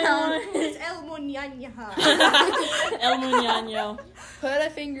 It's El Muñaña. El Muñaño. Put a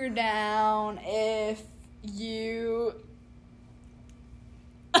finger down if you.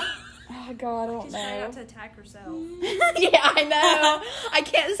 Oh God, I don't She's trying know. not to attack herself. Yeah, I know. I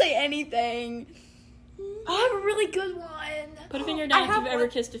can't say anything. I have a really good one. Put a finger down if have you've ever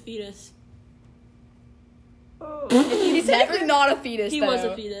one- kissed a fetus. He's technically not a fetus. He though. was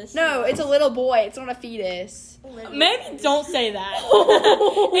a fetus. No, it's a little boy. It's not a fetus. Maybe don't say that.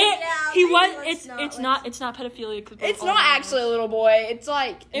 Yeah, He maybe was. let's It's not pedophilia. 'Cause we're It's all not animals. actually a little boy. It's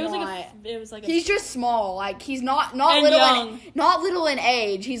like It was not. like a. He's just small. Like he's not And little young. not little in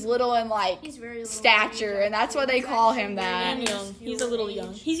age. He's little in like He's very little. stature, and that's why they call him that. And young. He's a little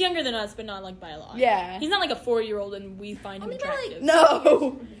young. He's younger than us, but not like by a lot. Yeah. He's not like a 4-year-old, and we find him Only by, like, attractive.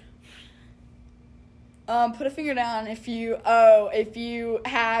 No. Put a finger down if you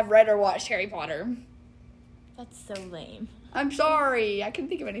have read or watched Harry Potter. That's so lame. I'm sorry, I couldn't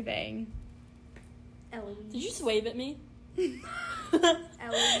think of anything. Ellie. Did you just wave at me?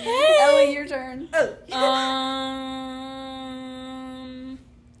 Ellie, your turn.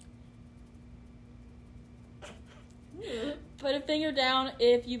 Put a finger down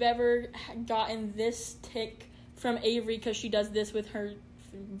if you've ever gotten this tick from Avery because she does this with her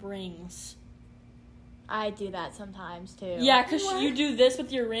rings. I do that sometimes too. Yeah, because you do this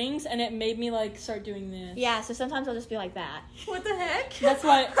with your rings, and it made me like start doing this. Yeah, so sometimes I'll just be like that. What the heck? That's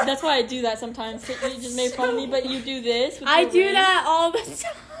why I do that sometimes. You just made fun of me, but you do this. With I your do rings. that all the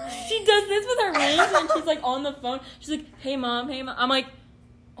time. She does this with her rings, and she's like on the phone. She's like, "Hey mom, hey mom." I'm like,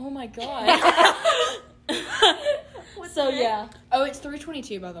 "Oh my god." So yeah. Oh, it's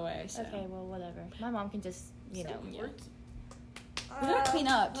 3:22 by the way. So. Okay, well, whatever. My mom can just, We gotta clean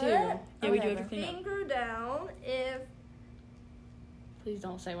up too. Yeah, we do Whatever. everything up. Finger down if Please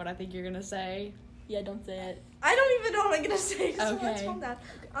don't say what I think you're gonna say. Yeah, don't say it. I don't even know what I'm gonna say. So let's Okay. calm down.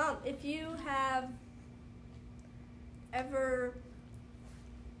 If you have ever,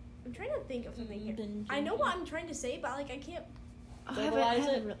 I'm trying to think of something here. I know what I'm trying to say, but like I can't. Verbalize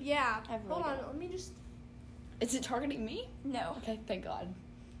it. Yeah. I've Hold really on. Let me just. Is it targeting me? No. Okay, thank God.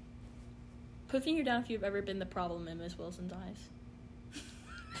 Put a finger down if you've ever been the problem in Miss Wilson's eyes.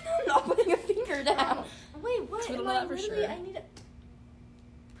 I'm not putting a finger down. Wait, what? Twiddle Am I that for literally? sure. I need to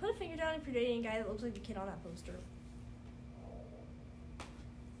put a finger down if you're dating a guy that looks like the kid on that poster.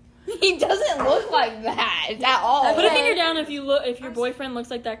 He doesn't look like that at all. Put a finger down if your boyfriend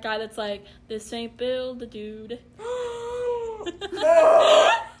looks like that guy that's like, "This ain't Bill the dude."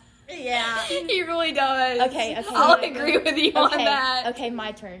 Yeah. He really does. Okay, okay. I'll agree with you on Okay, that. okay,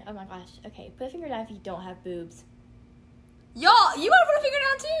 my turn. Oh my gosh. Okay, put a finger down if you don't have boobs. Y'all, you gotta put a finger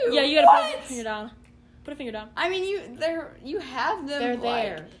down too. Yeah, you gotta What? put a finger down. Put a finger down. I mean, you have them. They're like-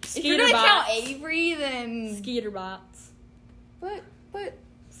 there. If you're gonna Skater count bots. Avery, then Skater bots. but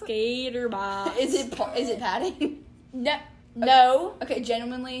Skater bots. is it padding? No. Okay,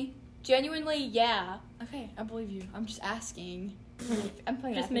 genuinely. Genuinely, yeah. Okay, I believe you. I'm just asking. I'm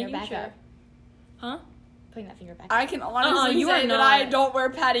putting Just that finger making back sure. up. Huh? Putting that finger back up. I can honestly you say are that I not. don't wear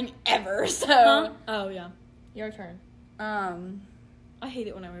padding ever. So, Huh? Oh yeah. Your turn. I hate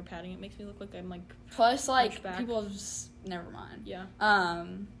it when I wear padding. It makes me look like I'm like. plus like Hunchback. people just never mind. Yeah.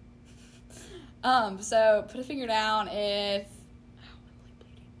 So put a finger down if.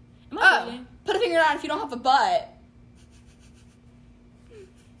 Am I bleeding? Put a finger down if you don't have a butt.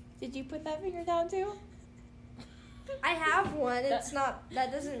 Did you put that finger down too? I have one. It's not.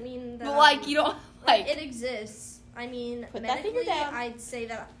 That doesn't mean that. But like you don't like. it exists. I mean, Put that finger medically, down. I'd say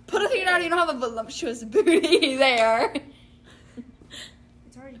that Put a finger down if you don't have a voluptuous booty there.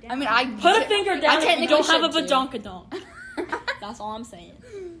 it's already down. I mean, I Put a finger down if you technically don't have a should, too. badonkadonk. That's all I'm saying.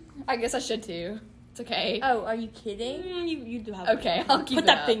 I guess I should too. It's okay. Oh, are you kidding? You do have. Okay, I'll keep Put it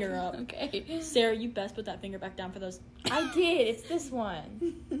that up. finger up. Okay. Sarah, you best put that finger back down for those. I did. It's this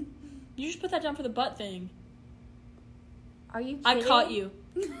one. You just put that down for the butt thing. Are you kidding? I caught you.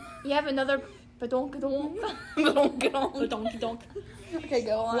 You have another badonkadonk. Badonkadonk. Okay,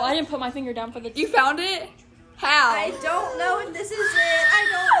 go on. Well, I didn't put my finger down for the. You found it? How? I don't know if this is it. I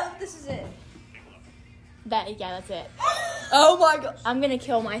don't know if this is it. That's it. Oh my god. I'm gonna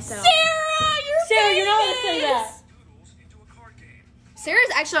kill myself. Sarah, you're not gonna say that. Doodles into a card game. Sarah's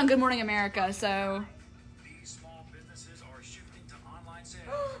actually on Good Morning America, so. These small businesses are shifting to online sales,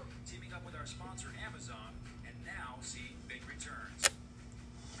 teaming up with our sponsor Amazon, and now see big returns.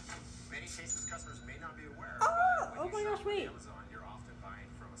 Many cases customers may not be aware. but Oh when my you gosh, shop on wait. Amazon, you're often buying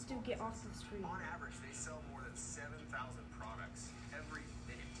from a small Dude, get off business. the street. On average, they sell more than 7,000 products every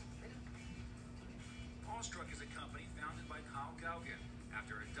minute. Awestruck is a company founded by Kyle Gauguin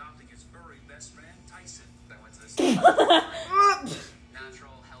after adopting his furry best friend, Tyson. I went to this natural,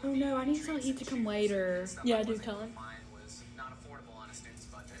 healthy Oh no, I need to tell Heath to come later. Yeah, dude, tell him. mine was not affordable on a student's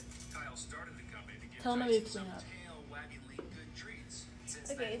budget. Kyle started the company to give Tell him to Tyson be some clean up. tail-waggingly good treats. Since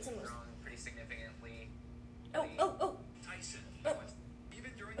Okay, then, it's almost- grown pretty significantly. Oh. Tyson.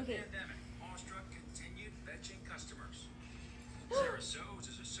 Even during Okay. the pandemic, Awestruck continued fetching customers. Sarah Sews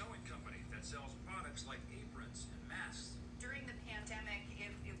is a sewing company that sells products like aprons and masks. During the pandemic,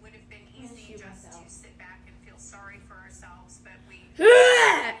 it would have been easy just to sit back and feel sorry for ourselves, but we the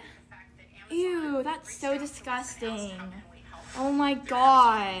fact that Amazon Ew, that's reached so out to us and asked disgusting. how can we help. Oh my Online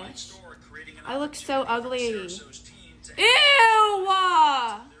gosh. store creating an I look so opportunity for ugly. Sarah Sews team to Ew!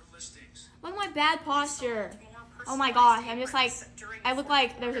 add their listings. Look at my bad posture. More Oh my personalized gosh, I'm just like, aprons during I the look fourth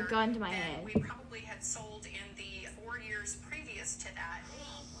like there's a quarter gun to my than head. we probably had sold in the 4 years previous to that. 3,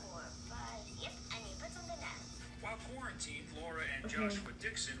 4, 5. Yep, I need to put something down. While quarantined, Laura and Joshua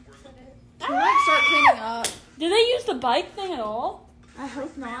Dixon were Can we like start cleaning up? Did they use the bike thing at all? I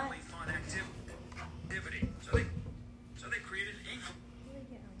hope not. family fun activity. So they created ink.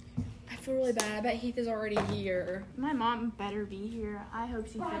 I feel really bad. I bet Heath is already here. My mom better be here. I hope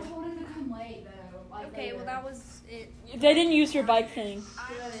she But I does. told him to come late though. Like, Okay, later. well that was it. They didn't use your bike thing.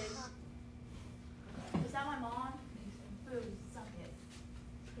 Is that my mom? Ooh, suck it.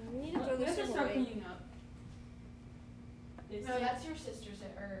 We need to throw this away. up. No, that's your sister's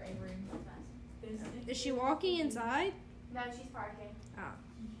or Avery. Is she walking inside? No, she's parking. I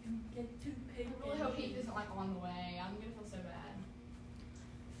really hope Heath isn't like on the way. I'm gonna feel so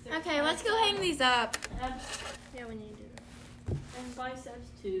bad. Okay, let's go hang these up. Yeah, we need to do that. And biceps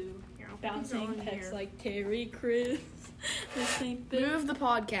too. Here, I'll put these Bouncing on pecs here. like Terry Crews. This ain't big. Move the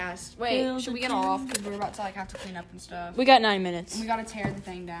podcast. Wait, Build should we a get team. off? Because we're about to like have to clean up and stuff. We got 9 minutes. We gotta tear the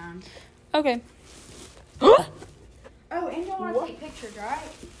thing down. Okay. Oh, and y'all wanna take pictures, right?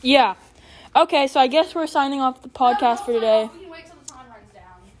 Yeah. Okay, so I guess we're signing off the podcast for today. We can wait till the time runs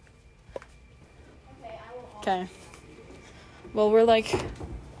down. Okay, I will. Okay. Well, we're like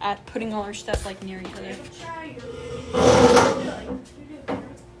at putting all our stuff like near each other.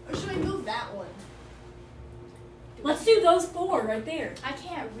 Or should I move that one? Let's do those 4 right there. I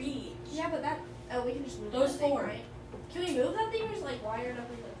can't reach. Yeah, but that. Oh, we can just move Those that thing, four. right? Can we move that thing or is it like wired up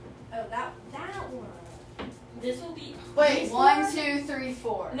in the? Oh, that one. This will be. Wait, 1, 2, 3,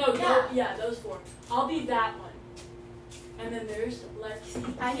 4. No, yeah, those 4. I'll be that one. And then there's Lexi.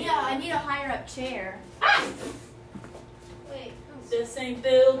 I need a higher up chair. Wait. This ain't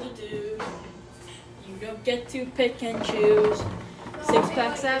build a do. You don't get to pick and choose. 6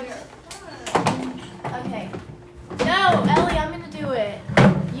 packs up. Okay. No, Ellie, I'm gonna do it.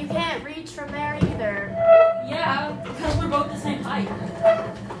 You can't reach from there either. Yeah, because we're both the same height.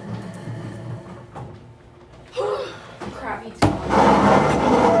 Crap, Heath's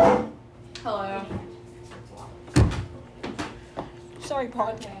Hello. Sorry,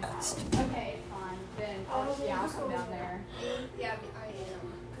 podcast. Okay, fine. Then, yeah, I'll come down there. Yeah, I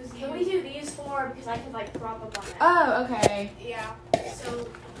am. Can we do these 4 because I could like prop up on that? Oh, okay. Yeah. So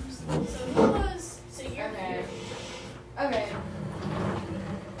who was? So you're Okay. Okay.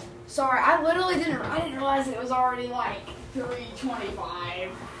 Sorry, I didn't realize it was already like 3:25.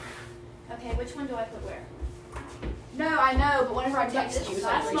 Okay, which one do I put where? No, I know, but whenever I texted you, it was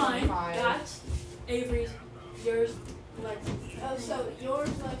like That's mine. 3:25. That's Avery's. Yours, Lexi's. Oh, so yours,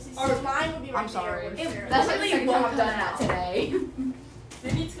 Lexi. Or- So mine would be right I'm sorry. there. Where Sarah- That's like the really second time won't I've done come that out. today.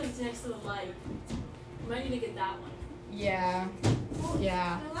 Maybe it's because it's next to the light. We might need to get that one. Yeah.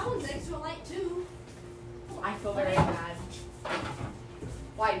 Yeah. No, that one's next to a light too. I feel very bad.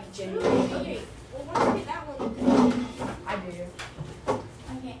 Like, genuinely. Okay. Well, once you get that one, I do.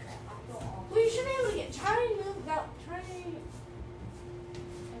 I can't grab. I'll go off. well, you should be able to get. Try and move that. Try.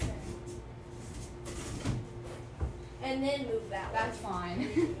 Okay. And then move that one. That's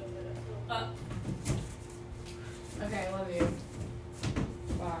fine. Uh, Okay, love you.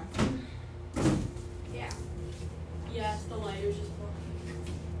 Bye. Yeah. yes, the lighter's just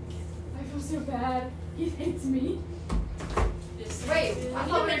I feel so bad. He hates me. This Wait, is- I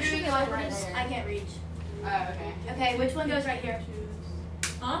thought we were doing it like right there. I can't reach. Oh, okay. Okay, which one goes right here?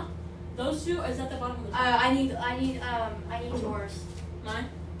 Huh? Those 2 is at the bottom of the. I need yours. Mine?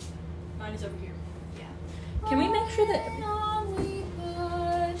 Mine is over here. Yeah. Can we make sure that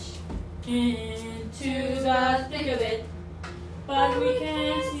into the thick of it, but we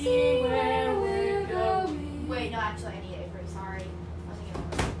can't see where we're going. Wait, no, actually, I need Avery. Sorry. I was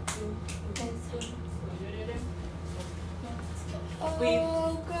thinking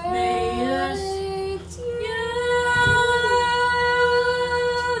We've made us you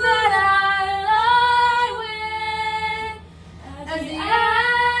that I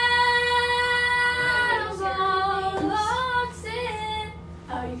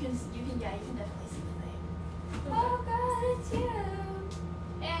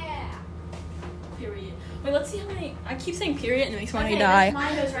Wait, let's see how many. I keep saying period and it makes me want to Okay, die.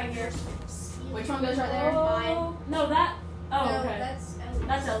 Mine goes right here. Which one goes right there? Oh, no, that. Oh, No, okay. that's Ellie's.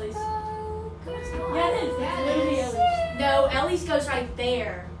 That's Ellie's. It's not. Yeah, it is. It's literally Ellie's. No, Ellie's goes right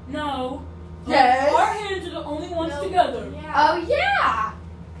there. No. Yes. Our hands are the only ones together. Yeah. Oh yeah.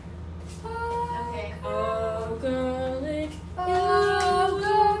 Okay. Oh, garlic.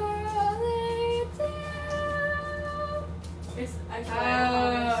 It's actually.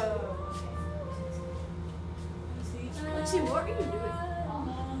 Let's see, what are you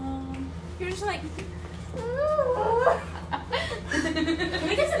doing? You're just like. Can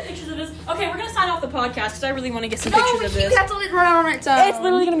we get some pictures of this? Okay, we're gonna sign off the podcast because I really want to get some pictures of this. That's only run on its own. It's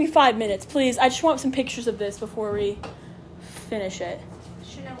literally gonna be 5 minutes, please. I just want some pictures of this before we finish it.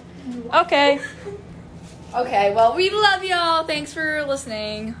 Okay. Okay, well, we love y'all. Thanks for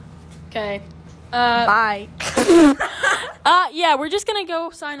listening. Okay. Bye. Yeah, we're just gonna go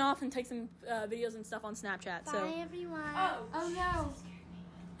sign off and take some videos and stuff on Snapchat. So. Bye, everyone. Oh no.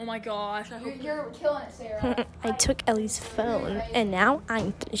 Oh my gosh. I hope. You're killing it, Sarah. I took Ellie's phone, and now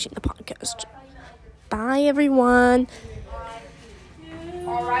I'm finishing the podcast. Bye, everyone.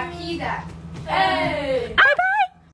 R.I.P. that. Hey. Bye.